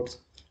awards,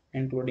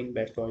 including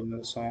Best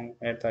Original Song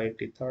at the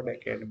 83rd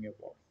Academy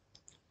Award.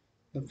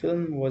 The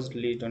film was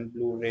released on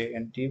Blu-ray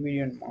and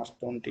DVD on March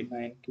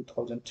 29,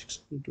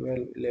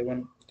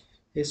 2011.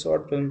 A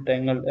short film,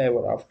 Tangled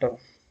Ever After,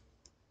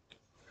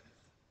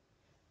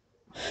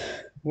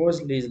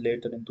 was released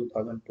later in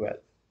 2012,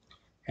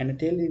 and a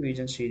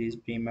television series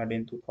premiered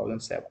in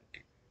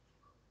 2017.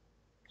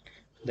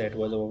 That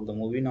was about the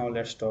movie. Now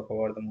let's talk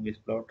about the movie's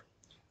plot.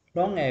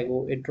 Long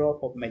ago, a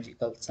drop of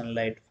magical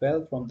sunlight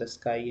fell from the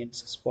sky and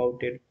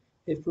sprouted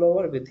a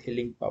flower with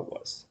healing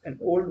powers. An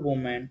old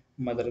woman,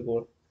 Mother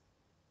Gothel,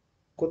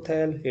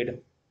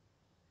 hid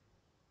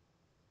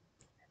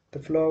the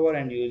flower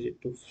and used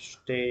it to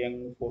stay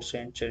young for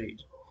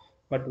centuries.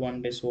 But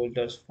one day,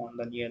 soldiers from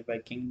the nearby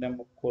kingdom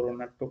of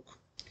Corona took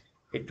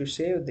it to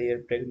save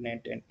their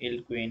pregnant and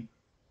ill queen,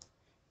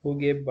 who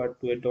gave birth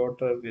to a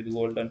daughter with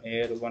golden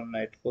hair. One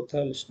night,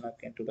 Gothel snuck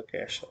into the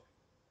castle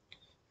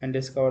and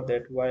discovered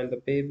that while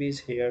the baby's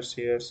hair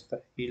shares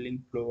the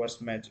healing flower's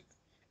magic,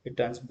 it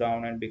turns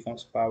brown and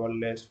becomes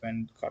powerless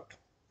when cut.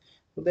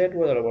 So that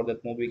was all about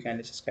that movie.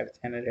 Kindly subscribe to the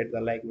channel, hit the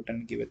like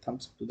button, give a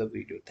thumbs up to the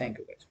video. Thank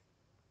you guys.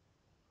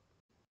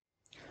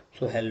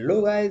 So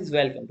hello guys,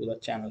 welcome to the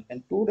channel.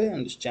 And today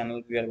on this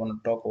channel we are going to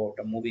talk about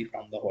a movie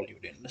from the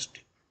Hollywood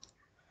industry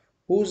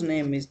whose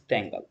name is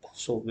Tangled.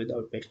 So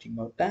without wasting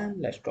more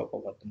time, let's talk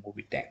about the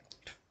movie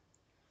Tangled.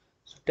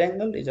 So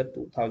Tangled is a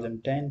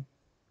 2010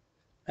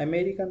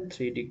 American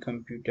 3D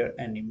computer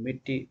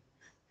animated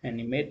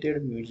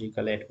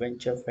musical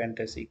adventure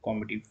fantasy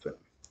comedy film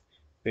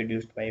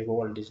produced by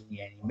Walt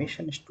Disney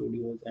Animation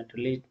Studios and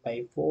released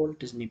by Walt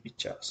Disney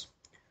Pictures,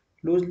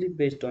 loosely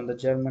based on the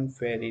German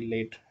fairy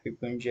tale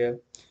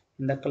Rapunzel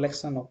in the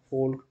collection of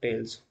folk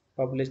tales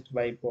published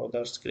by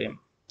Brothers Grimm.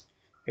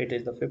 It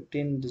is the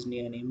 15th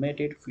Disney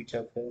animated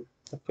feature film.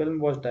 The film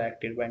was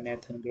directed by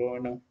Nathan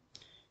Groener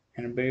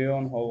and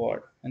Brian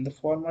Howard, and the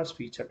former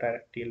featured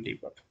directorial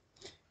debut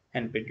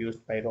and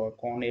produced by Roy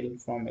Connell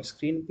from a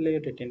screenplay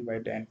written by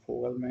Dan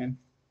Fogelman,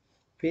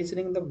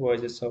 featuring the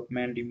voices of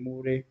Mandy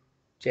Moore,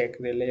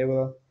 Zachary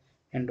Levi,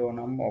 and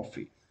Donna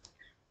Murphy.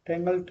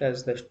 Tangled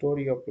tells the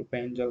story of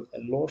Rapunzel, a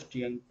lost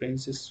young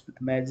princess with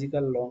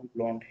magical long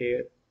blonde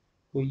hair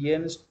who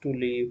yearns to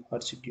leave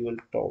her secluded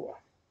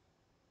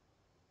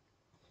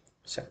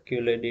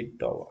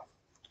tower.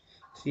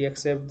 She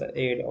accepts the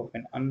aid of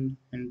an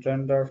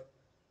unengendered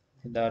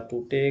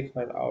to take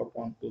her out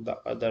onto the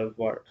other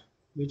world,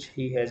 which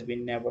he has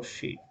been never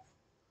seen.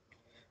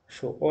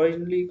 So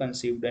originally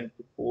conceived and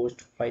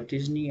proposed by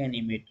Disney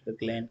animator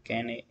Glenn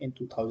Caney in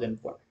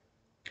 2001,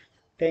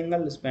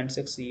 Tangled spent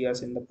 6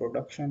 years in the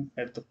production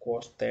at the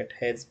cost that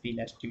has been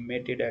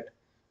estimated at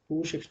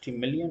 $260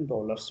 million,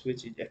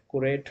 which is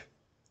accurate,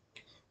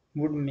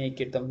 would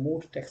make it the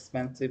most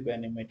expensive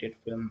animated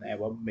film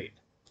ever made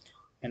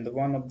and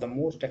one of the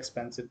most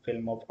expensive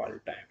film of all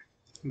time.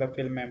 The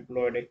film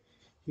employed a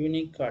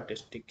unique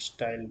artistic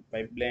style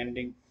by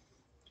blending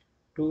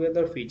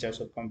together features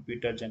of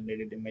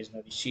computer-generated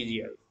imaginary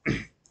CGI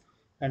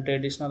and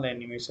traditional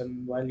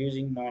animation while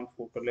using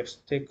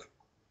non-photorealistic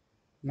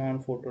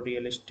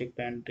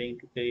rendering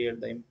to create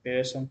the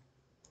impression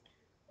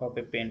of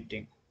a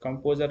painting.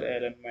 Composer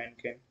Alan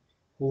Menken,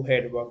 who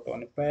had worked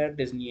on prior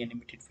Disney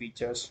animated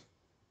features,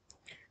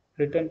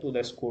 returned to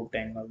the score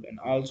Tangled and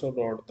also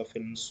wrote the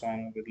film's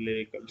song with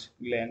lyrics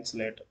glance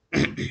later.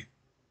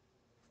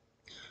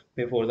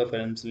 Before the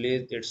film's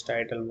release, its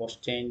title was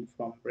changed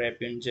from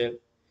Rapunzel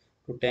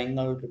to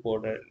Tangled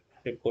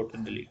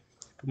reportedly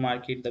to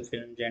market the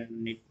film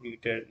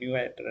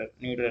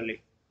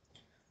neutrally.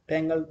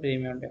 Tangled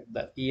premiered at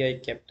the EI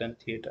Captain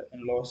Theatre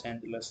in Los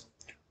Angeles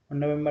on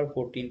November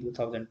 14,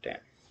 2010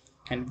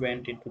 and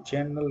went into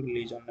general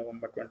release on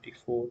November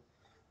 24.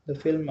 The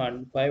film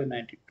earned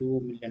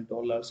 $592 million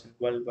in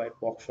worldwide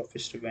box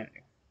office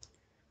revenue,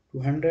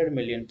 200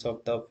 millions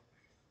of the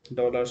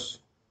dollars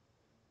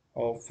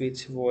of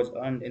which was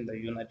earned in the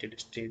United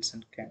States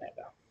and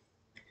Canada,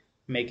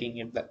 making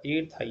it the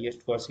eighth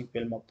highest grossing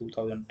film of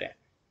 2010.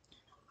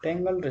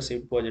 Tangled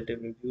received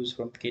positive reviews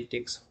from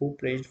critics who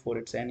praised for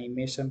its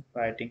animation,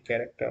 writing,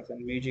 characters,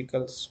 and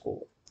musical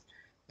score.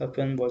 The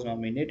film was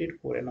nominated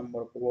for a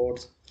number of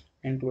awards,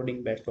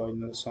 including Best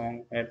Original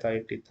Song at the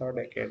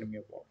 83rd Academy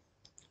Award.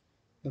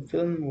 The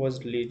film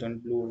was released on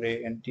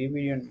Blu-ray and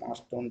DVD on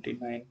March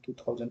 29,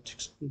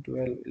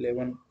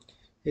 2011.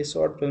 A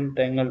short film,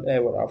 Tangled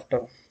Ever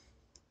After,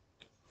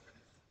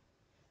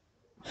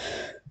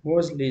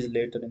 was released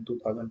later in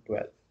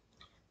 2012,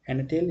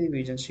 and a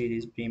television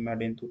series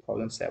premiered in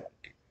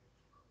 2017.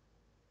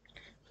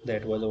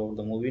 That was about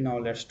the movie. Now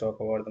let's talk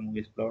about the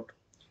movie's plot.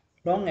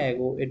 Long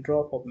ago, a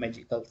drop of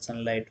magical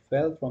sunlight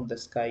fell from the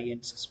sky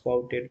and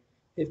sprouted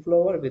a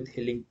flower with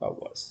healing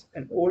powers.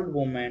 An old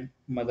woman,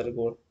 Mother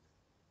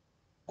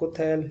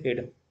Gothel,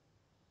 hid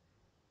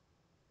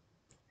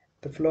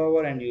the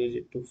flower and used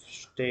it to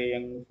stay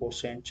young for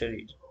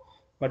centuries.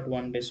 But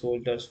one day,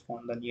 soldiers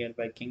from the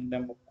nearby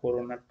kingdom of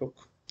Corona took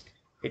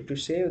it to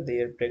save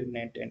their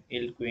pregnant and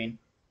ill queen,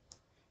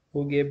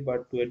 who gave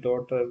birth to a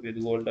daughter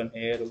with golden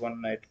hair.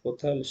 One night,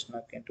 Gothel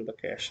snuck into the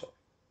castle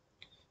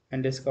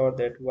and discovered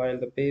that while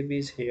the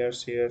baby's hair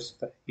shares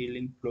the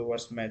healing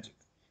flower's magic,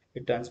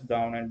 it turns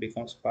brown and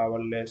becomes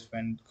powerless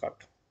when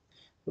cut.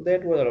 So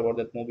that was all about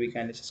that movie.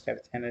 Kindly subscribe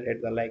to the channel,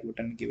 hit the like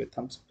button, give a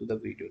thumbs up to the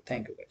video.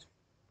 Thank you guys.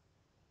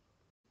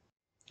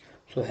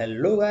 So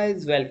hello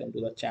guys, welcome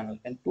to the channel.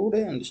 And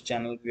today on this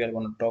channel we are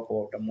going to talk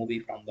about a movie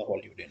from the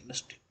Hollywood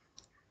industry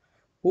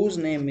whose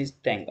name is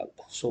Tangled.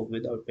 So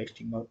without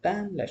wasting your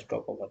time, let's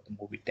talk about the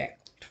movie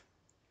Tangled.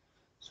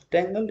 So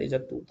Tangled is a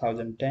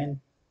 2010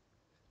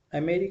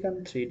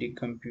 American 3D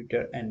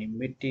computer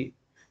animated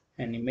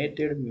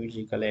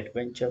musical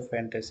adventure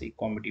fantasy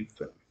comedy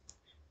film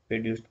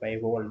produced by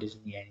Walt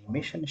Disney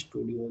Animation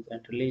Studios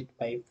and released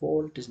by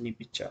Walt Disney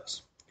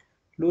Pictures.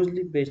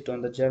 Loosely based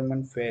on the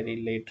German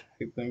fairy Late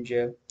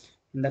Rapunzel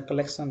in the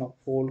collection of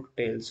folk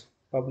tales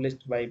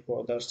published by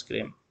Brothers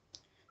Grimm.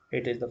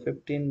 It is the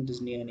 15th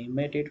Disney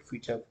animated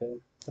feature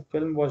film. The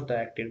film was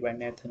directed by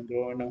Nathan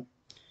Groener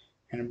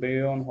and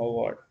Brian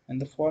Howard,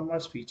 and the former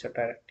featured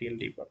directorial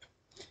debut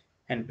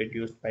and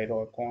produced by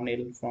Roy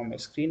Cornell from a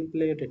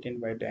screenplay written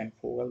by Dan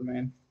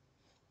Fogelman,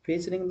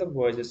 featuring the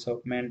voices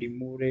of Mandy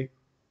Moore,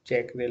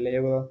 Jack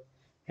Lever,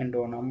 and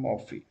Donna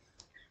Murphy.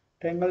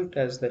 Tangled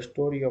tells the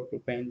story of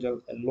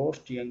Rapunzel, a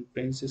lost young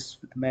princess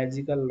with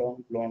magical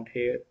long blonde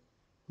hair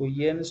who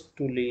yearns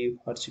to leave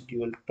her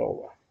secluded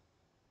tower.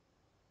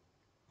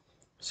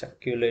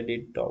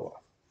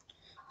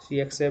 She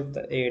accepts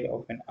the aid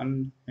of an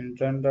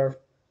unengendered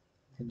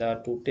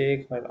to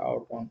take her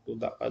out onto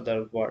the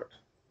other world,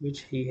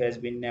 which he has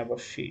been never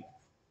seen.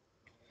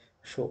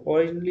 So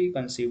originally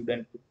conceived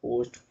and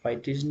proposed by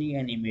Disney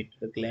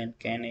animator Glenn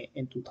Caney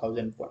in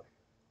 2001.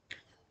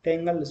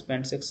 Tangled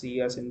spent 6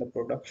 years in the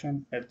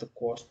production at the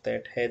cost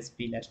that has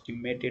been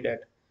estimated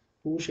at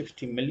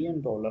 $260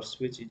 million,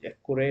 which is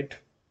accurate,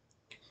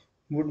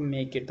 would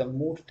make it the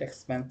most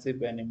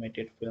expensive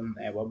animated film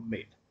ever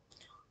made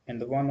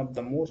and one of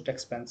the most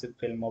expensive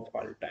film of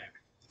all time.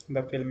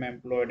 The film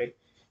employed a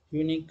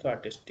unique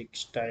artistic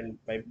style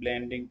by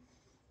blending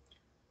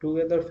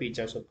together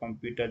features of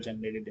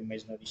computer-generated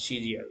imaginary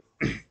CGI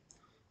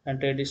and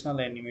traditional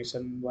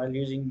animation while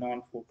using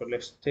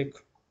non-photorealistic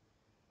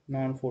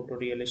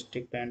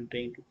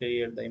rendering to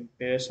create the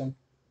impression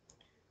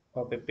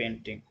of a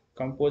painting.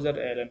 Composer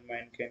Alan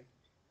Menken,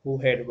 who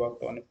had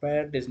worked on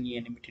prior Disney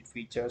animated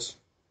features,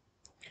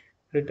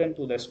 returned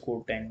to the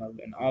score Tangled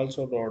and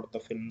also wrote the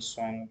film's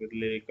song with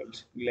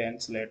lyricals. Glenn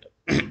Slater.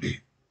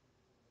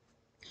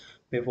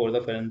 Before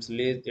the film's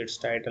release, its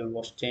title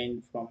was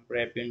changed from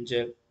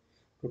Rapunzel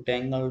to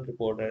Tangled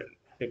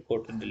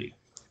reportedly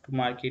to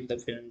market the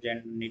film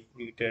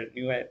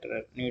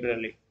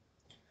neutrally.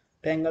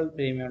 Tangled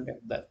premiered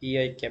at the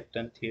EI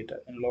Captain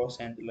Theatre in Los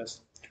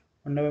Angeles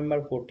on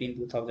November 14,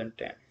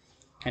 2010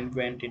 and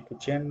went into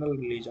general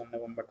release on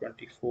November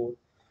 24.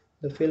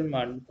 The film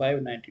earned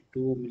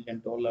 $592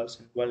 million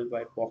in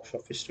worldwide box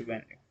office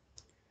revenue,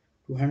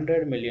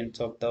 200 millions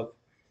of the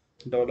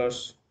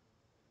dollars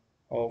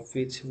of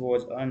which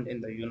was earned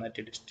in the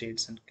United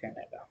States and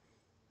Canada,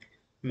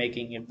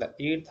 making it the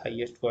eighth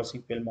highest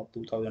grossing film of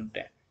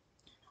 2010.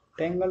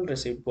 Tangled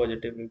received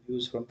positive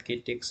reviews from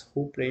critics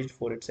who praised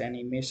for its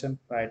animation,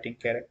 writing,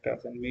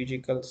 characters, and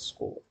musical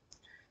score.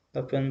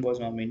 The film was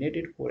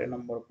nominated for a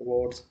number of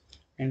awards,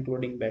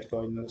 including Best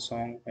Original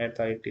Song at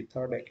the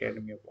 83rd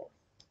Academy Award.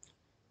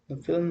 The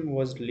film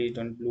was released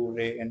on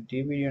Blu-ray and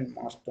DVD on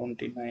March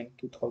 29,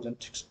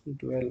 2016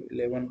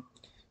 12/11.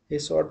 A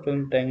short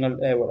film,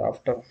 Tangled Ever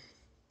After,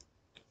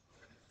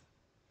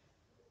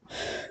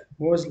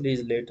 was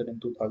released later in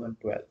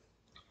 2012,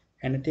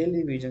 and a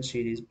television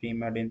series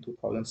premiered in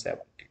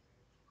 2017.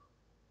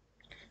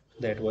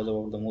 That was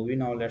about the movie.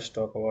 Now let's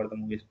talk about the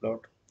movie's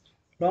plot.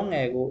 Long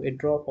ago, a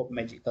drop of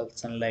magical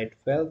sunlight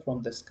fell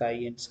from the sky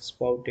and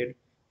sprouted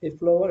a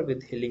flower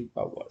with healing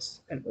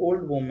powers. An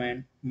old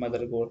woman,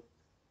 Mother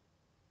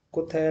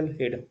Gothel,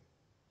 hid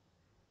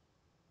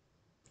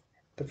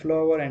the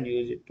flower and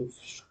used it to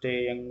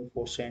stay young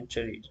for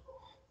centuries.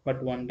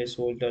 But one day,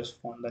 soldiers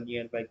from the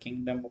nearby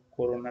kingdom of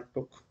Corona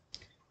took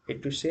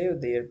it to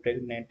save their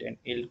pregnant and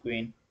ill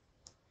queen,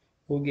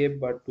 who gave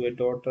birth to a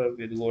daughter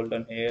with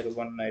golden hair.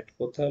 One night,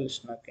 Gothel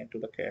snuck into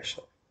the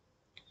castle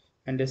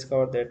and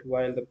discovered that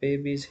while the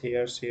baby's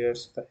hair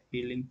shares the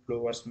healing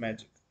flower's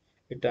magic,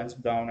 it turns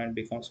brown and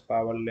becomes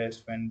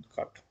powerless when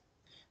cut.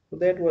 So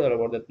that was all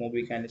about that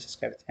movie. Kindly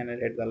subscribe to the channel,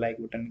 hit the like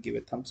button, give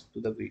a thumbs up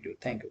to the video.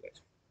 Thank you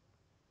guys.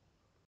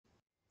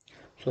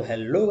 So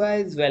hello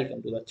guys,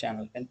 welcome to the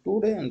channel, and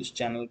today on this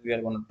channel we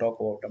are going to talk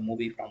about a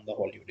movie from the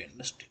Hollywood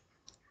industry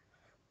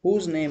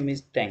whose name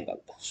is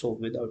Tangled. So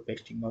without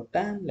wasting more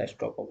time, let's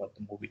talk about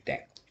the movie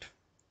Tangled.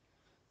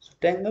 So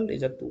Tangled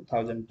is a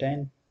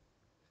 2010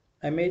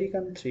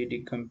 American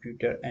 3D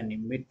computer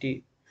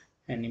animated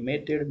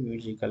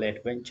musical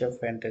adventure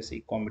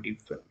fantasy comedy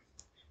film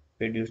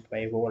produced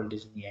by Walt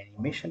Disney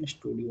Animation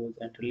Studios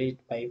and released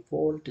by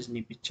Walt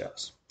Disney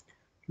Pictures.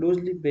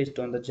 Loosely based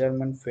on the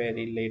German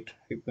fairy Late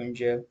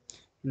Rapunzel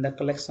in the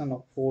collection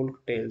of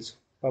folk tales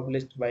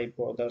published by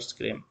Brothers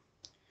Grimm.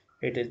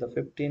 It is the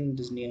 15th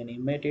Disney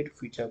animated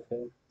feature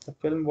film. The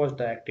film was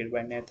directed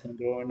by Nathan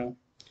Groener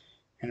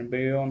and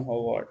Brian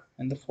Howard,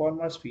 and the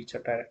former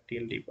featured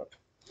directorial debut,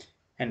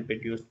 and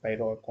produced by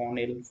Roy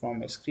Cornell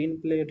from a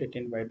screenplay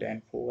written by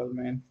Dan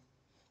Fogelman,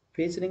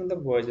 featuring the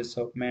voices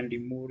of Mandy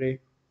Moore,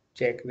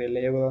 Jack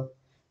Lever,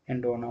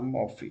 and Donna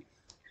Murphy.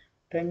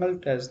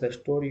 Tangled tells the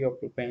story of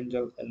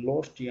Rapunzel, a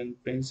lost young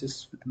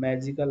princess with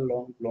magical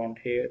long blonde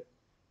hair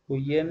who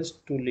yearns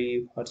to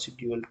leave her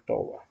secluded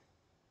tower.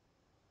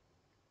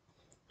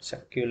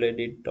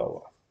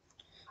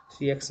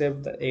 She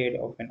accepts the aid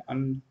of an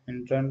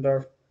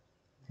enchanter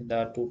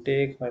to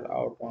take her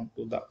out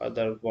onto the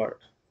other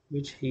world,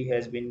 which he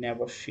has been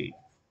never seen.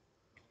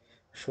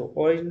 So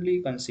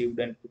originally conceived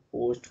and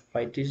proposed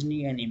by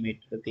Disney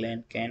animator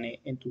Glenn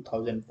Caney in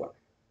 2001.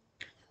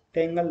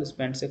 Tangled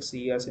spent 6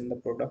 years in the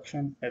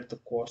production at the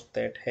cost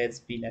that has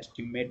been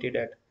estimated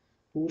at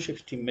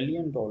 $260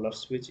 million,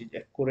 which is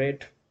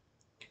accurate,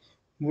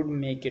 would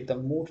make it the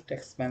most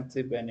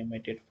expensive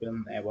animated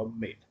film ever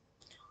made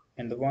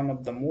and one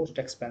of the most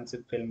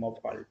expensive film of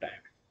all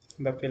time.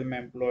 The film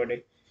employed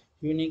a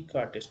unique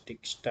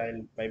artistic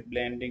style by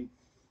blending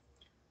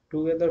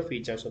together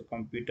features of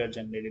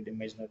computer-generated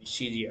imaginary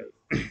CGI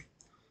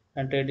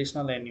and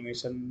traditional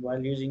animation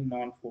while using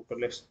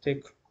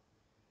non-photorealistic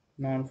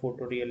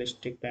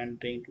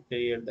rendering to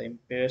create the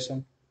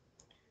impression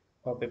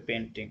of a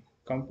painting.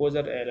 Composer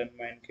Alan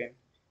Menken,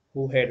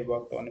 who had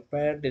worked on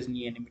prior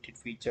Disney animated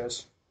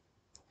features,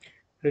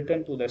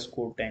 returned to the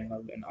score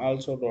Tangled and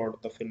also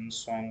wrote the film's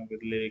song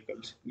with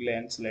lyricals.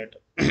 Glenn's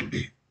letter.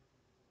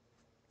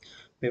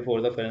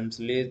 Before the film's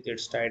release,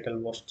 its title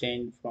was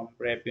changed from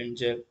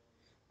Rapunzel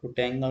to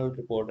Tangled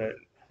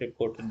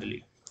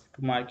reportedly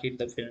to market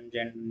the film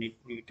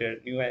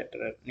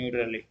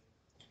neutrally.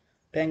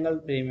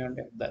 Tangled premiered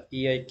at the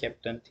EI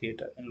Captain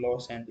Theatre in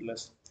Los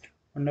Angeles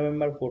on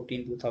November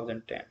 14,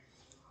 2010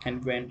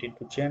 and went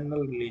into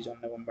general release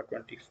on November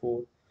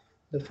 24.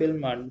 The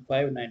film earned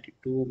 $592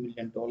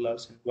 million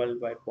in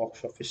worldwide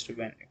box office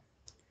revenue,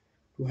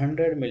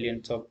 200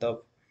 millions of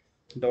the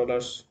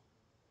dollars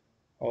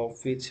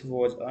of which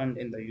was earned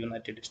in the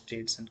United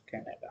States and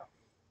Canada,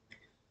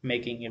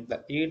 making it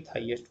the eighth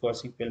highest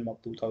grossing film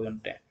of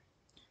 2010.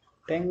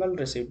 Tangled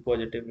received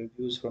positive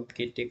reviews from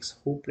critics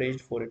who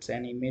praised for its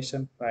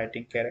animation,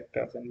 writing,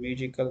 characters, and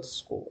musical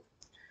score.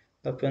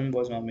 The film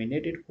was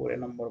nominated for a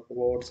number of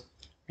awards,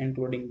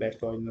 including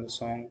Best Original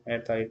Song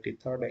at the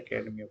 83rd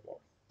Academy Award.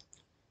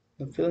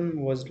 The film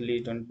was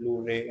released on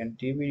Blu-ray and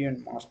DVD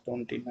on March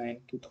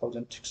 29,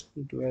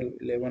 2016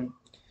 11.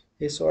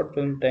 A short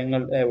film,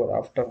 Tangled Ever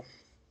After,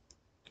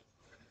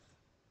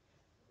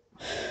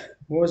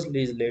 was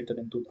released later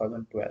in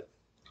 2012,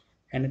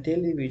 and a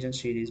television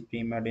series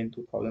premiered in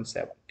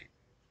 2017.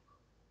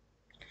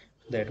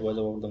 That was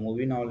about the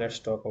movie. Now let's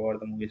talk about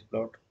the movie's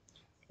plot.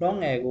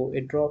 Long ago,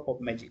 a drop of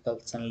magical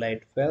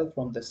sunlight fell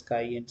from the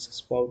sky and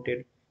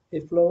sprouted a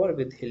flower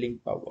with healing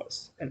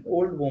powers. An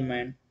old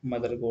woman,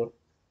 Mother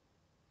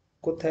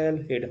Gothel,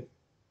 hid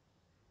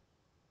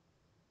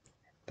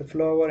the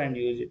flower and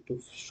used it to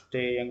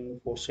stay young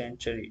for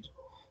centuries.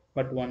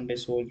 But one day,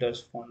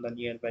 soldiers from the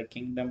nearby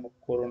kingdom of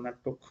Corona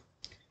took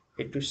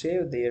it to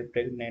save their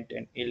pregnant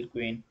and ill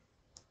queen,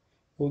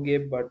 who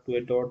gave birth to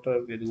a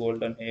daughter with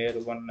golden hair.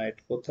 One night,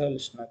 Gothel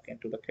snuck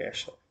into the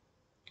castle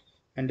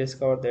and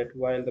discovered that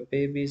while the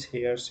baby's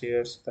hair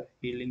shares the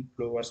healing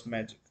flower's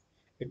magic,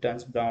 it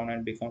turns brown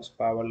and becomes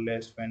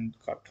powerless when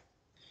cut.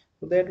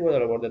 So that was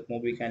all about that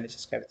movie. Kindly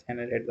subscribe to the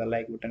channel, hit the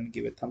like button,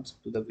 give a thumbs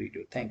up to the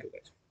video. Thank you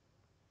guys.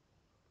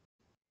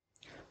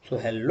 So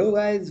hello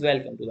guys,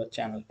 welcome to the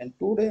channel, and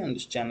today on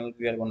this channel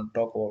we are going to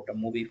talk about a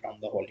movie from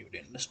the Hollywood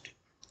industry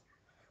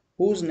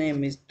whose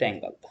name is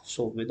Tangled.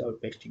 So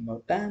without wasting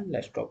more time,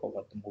 let's talk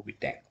about the movie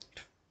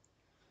Tangled.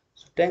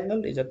 So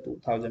Tangled is a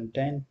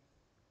 2010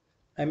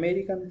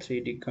 American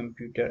 3D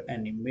computer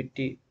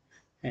animated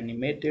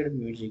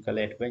musical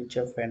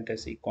adventure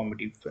fantasy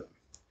comedy film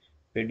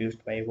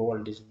produced by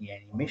Walt Disney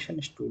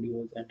Animation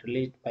Studios and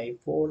released by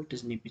Walt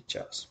Disney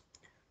Pictures.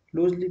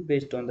 Loosely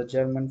based on the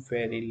German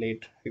fairy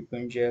Late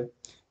Rapunzel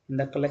in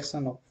the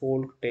collection of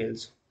folk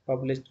tales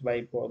published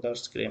by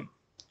Brothers Grimm.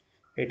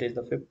 It is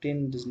the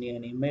 15th Disney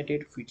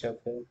animated feature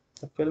film.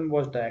 The film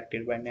was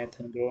directed by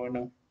Nathan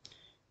Groener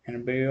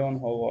and Brian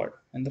Howard,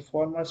 and the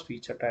former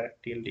featured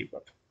directorial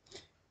debut,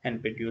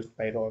 and produced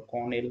by Roy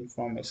Cornell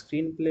from a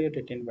screenplay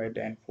written by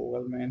Dan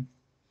Fogelman,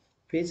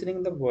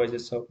 featuring the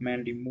voices of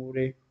Mandy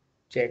Moore,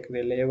 Jack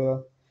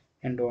Lever,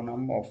 and Donna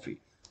Murphy.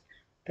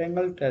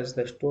 Tangled tells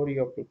the story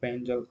of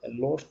Rapunzel, a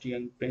lost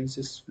young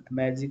princess with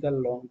magical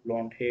long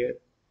blonde hair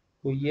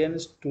who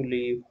yearns to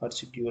leave her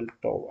secluded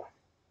tower.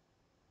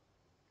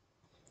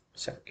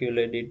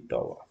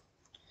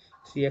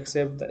 She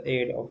accepts the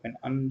aid of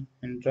an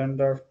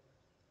enchanter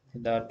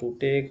to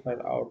take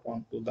her out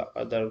onto the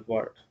other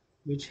world,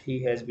 which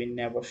he has been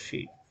never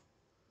seen.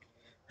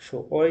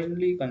 So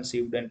originally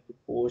conceived and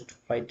proposed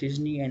by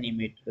Disney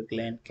animator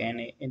Glenn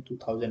Caney in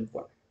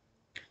 2001.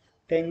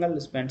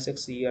 Tangled spent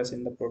 6 years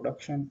in the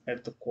production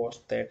at the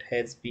cost that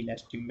has been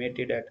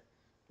estimated at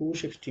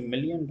 $260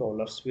 million,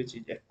 which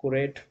is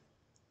accurate,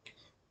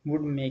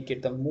 would make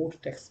it the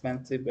most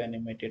expensive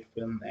animated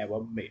film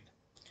ever made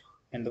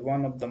and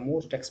one of the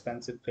most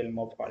expensive film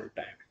of all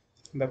time.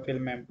 The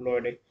film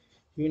employed a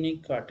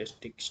unique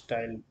artistic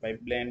style by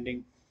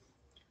blending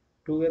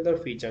together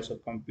features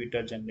of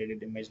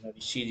computer-generated imaginary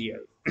CGI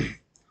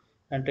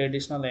and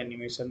traditional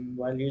animation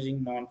while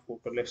using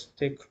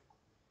non-photorealistic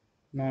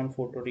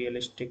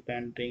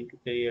rendering to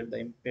create the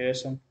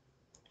impression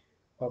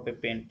of a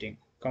painting.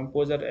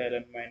 Composer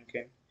Alan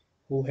Menken,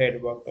 who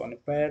had worked on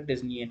prior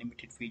Disney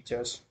animated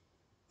features,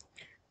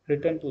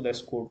 returned to the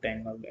score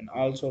Tangled and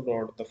also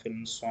wrote the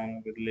film's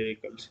song with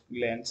lyrics.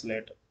 Glenn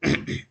Slater.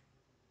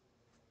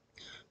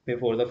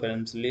 Before the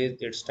film's release,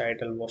 its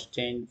title was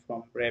changed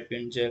from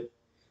Rapunzel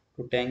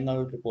to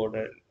Tangled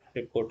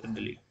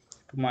reportedly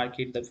to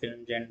market the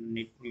film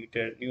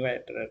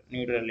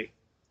neutrally.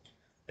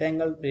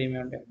 Tangled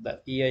premiered at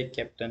the EI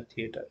Captain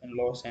Theatre in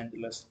Los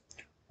Angeles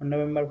on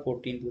November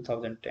 14,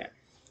 2010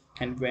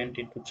 and went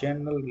into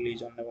general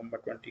release on November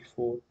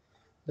 24.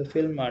 The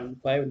film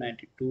earned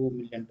 $592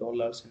 million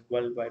in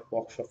worldwide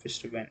box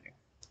office revenue,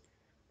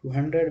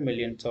 200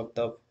 millions of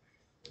the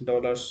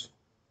dollars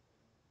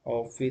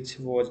of which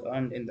was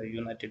earned in the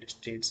United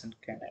States and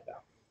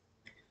Canada,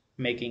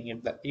 making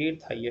it the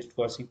eighth highest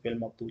grossing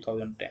film of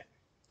 2010.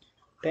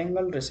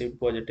 Tangled received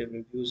positive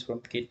reviews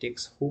from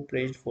critics who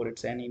praised for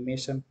its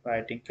animation,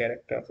 writing,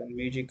 characters, and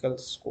musical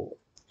score.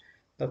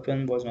 The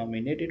film was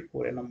nominated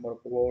for a number of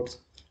awards,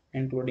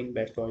 including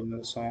Best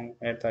Original Song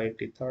at the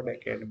 83rd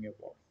Academy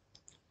Award.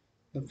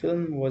 The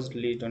film was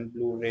released on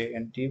Blu-ray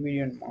and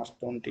DVD on March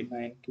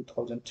 29,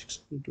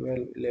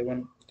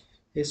 2011.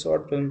 A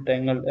short film,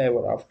 Tangled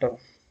Ever After,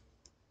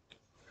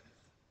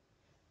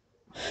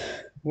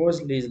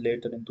 was released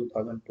later in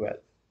 2012,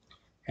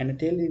 and a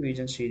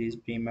television series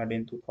premiered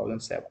in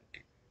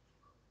 2017.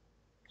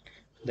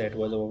 That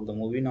was about the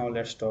movie. Now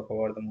let's talk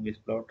about the movie's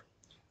plot.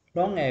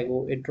 Long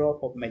ago, a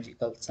drop of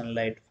magical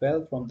sunlight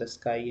fell from the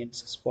sky and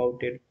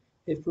sprouted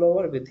a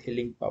flower with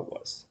healing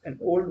powers. An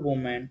old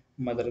woman,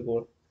 Mother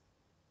Gothel,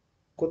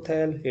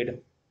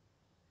 hid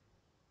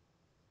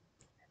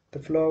the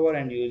flower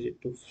and used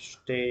it to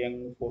stay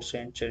young for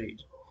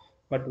centuries.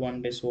 But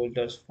one day,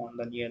 soldiers from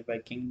the nearby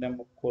kingdom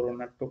of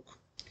Corona took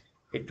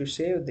it to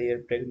save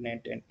their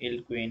pregnant and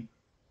ill queen,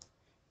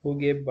 who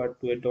gave birth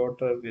to a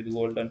daughter with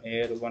golden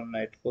hair. One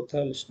night,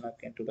 Gothel snuck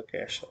into the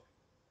castle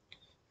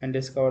and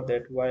discovered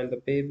that while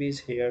the baby's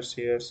hair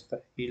shares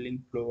the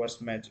healing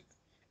flower's magic,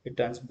 it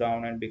turns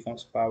brown and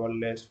becomes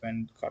powerless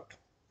when cut.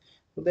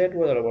 So that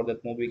was all about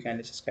that movie.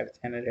 Kindly subscribe to the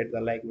channel, hit the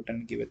like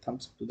button, give a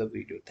thumbs up to the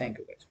video. Thank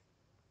you guys.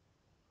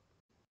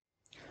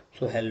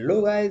 So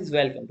hello guys,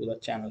 welcome to the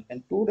channel.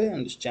 And today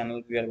on this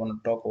channel we are going to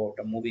talk about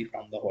a movie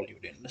from the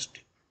Hollywood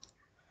industry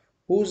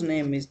whose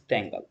name is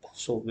Tangled.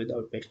 So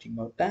without wasting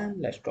more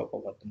time, let's talk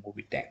about the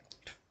movie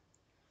Tangled.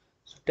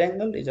 So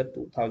Tangled is a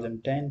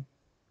 2010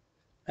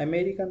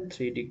 American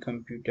 3D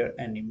computer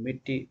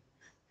animated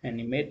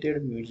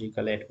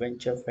musical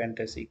adventure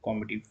fantasy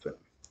comedy film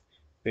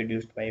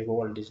produced by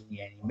Walt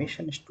Disney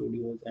Animation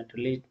Studios and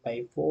released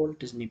by Walt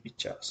Disney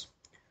Pictures,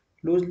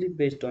 loosely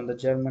based on the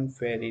German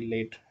fairy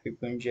tale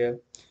Rapunzel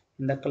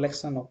in the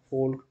collection of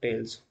folk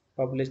tales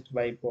published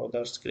by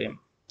Brothers Grimm.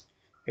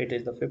 It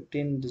is the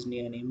 15th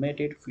Disney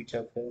animated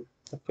feature film.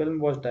 The film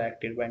was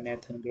directed by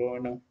Nathan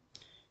Groener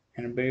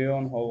and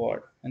Brian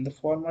Howard, and the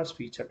former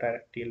featured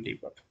directorial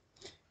debut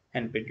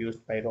and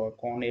produced by Roy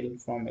Cornell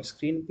from a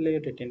screenplay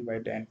written by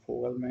Dan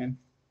Fogelman,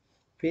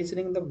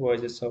 featuring the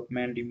voices of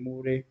Mandy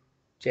Moore,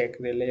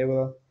 Zachary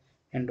Levi,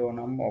 and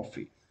Donna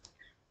Murphy.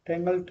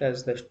 Tangled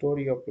tells the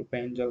story of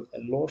Rapunzel,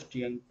 a lost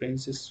young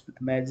princess with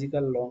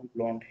magical long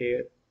blonde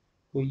hair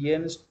who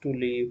yearns to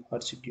leave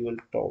her secluded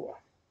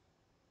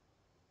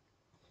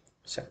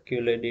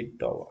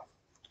tower.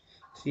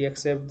 She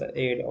accepts the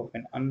aid of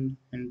an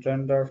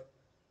enchanter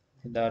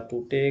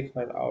to take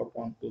her out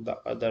onto the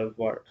other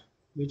world,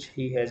 which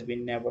he has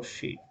been never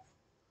seen.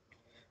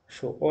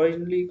 So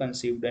originally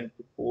conceived and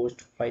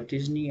proposed by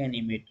Disney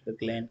animator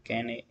Glenn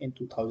Caney in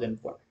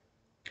 2001.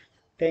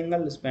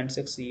 Tangled spent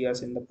 6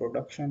 years in the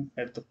production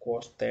at the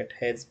cost that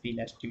has been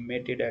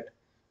estimated at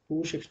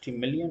 $260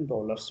 million,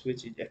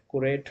 which is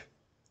accurate,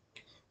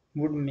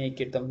 would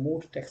make it the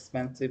most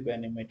expensive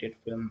animated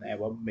film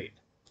ever made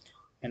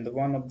and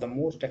one of the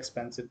most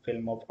expensive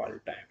film of all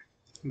time.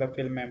 The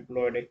film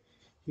employed a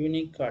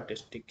unique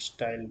artistic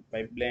style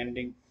by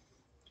blending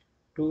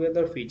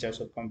together features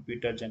of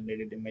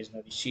computer-generated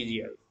imaginary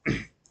CGI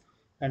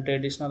and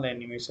traditional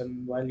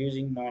animation while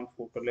using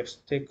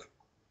non-photorealistic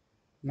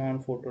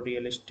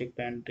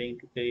rendering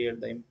to create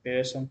the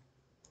impression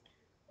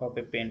of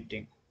a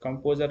painting.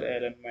 Composer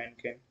Alan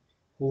Menken,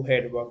 who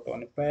had worked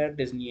on prior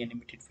Disney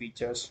animated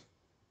features,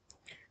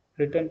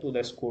 returned to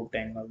the score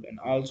Tangled and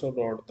also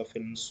wrote the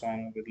film's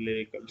song with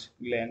lyrics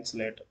glance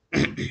later.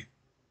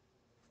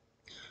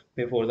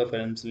 Before the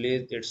film's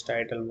release, its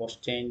title was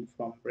changed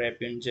from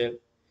Rapunzel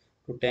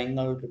to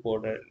Tangled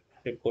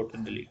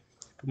reportedly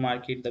to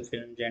market the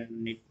film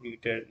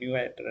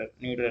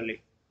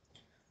neutrally.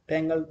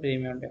 Tangled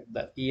premiered at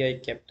the EI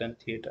Captain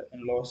Theatre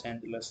in Los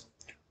Angeles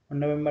on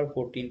November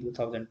 14,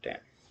 2010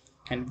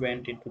 and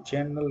went into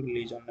general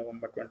release on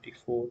November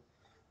 24.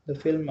 The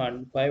film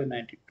earned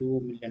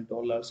 $592 million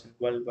in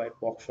worldwide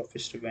box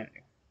office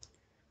revenue,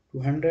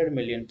 200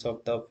 millions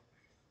of the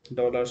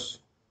dollars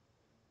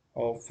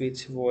of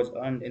which was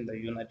earned in the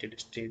United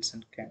States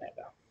and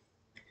Canada,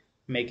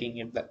 making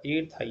it the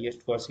eighth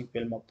highest grossing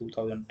film of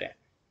 2010.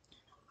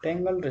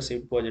 Tangled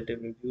received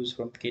positive reviews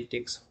from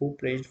critics who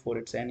praised for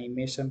its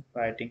animation,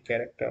 writing,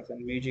 characters,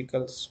 and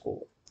musical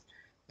score.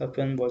 The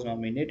film was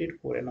nominated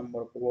for a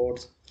number of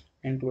awards,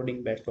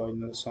 including Best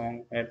Original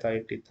Song at the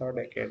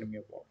 83rd Academy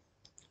Award.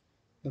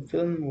 The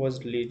film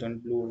was released on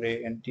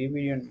Blu-ray and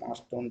DVD on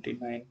March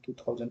 29,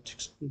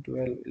 2016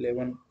 to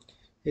 11.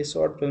 A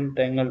short film,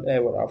 Tangled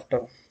Ever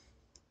After,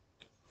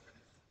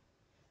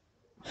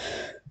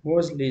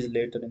 was released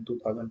later in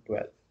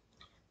 2012,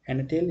 and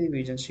a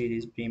television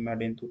series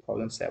premiered in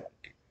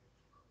 2017.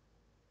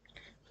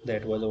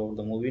 That was about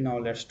the movie. Now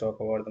let's talk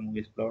about the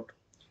movie's plot.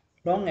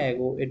 Long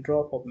ago, a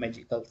drop of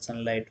magical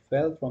sunlight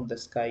fell from the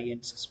sky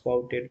and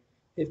sprouted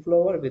a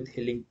flower with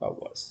healing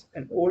powers.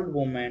 An old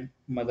woman,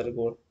 Mother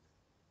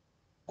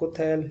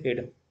Gothel,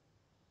 hid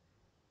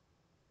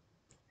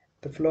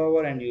the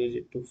flower and used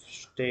it to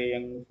stay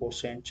young for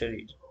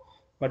centuries.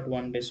 But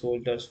one day,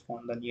 soldiers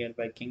from the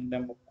nearby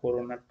kingdom of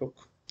Corona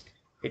took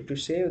it to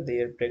save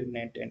their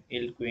pregnant and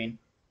ill queen,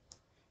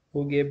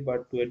 who gave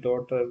birth to a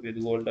daughter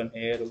with golden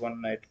hair.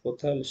 One night,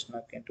 Gothel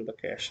snuck into the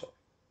castle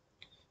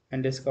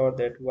and discovered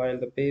that while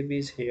the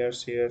baby's hair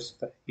shares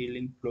the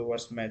healing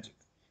flower's magic,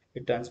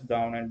 it turns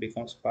brown and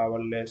becomes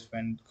powerless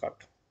when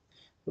cut.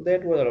 So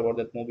that was all about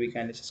that movie.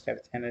 Kindly subscribe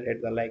to the channel,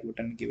 hit the like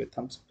button, give a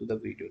thumbs up to the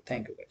video.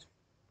 Thank you guys.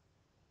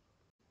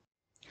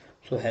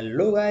 So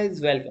hello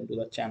guys, welcome to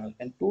the channel.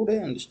 And today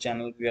on this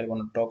channel we are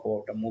going to talk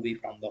about a movie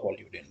from the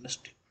Hollywood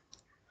industry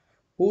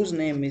whose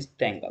name is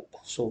Tangled.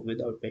 So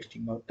without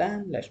wasting more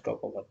time, let's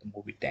talk about the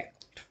movie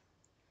Tangled.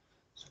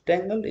 So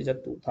Tangled is a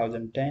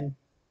 2010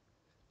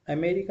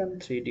 American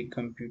 3D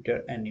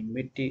computer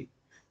animated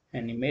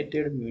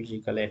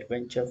musical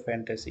adventure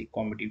fantasy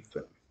comedy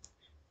film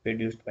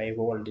produced by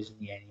Walt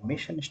Disney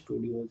Animation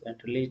Studios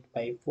and released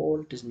by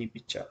Walt Disney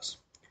Pictures,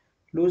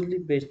 loosely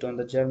based on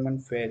the German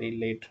fairy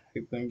tale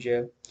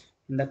Rapunzel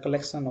in the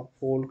collection of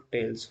folk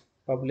tales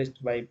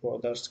published by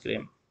Brothers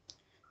Grimm.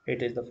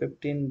 It is the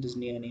 15th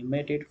Disney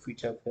animated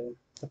feature film.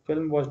 The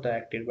film was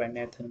directed by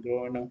Nathan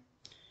Groener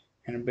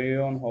and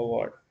Brian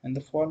Howard, and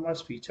the former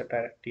featured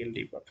directorial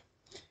debut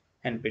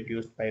and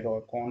produced by Roy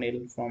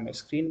Connell from a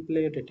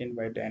screenplay written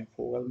by Dan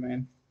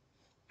Fogelman,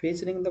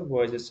 featuring the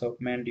voices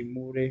of Mandy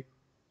Moore,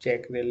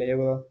 Zachary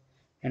Levi,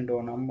 and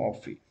Donna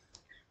Murphy.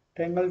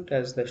 Tangled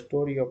tells the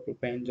story of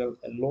Rapunzel,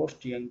 a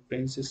lost young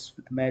princess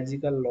with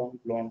magical long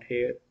blonde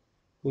hair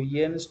who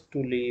yearns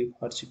to leave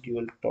her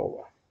secluded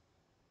tower.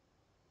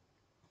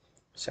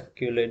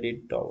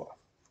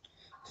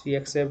 She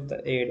accepts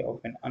the aid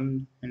of an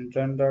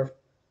unengendered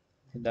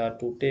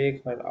to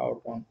take her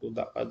out onto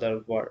the other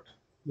world,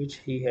 which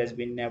he has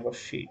been never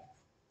seen.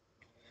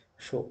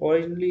 So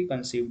originally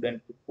conceived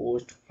and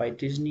proposed by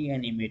Disney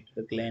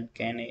animator Glenn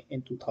Caney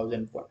in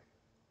 2001,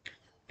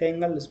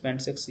 Tangled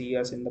spent 6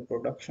 years in the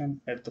production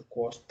at the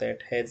cost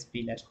that has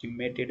been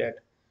estimated at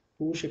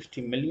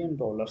 $260 million,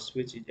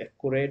 which is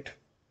accurate,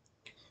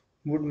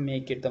 would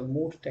make it the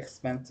most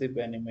expensive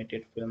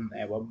animated film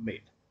ever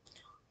made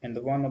and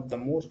one of the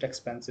most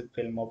expensive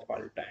film of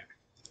all time.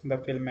 The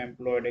film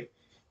employed a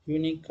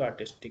unique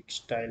artistic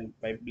style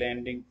by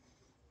blending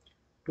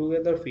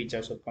together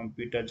features of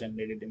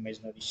computer-generated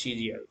imaginary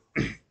CGI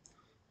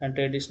and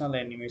traditional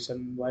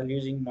animation while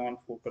using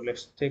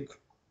non-photorealistic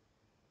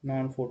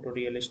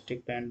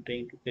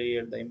rendering to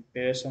create the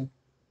impression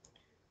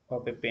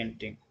of a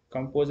painting.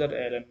 Composer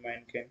Alan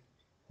Menken,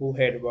 who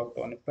had worked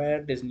on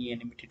prior Disney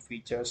animated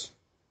features,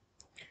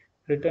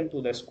 returned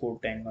to the score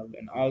Tangled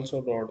and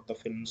also wrote the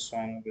film's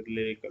song with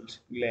lyrics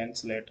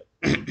glance later.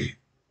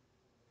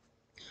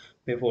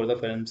 Before the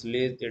film's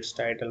release, its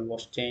title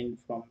was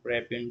changed from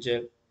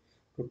Rapunzel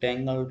to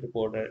Tangled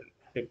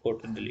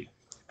reportedly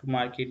to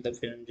market the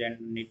film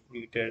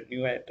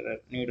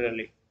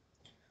neutrally.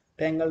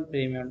 Tangled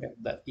premiered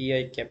at the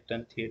EI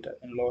Captain Theatre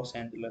in Los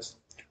Angeles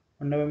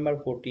on November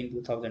 14,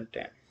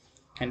 2010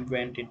 and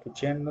went into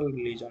general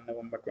release on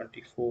November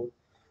 24.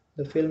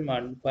 The film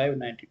earned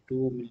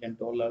 $592 million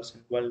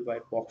in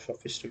worldwide box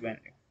office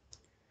revenue,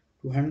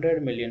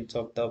 200 millions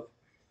of the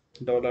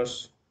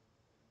dollars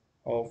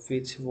of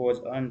which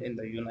was earned in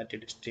the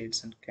United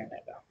States and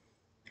Canada,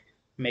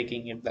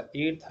 making it the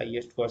eighth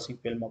highest grossing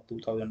film of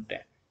 2010.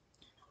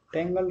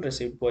 Tangled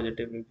received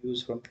positive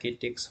reviews from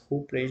critics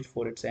who praised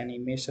for its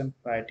animation,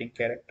 writing,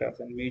 characters,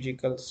 and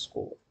musical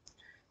score.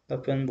 The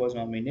film was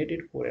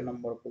nominated for a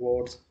number of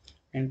awards,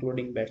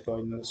 including Best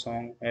Original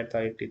Song at the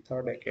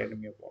 83rd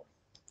Academy Award.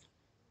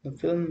 The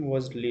film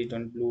was released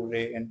on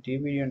Blu-ray and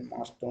DVD on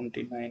March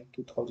 29,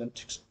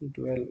 2016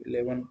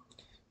 11.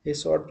 A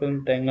short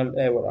film, Tangled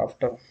Ever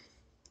After,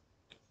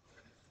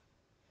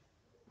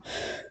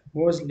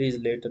 was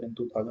released later in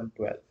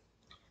 2012,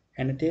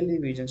 and a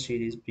television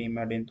series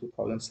premiered in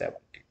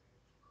 2017.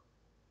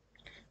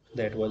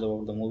 That was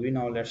about the movie.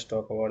 Now let's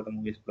talk about the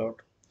movie's plot.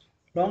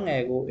 Long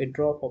ago, a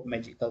drop of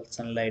magical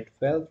sunlight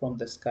fell from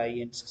the sky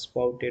and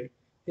sprouted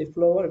a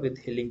flower with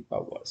healing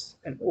powers.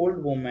 An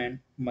old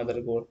woman,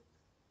 Mother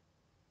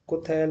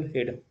Gothel,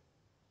 hid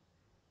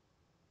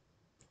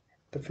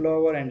the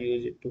flower and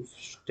used it to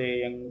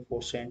stay young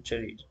for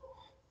centuries.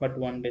 But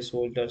one day,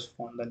 soldiers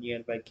from the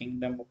nearby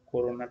kingdom of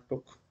Corona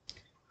took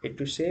it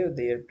to save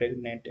their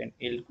pregnant and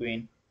ill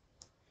queen,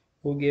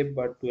 who gave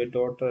birth to a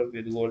daughter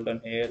with golden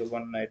hair.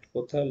 One night,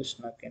 Gothel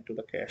snuck into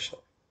the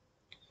castle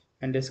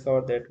and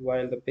discovered that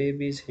while the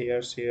baby's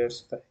hair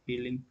shares the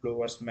healing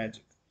flower's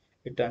magic,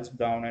 it turns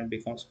brown and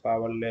becomes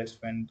powerless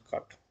when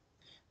cut.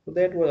 So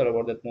that was all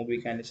about that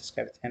movie. Kindly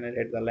subscribe to the channel,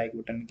 hit the like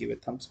button, give a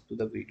thumbs up to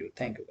the video.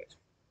 Thank you guys.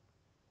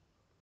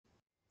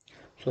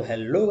 So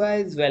hello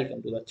guys,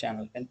 welcome to the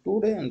channel. And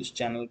today on this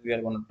channel we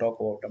are going to talk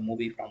about a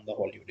movie from the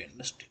Hollywood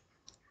industry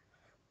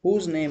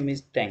whose name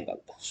is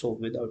Tangled. So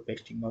without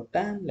wasting your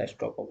time, let's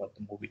talk about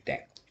the movie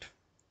Tangled.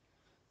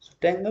 So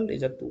Tangled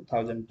is a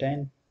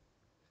 2010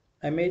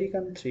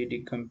 American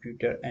 3D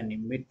computer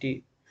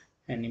animated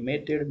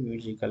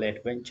musical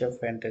adventure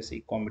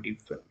fantasy comedy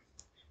film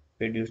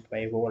produced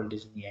by Walt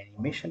Disney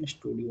Animation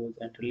Studios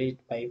and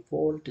released by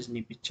Walt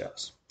Disney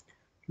Pictures.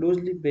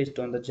 Loosely based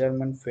on the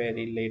German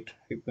fairy Late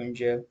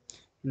Rapunzel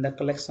in the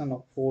collection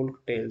of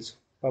folk tales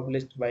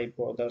published by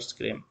Brothers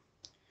Grimm.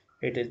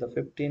 It is the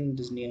 15th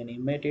Disney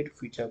animated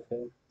feature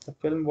film. The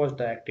film was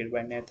directed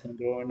by Nathan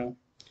Groener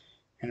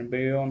and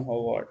Brian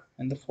Howard,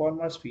 and the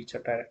former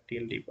featured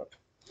directorial debut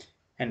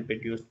and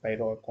produced by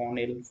Roy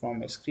Cornell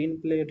from a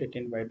screenplay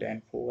written by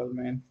Dan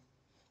Fogelman,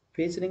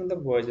 featuring the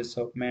voices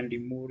of Mandy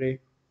Moore,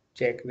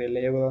 Jack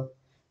Lever,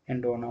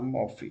 and Donna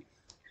Murphy.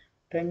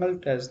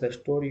 Tangled tells the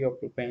story of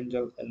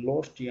Rapunzel, a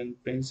lost young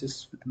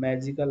princess with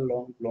magical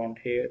long blonde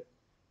hair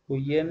who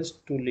yearns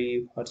to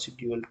leave her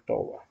secluded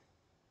tower.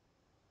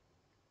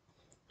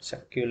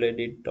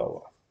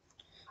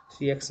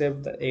 She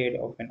accepts the aid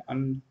of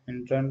an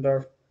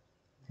enchanter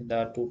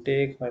to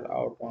take her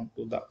out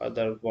onto the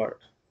other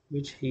world,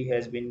 which he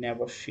has been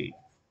never seen.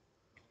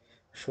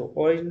 So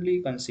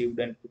originally conceived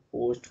and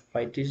proposed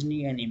by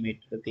Disney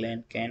animator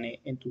Glenn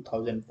Caney in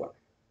 2001.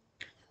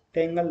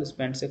 Tangled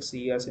spent 6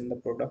 years in the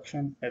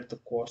production at the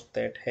cost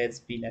that has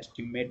been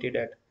estimated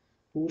at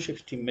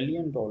 $260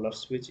 million,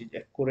 which is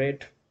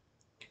accurate,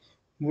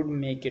 would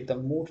make it the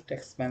most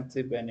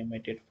expensive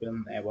animated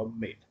film ever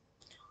made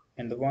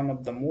and one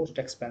of the most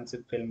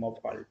expensive film of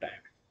all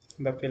time.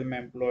 The film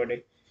employed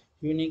a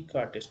unique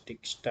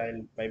artistic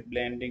style by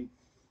blending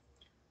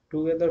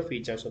together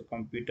features of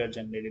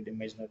computer-generated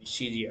imaginary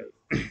CGI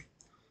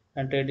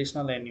and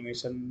traditional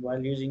animation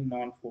while using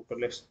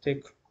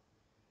non-photorealistic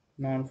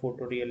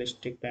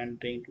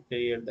rendering to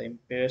create the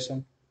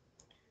impression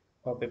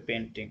of a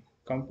painting.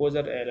 Composer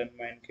Alan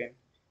Menken,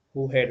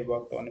 who had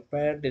worked on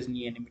prior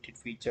Disney animated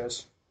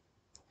features,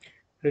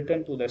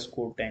 returned to the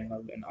score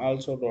Tangled and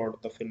also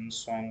wrote the film's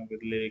song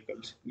with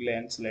lyricals.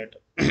 Glenn Slater.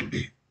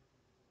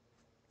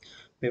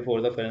 Before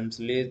the film's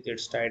release,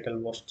 its title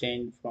was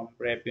changed from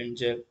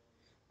Rapunzel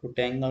to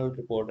Tangled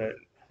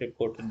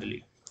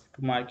reportedly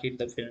to market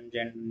the film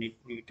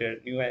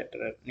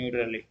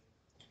neutrally.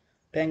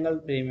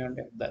 Tangled premiered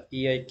at the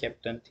EI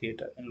Captain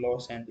Theatre in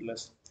Los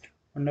Angeles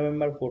on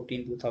November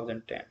 14,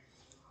 2010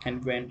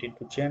 and went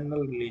into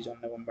general release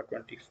on November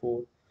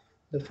 24.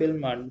 The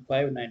film earned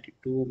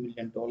 $592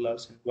 million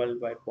in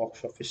worldwide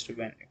box office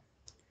revenue,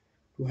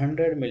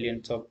 200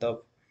 millions of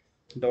the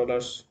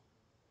dollars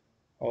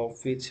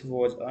of which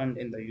was earned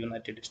in the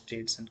United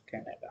States and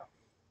Canada,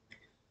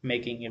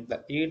 making it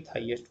the eighth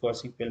highest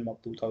grossing film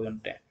of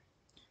 2010.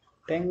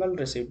 Tangled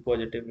received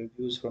positive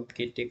reviews from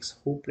critics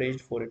who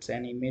praised for its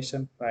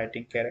animation,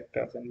 writing,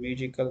 characters, and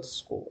musical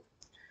score.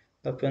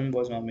 The film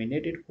was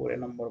nominated for a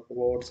number of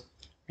awards,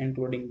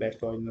 including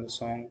Best Original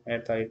Song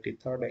at the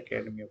 83rd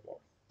Academy Award.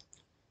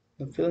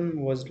 The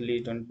film was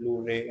released on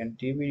Blu-ray and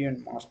DVD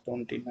on March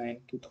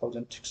 29,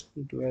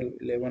 2016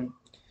 11.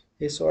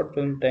 A short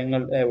film,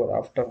 Tangled Ever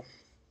After,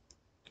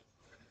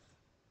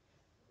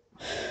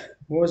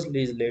 was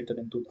released later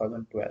in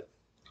 2012,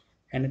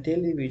 and a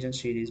television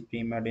series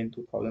premiered in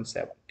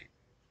 2017.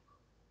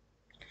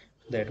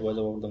 That was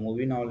about the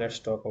movie. Now let's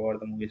talk about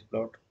the movie's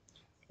plot.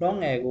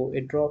 Long ago,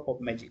 a drop of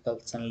magical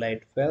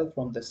sunlight fell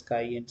from the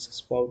sky and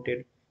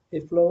sprouted a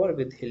flower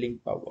with healing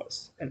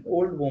powers. An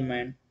old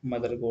woman,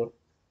 Mother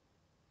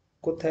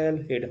Gothel,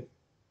 hid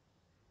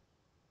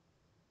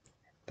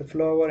the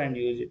flower and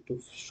used it to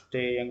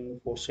stay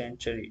young for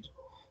centuries.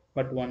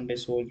 But one day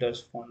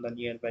soldiers from the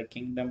nearby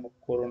kingdom of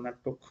Corona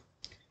took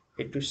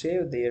it to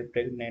save their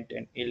pregnant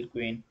and ill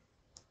queen,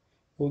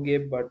 who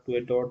gave birth to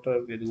a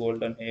daughter with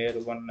golden hair.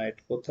 One night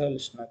Kothal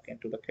snuck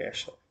into the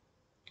castle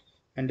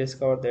and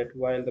discovered that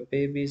while the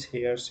baby's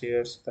hair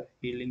shares the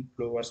healing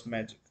flower's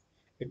magic,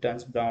 it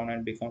turns brown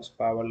and becomes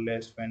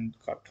powerless when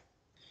cut.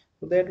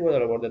 So that was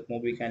all about that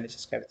movie. Kindly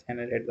subscribe to the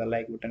channel, hit the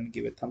like button,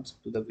 give a thumbs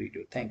up to the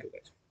video. Thank you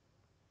guys.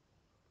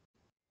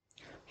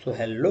 So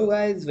hello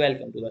guys,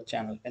 welcome to the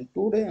channel, and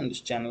today on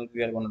this channel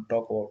we are going to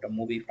talk about a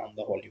movie from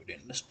the Hollywood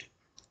industry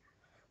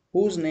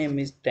whose name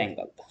is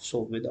Tangled.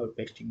 So without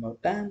wasting your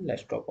time,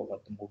 let's talk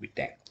about the movie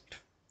Tangled.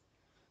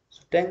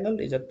 So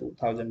Tangled is a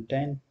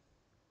 2010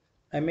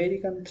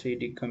 American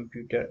 3D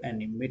computer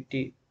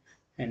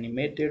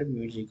animated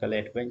musical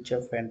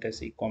adventure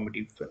fantasy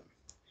comedy film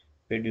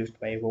produced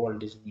by Walt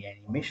Disney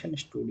Animation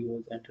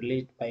Studios and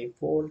released by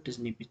Walt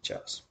Disney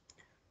Pictures,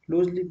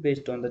 loosely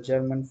based on the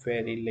German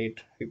fairy tale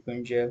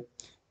Rapunzel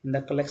in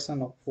the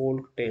collection of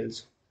folk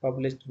tales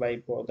published by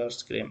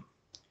Brothers Grimm.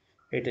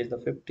 It is the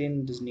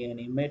 15th Disney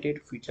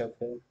animated feature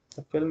film.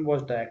 The film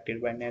was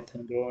directed by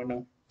Nathan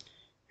Groener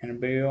and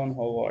Brian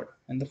Howard,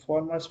 and the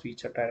former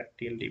featured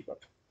directorial debut,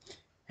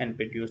 and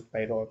produced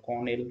by Roy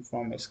Cornell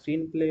from a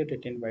screenplay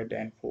written by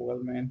Dan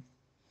Fogelman,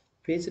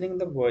 featuring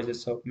the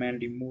voices of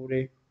Mandy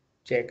Moore,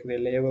 Zachary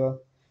Levi,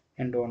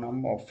 and Donna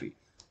Murphy.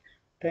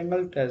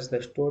 Tangled tells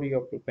the story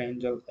of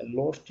Rapunzel, a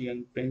lost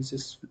young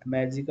princess with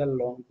magical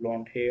long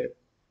blonde hair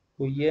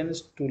who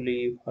yearns to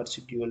leave her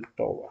secluded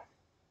tower.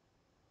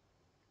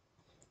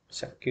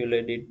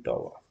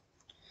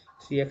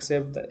 She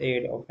accepts the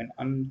aid of an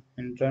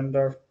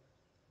unengendered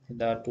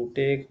to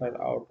take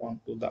her out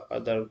onto the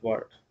other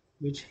world,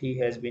 which he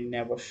has been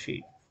never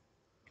seen.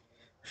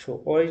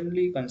 So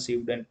originally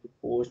conceived and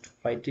proposed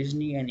by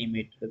Disney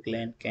animator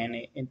Glenn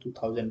Caney in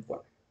 2001.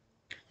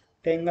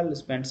 Tangled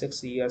spent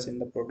 6 years in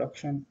the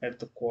production at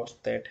the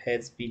cost that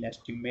has been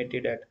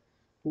estimated at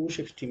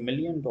 $260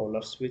 million,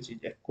 which is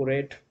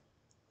accurate,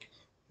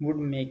 would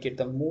make it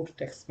the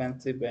most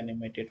expensive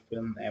animated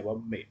film ever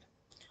made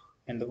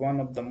and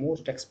one of the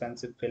most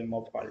expensive films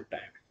of all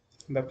time.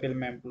 The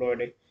film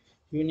employed a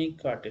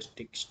unique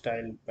artistic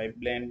style by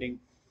blending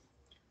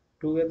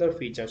together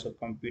features of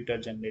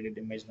computer-generated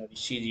imaginary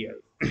CGI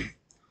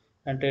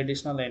and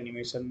traditional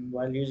animation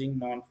while using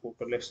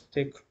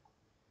non-photorealistic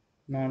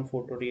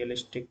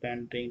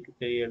rendering to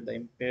create the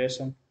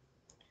impression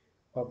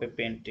of a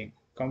painting.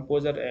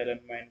 Composer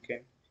Alan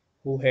Menken,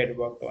 who had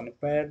worked on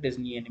prior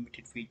Disney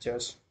animated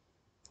features,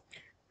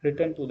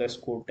 returned to the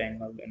score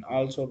Tangled and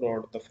also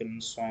wrote the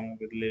film's song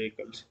with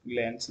lyricals.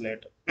 Glenn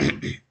Slater.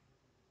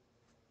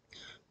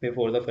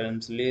 Before the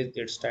film's release,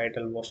 its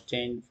title was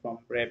changed from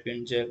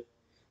Rapunzel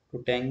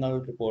to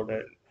Tangled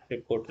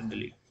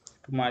reportedly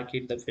to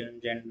market the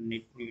film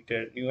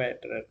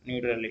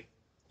neutrally.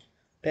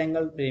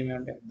 Tangled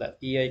premiered at the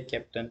EI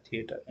Captain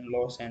Theatre in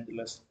Los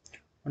Angeles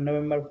on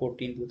November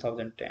 14,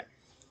 2010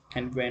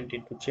 and went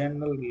into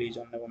general release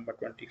on November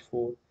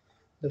 24.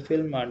 The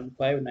film earned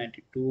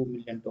 $592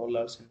 million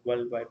in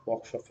worldwide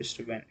box office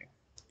revenue,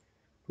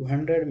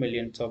 200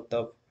 millions of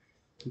the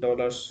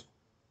dollars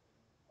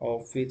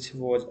of which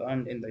was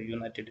earned in the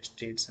United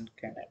States and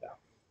Canada,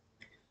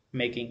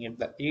 making it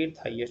the eighth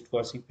highest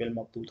grossing film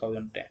of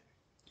 2010.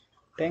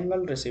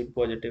 Tangled received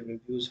positive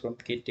reviews from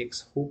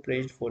critics who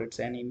praised for its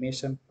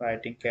animation,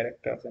 writing,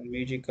 characters, and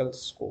musical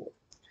score.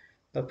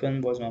 The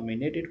film was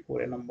nominated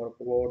for a number of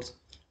awards,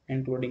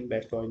 including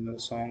Best Original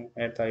Song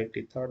at the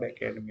 83rd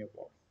Academy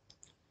Award.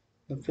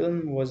 The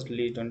film was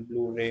released on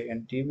Blu-ray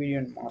and DVD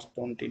on March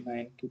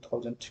 29,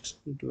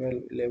 2016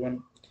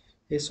 12/11.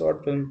 A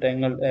short film,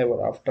 Tangled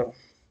Ever After,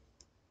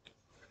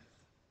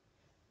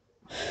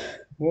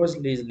 was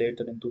released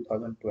later in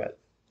 2012,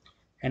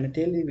 and a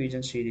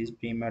television series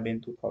premiered in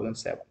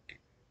 2017.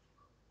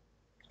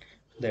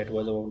 That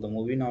was about the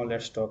movie. Now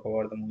let's talk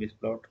about the movie's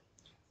plot.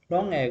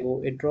 Long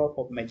ago, a drop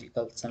of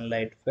magical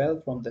sunlight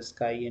fell from the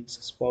sky and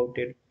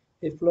sprouted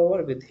a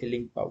flower with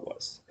healing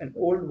powers. An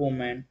old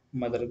woman,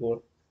 Mother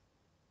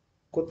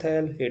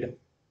Gothel, hid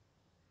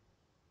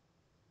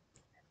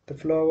the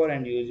flower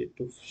and used it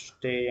to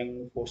stay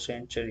young for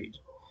centuries.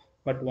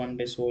 But one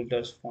day,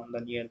 soldiers from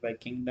the nearby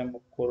kingdom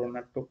of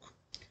Corona took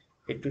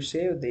it to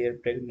save their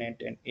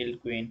pregnant and ill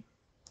queen,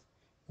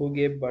 who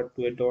gave birth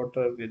to a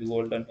daughter with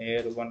golden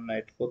hair. One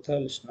night,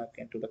 Gothel snuck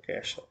into the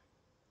castle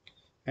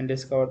and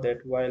discovered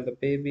that while the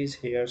baby's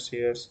hair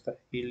shares the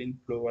healing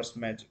flower's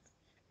magic,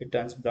 it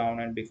turns brown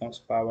and becomes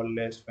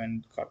powerless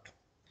when cut.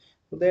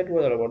 So that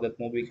was all about that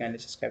movie. Kindly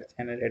subscribe to the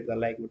channel, hit the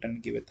like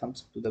button, give a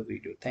thumbs up to the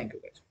video. Thank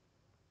you guys.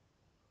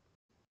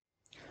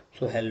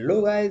 So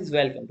hello guys,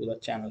 welcome to the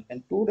channel,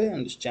 and today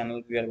on this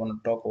channel we are going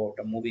to talk about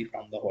a movie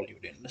from the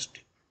Hollywood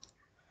industry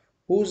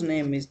whose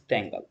name is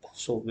Tangled.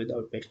 So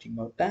without wasting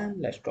your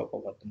time, let's talk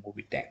about the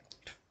movie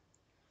Tangled.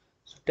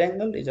 So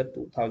Tangled is a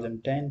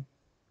 2010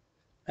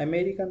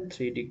 American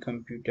 3D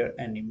computer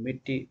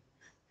animated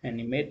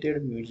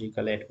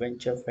musical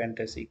adventure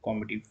fantasy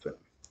comedy film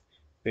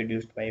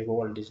produced by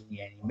Walt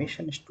Disney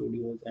Animation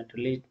Studios and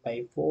released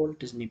by Walt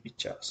Disney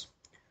Pictures,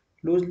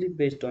 loosely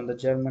based on the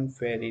German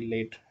fairy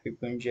late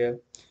Rapunzel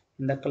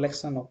in the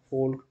collection of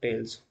folk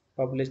tales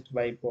published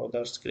by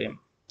Brothers Grimm.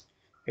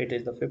 It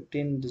is the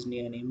 15th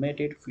Disney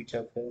animated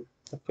feature film.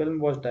 The film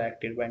was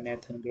directed by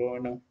Nathan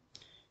Groener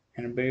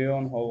and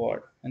Brian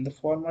Howard, and the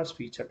former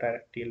featured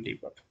directorial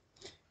debut,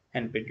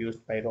 and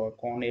produced by Roy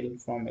Cornell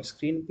from a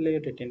screenplay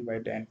written by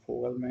Dan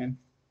Fogelman,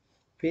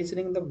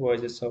 featuring the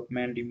voices of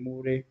Mandy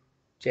Moore,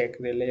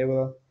 Zachary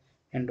Levi,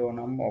 and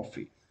Donna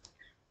Murphy.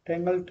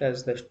 Tangled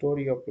tells the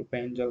story of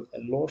Rapunzel,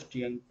 a lost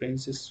young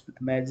princess with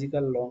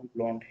magical long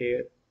blonde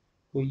hair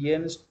who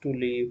yearns to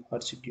leave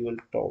her secluded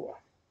tower.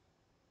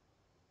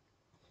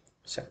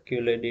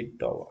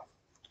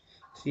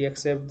 She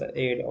accepts the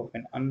aid of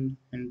an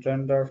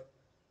entrander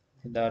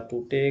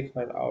to take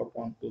her out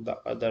onto the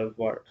other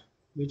world,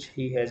 which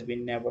he has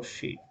been never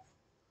seen.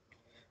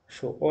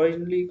 So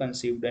originally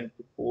conceived and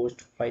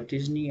proposed by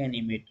Disney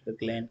animator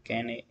Glenn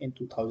Caney in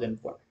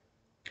 2001.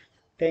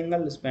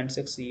 Tangled spent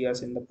 6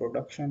 years in the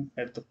production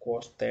at the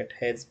cost that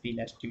has been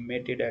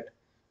estimated at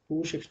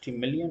 $260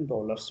 million,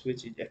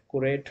 which is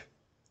accurate,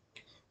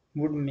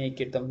 would make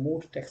it the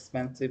most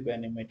expensive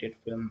animated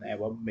film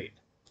ever made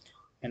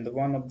and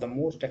one of the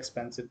most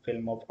expensive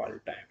films of all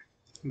time.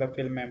 The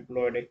film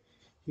employed a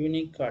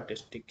unique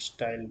artistic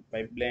style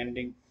by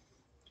blending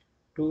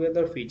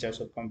together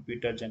features of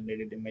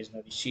computer-generated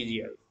imaginary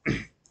CGI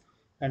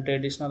and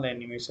traditional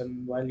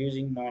animation while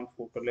using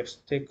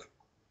non-photorealistic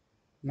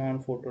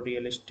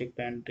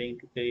rendering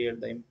to create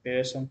the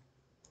impression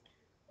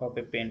of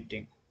a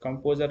painting.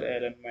 Composer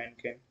Alan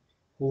Menken,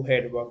 who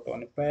had worked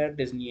on prior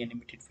Disney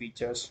animated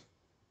features,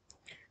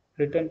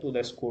 returned to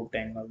the score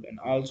Tangled and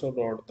also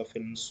wrote the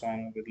film's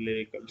song with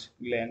lyrics.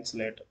 Glenn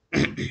Slater.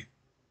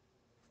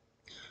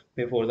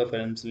 Before the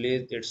film's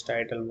release, its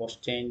title was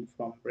changed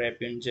from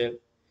Rapunzel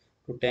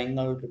to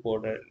Tangled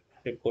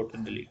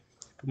reportedly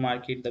to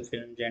market the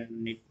film gender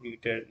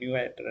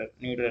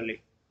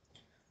neutrally.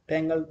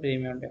 Tangled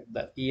premiered at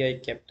the EI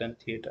Captain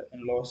Theatre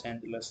in Los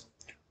Angeles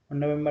on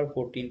November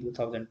 14,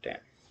 2010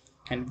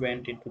 and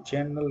went into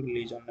general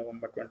release on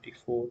November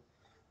 24.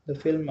 The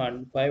film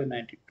earned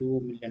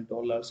 $592 million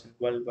in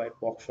worldwide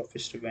box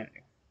office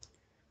revenue,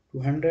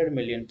 200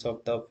 millions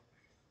of the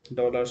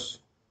dollars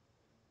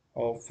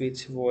of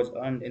which was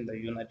earned in the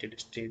United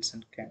States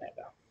and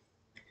Canada,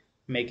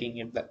 making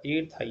it the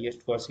eighth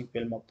highest grossing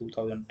film of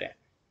 2010.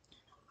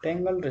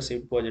 Tangled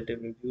received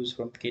positive reviews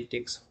from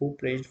critics who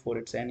praised for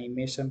its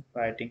animation,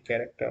 writing,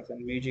 characters,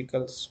 and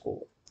musical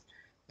score.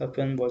 The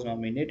film was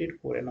nominated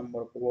for a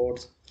number of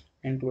awards,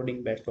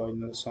 including Best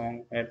Original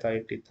Song at the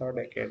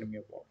 83rd Academy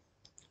Award.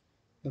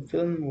 The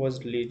film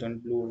was released on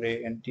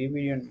Blu-ray and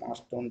DVD on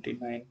March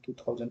 29,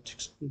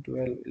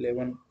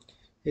 2011.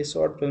 A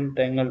short film,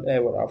 Tangled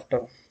Ever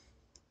After,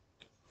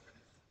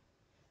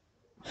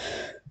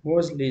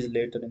 was released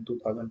later in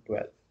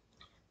 2012,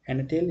 and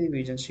a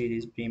television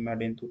series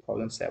premiered in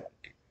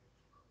 2017.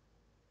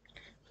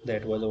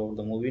 That was about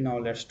the movie. Now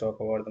let's talk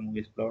about the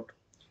movie's plot.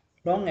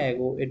 Long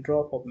ago, a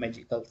drop of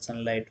magical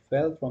sunlight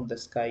fell from the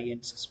sky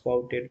and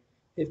sprouted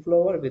a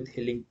flower with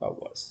healing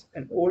powers.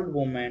 An old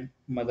woman,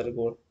 Mother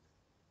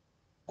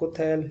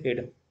Gothel,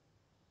 hid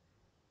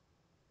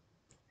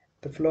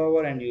the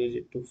flower and used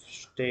it to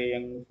stay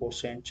young for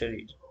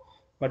centuries.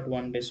 But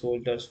one day,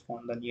 soldiers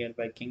from the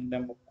nearby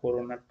kingdom of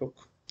Corona took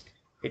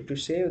it to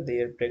save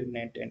their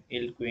pregnant and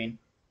ill queen,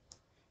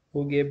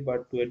 who gave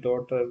birth to a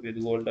daughter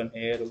with golden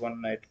hair.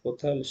 One night,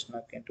 Gothel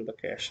snuck into the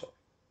castle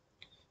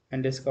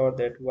and discovered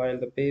that while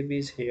the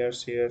baby's hair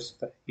shares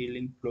the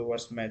healing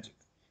flower's magic,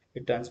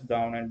 it turns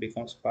brown and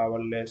becomes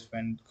powerless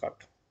when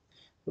cut.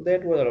 So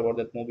that was all about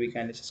that movie.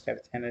 Kindly subscribe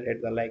to the channel,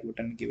 hit the like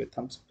button, give a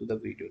thumbs up to the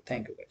video.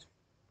 Thank you guys.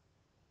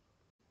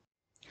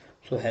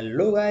 So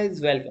hello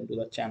guys, welcome to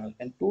the channel.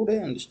 And today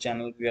on this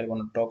channel we are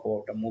going to talk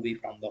about a movie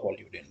from the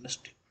Hollywood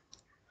industry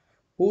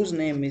whose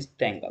name is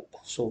Tangled.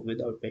 So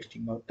without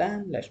wasting more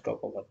time, let's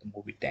talk about the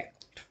movie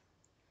Tangled.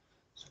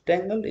 So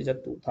Tangled is a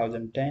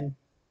 2010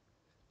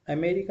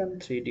 American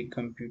 3D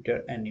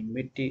computer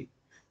animated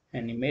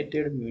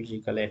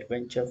musical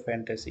adventure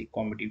fantasy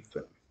comedy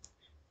film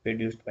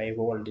produced by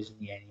Walt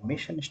Disney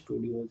Animation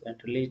Studios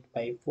and released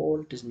by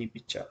Walt Disney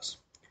Pictures.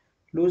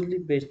 Loosely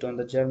based on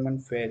the German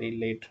fairy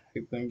late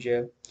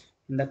Rapunzel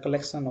in the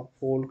collection of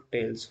folk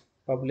tales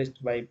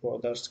published by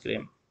Brothers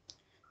Grimm.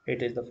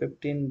 It is the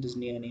 15th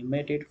Disney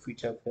animated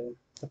feature film.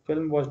 The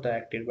film was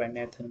directed by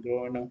Nathan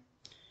Groener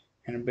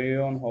and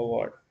Brian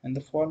Howard, and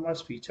the former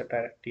featured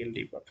directorial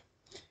debut,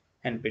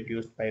 and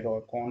produced by Roy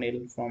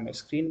Cornell from a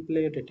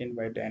screenplay written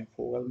by Dan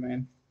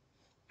Fogelman,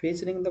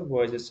 featuring the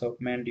voices of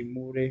Mandy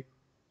Moore,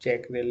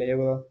 Zachary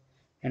Levi,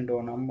 and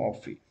Donna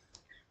Murphy.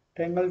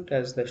 Tangled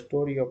tells the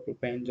story of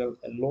Rapunzel,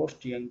 a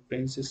lost young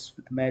princess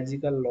with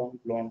magical long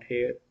blonde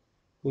hair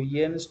who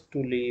yearns to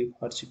leave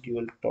her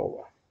secluded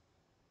tower.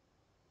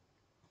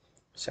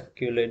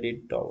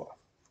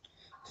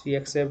 She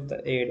accepts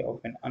the aid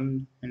of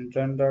an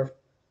entrander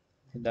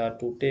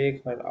to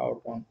take her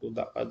out onto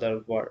the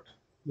other world,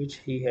 which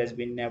he has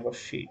been never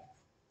seen.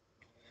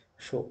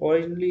 So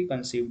originally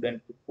conceived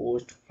and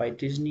proposed by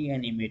Disney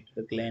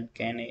animator Glenn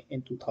Caney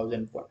in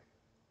 2001.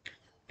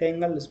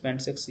 Tangled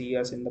spent 6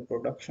 years in the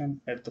production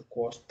at the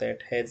cost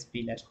that has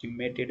been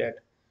estimated at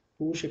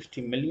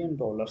 $260 million,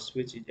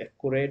 which is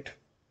accurate,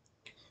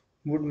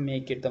 would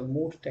make it the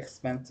most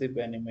expensive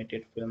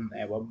animated film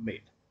ever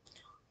made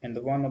and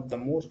one of the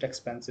most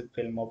expensive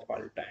film of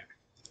all time.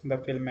 The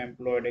film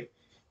employed a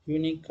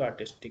unique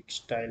artistic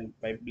style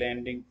by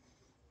blending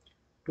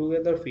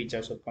together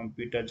features of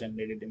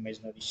computer-generated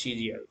imaginary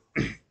CGI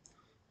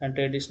and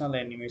traditional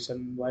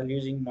animation while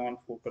using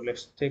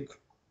non-photorealistic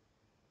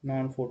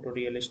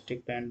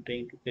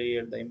rendering to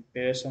create the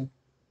impression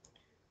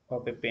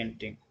of a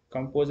painting.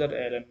 Composer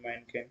Alan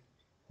Menken,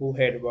 who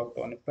had worked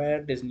on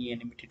prior Disney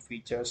animated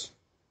features,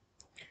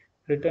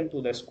 returned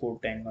to the score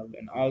Tangled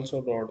and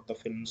also wrote the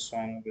film's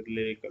song with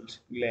lyrics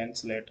Glenn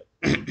Slater.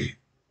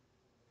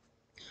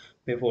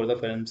 Before the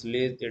film's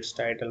release, its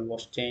title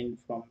was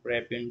changed from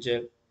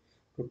Rapunzel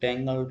to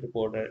Tangled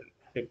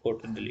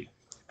reportedly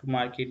to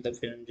market the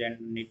film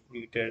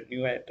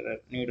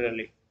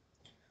neutrally.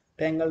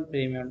 Tangled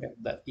premiered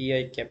at the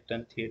EI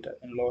Captain Theatre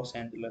in Los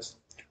Angeles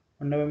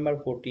on November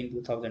 14,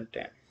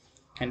 2010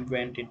 and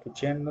went into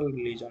general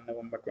release on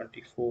November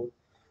 24.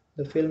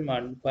 The film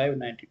earned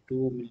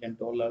 $592 million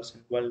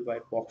in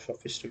worldwide box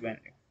office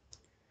revenue,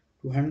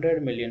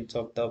 200 millions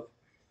of the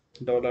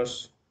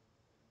dollars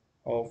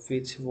of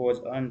which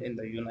was earned in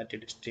the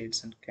United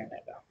States and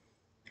Canada,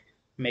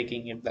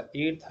 making it the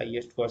eighth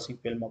highest grossing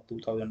film of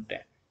 2010.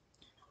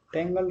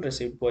 Tangled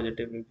received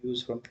positive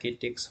reviews from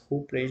critics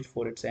who praised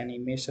for its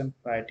animation,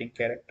 writing,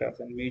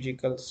 characters, and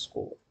musical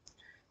score.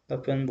 The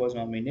film was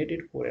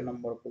nominated for a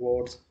number of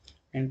awards,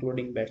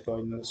 including Best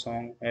Original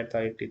Song at the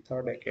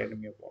 83rd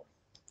Academy Award.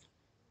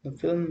 The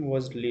film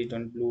was released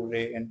on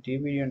Blu-ray and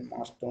DVD on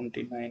March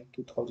 29,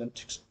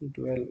 2016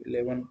 to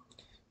 11.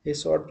 A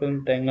short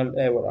film, Tangled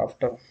Ever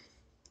After,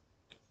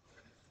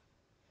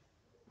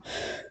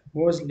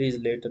 was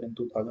released later in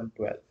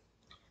 2012,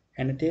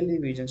 and a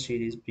television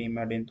series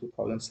premiered in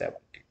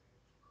 2017.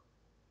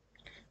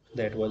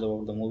 That was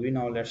about the movie.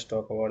 Now let's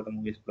talk about the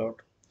movie's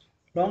plot.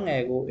 Long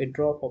ago, a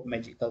drop of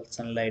magical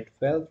sunlight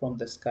fell from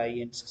the sky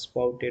and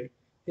sprouted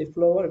a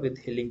flower with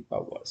healing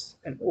powers.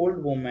 An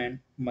old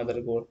woman,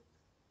 Mother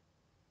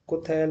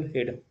Gothel,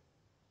 hid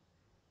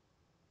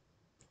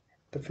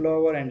the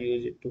flower and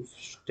used it to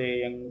stay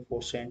young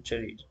for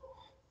centuries.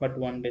 But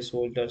one day,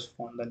 soldiers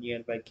from the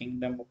nearby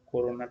kingdom of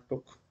Corona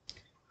took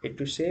it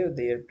to save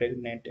their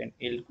pregnant and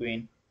ill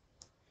queen,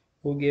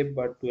 who gave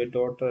birth to a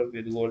daughter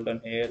with golden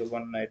hair.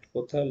 One night,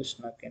 Gothel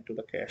snuck into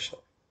the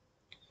castle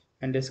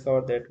and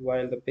discovered that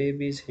while the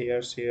baby's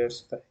hair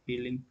shares the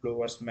healing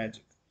flower's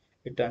magic,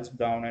 it turns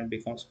brown and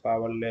becomes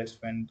powerless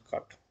when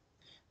cut.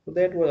 So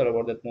that was all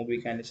about that movie.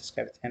 Kindly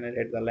subscribe to the channel,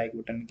 hit the like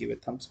button, give a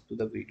thumbs up to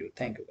the video.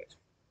 Thank you guys.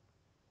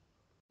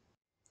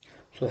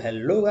 So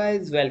hello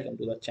guys, welcome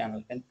to the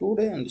channel. And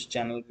today on this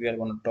channel we are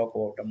going to talk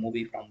about a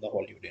movie from the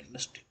Hollywood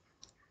industry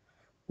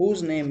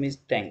whose name is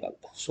Tangled.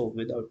 So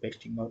without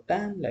wasting more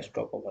time, let's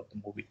talk about the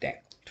movie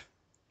Tangled.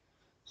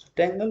 So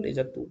Tangled is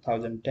a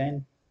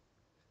 2010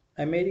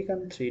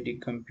 American 3D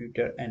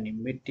computer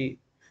animated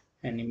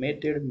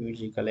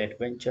musical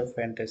adventure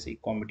fantasy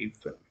comedy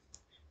film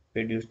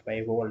produced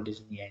by Walt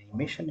Disney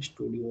Animation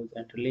Studios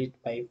and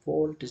released by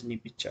Walt Disney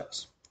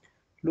Pictures,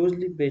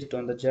 loosely based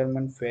on the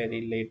German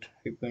fairy tale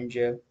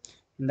Rapunzel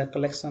in the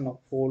collection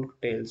of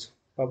folk tales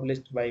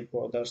published by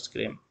Brothers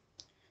Grimm.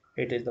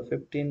 It is the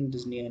 15th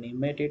Disney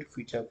animated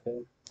feature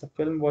film. The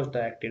film was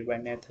directed by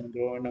Nathan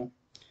Groener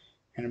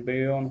and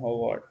Brian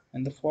Howard,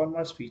 and the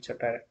former featured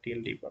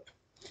directorial debut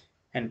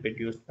and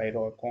produced by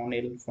Roy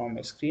Connell from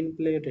a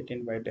screenplay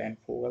written by Dan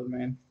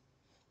Fogelman,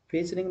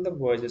 featuring the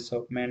voices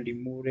of Mandy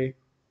Moore,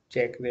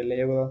 Zachary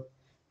Levi,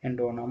 and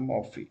Donna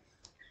Murphy.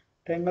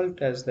 Tangled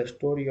tells the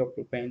story of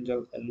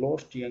Rapunzel, a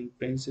lost young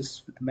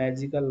princess with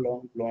magical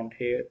long blonde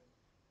hair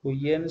who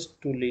yearns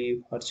to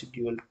leave her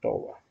secluded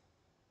tower.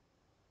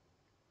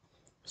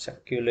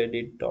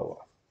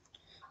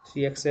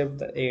 She accepts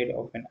the aid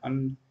of an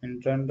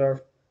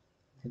entrander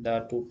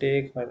to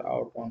take her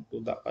out onto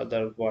the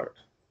other world,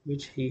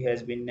 which he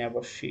has been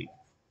never seen.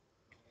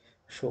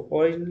 So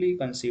originally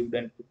conceived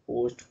and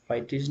proposed by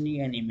Disney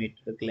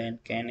animator Glenn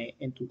Caney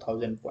in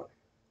 2001,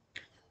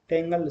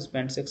 Tangled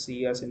spent 6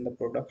 years in the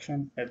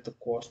production at the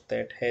cost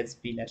that has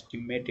been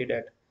estimated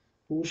at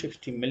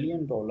 $260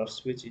 million,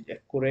 which is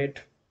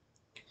accurate,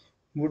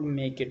 would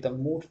make it the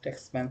most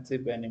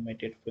expensive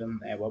animated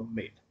film ever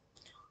made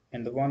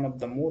and one of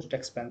the most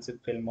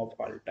expensive film of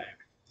all time.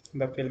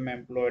 The film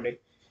employed a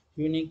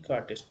unique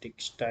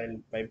artistic style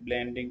by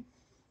blending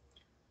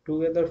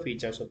together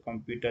features of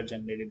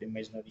computer-generated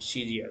imaginary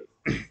CGI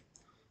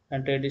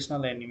and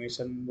traditional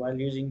animation while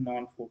using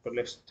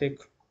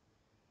non-photorealistic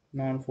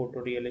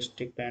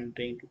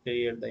rendering to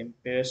create the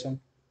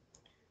impression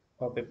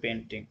of a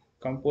painting.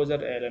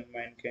 Composer Alan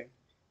Menken,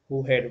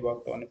 who had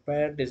worked on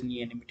prior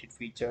Disney animated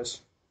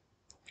features,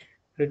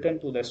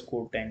 returned to the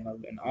score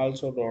Tangled and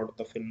also wrote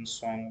the film's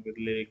song with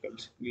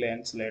lyrics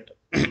Glenn Slater.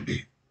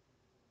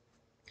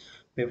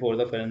 Before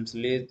the film's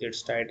release,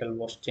 its title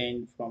was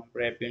changed from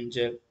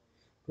Rapunzel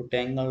to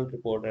Tangled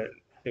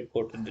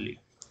reportedly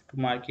to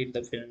market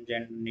the film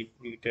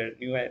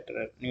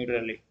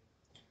neutrally.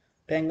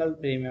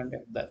 Tangled premiered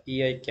at the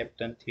EI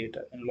Captain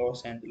Theatre in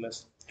Los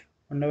Angeles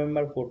on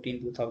November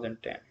 14,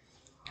 2010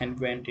 and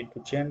went into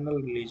general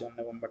release on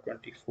November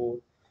 24.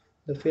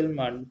 The film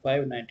earned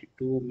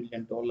 $592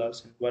 million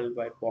in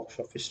worldwide box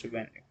office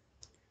revenue,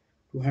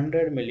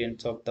 200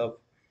 millions of the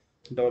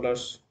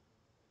dollars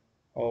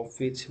of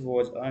which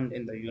was earned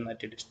in the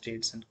United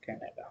States and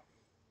Canada,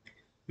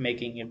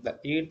 making it the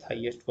eighth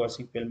highest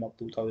grossing film of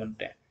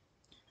 2010.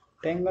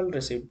 Tangled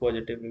received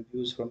positive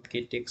reviews from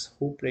critics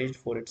who praised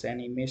for its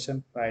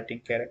animation, writing,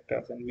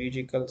 characters, and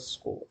musical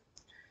score.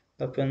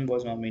 The film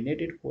was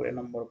nominated for a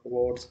number of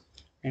awards,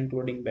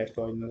 including Best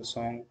Original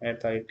Song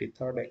at the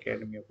 83rd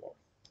Academy Award.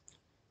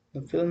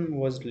 The film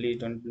was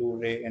released on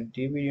Blu-ray and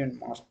DVD on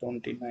March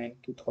 29,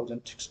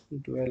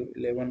 2016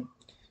 12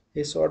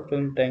 A short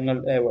film,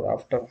 Tangled Ever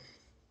After,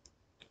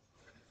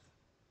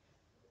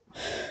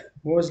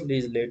 was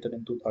released later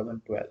in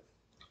 2012,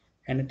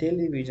 and a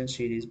television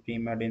series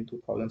premiered in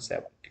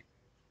 2017.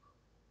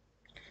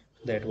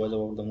 That was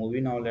about the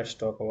movie. Now let's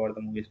talk about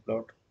the movie's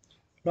plot.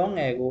 Long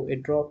ago, a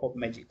drop of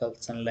magical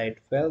sunlight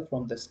fell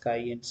from the sky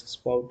and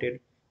sprouted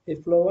a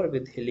flower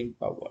with healing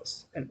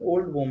powers. An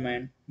old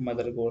woman,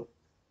 Mother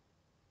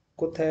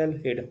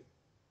Gothel, hid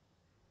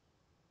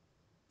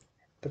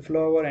the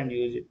flower and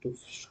used it to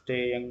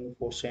stay young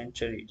for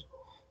centuries.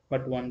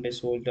 But one day,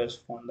 soldiers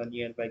from the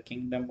nearby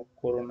kingdom of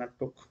Corona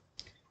took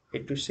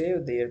it to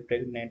save their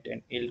pregnant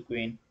and ill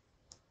queen,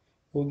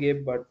 who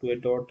gave birth to a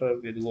daughter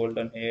with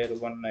golden hair.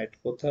 One night,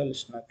 Gothel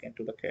snuck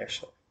into the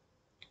castle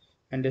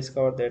and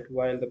discovered that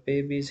while the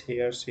baby's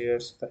hair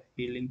shares the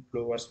healing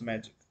flower's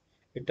magic,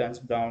 it turns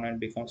brown and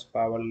becomes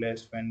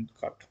powerless when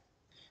cut.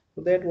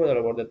 So that was all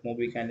about that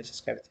movie. Kindly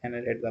subscribe the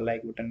channel, hit the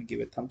like button, give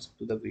a thumbs up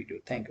to the video.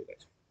 Thank you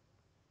guys.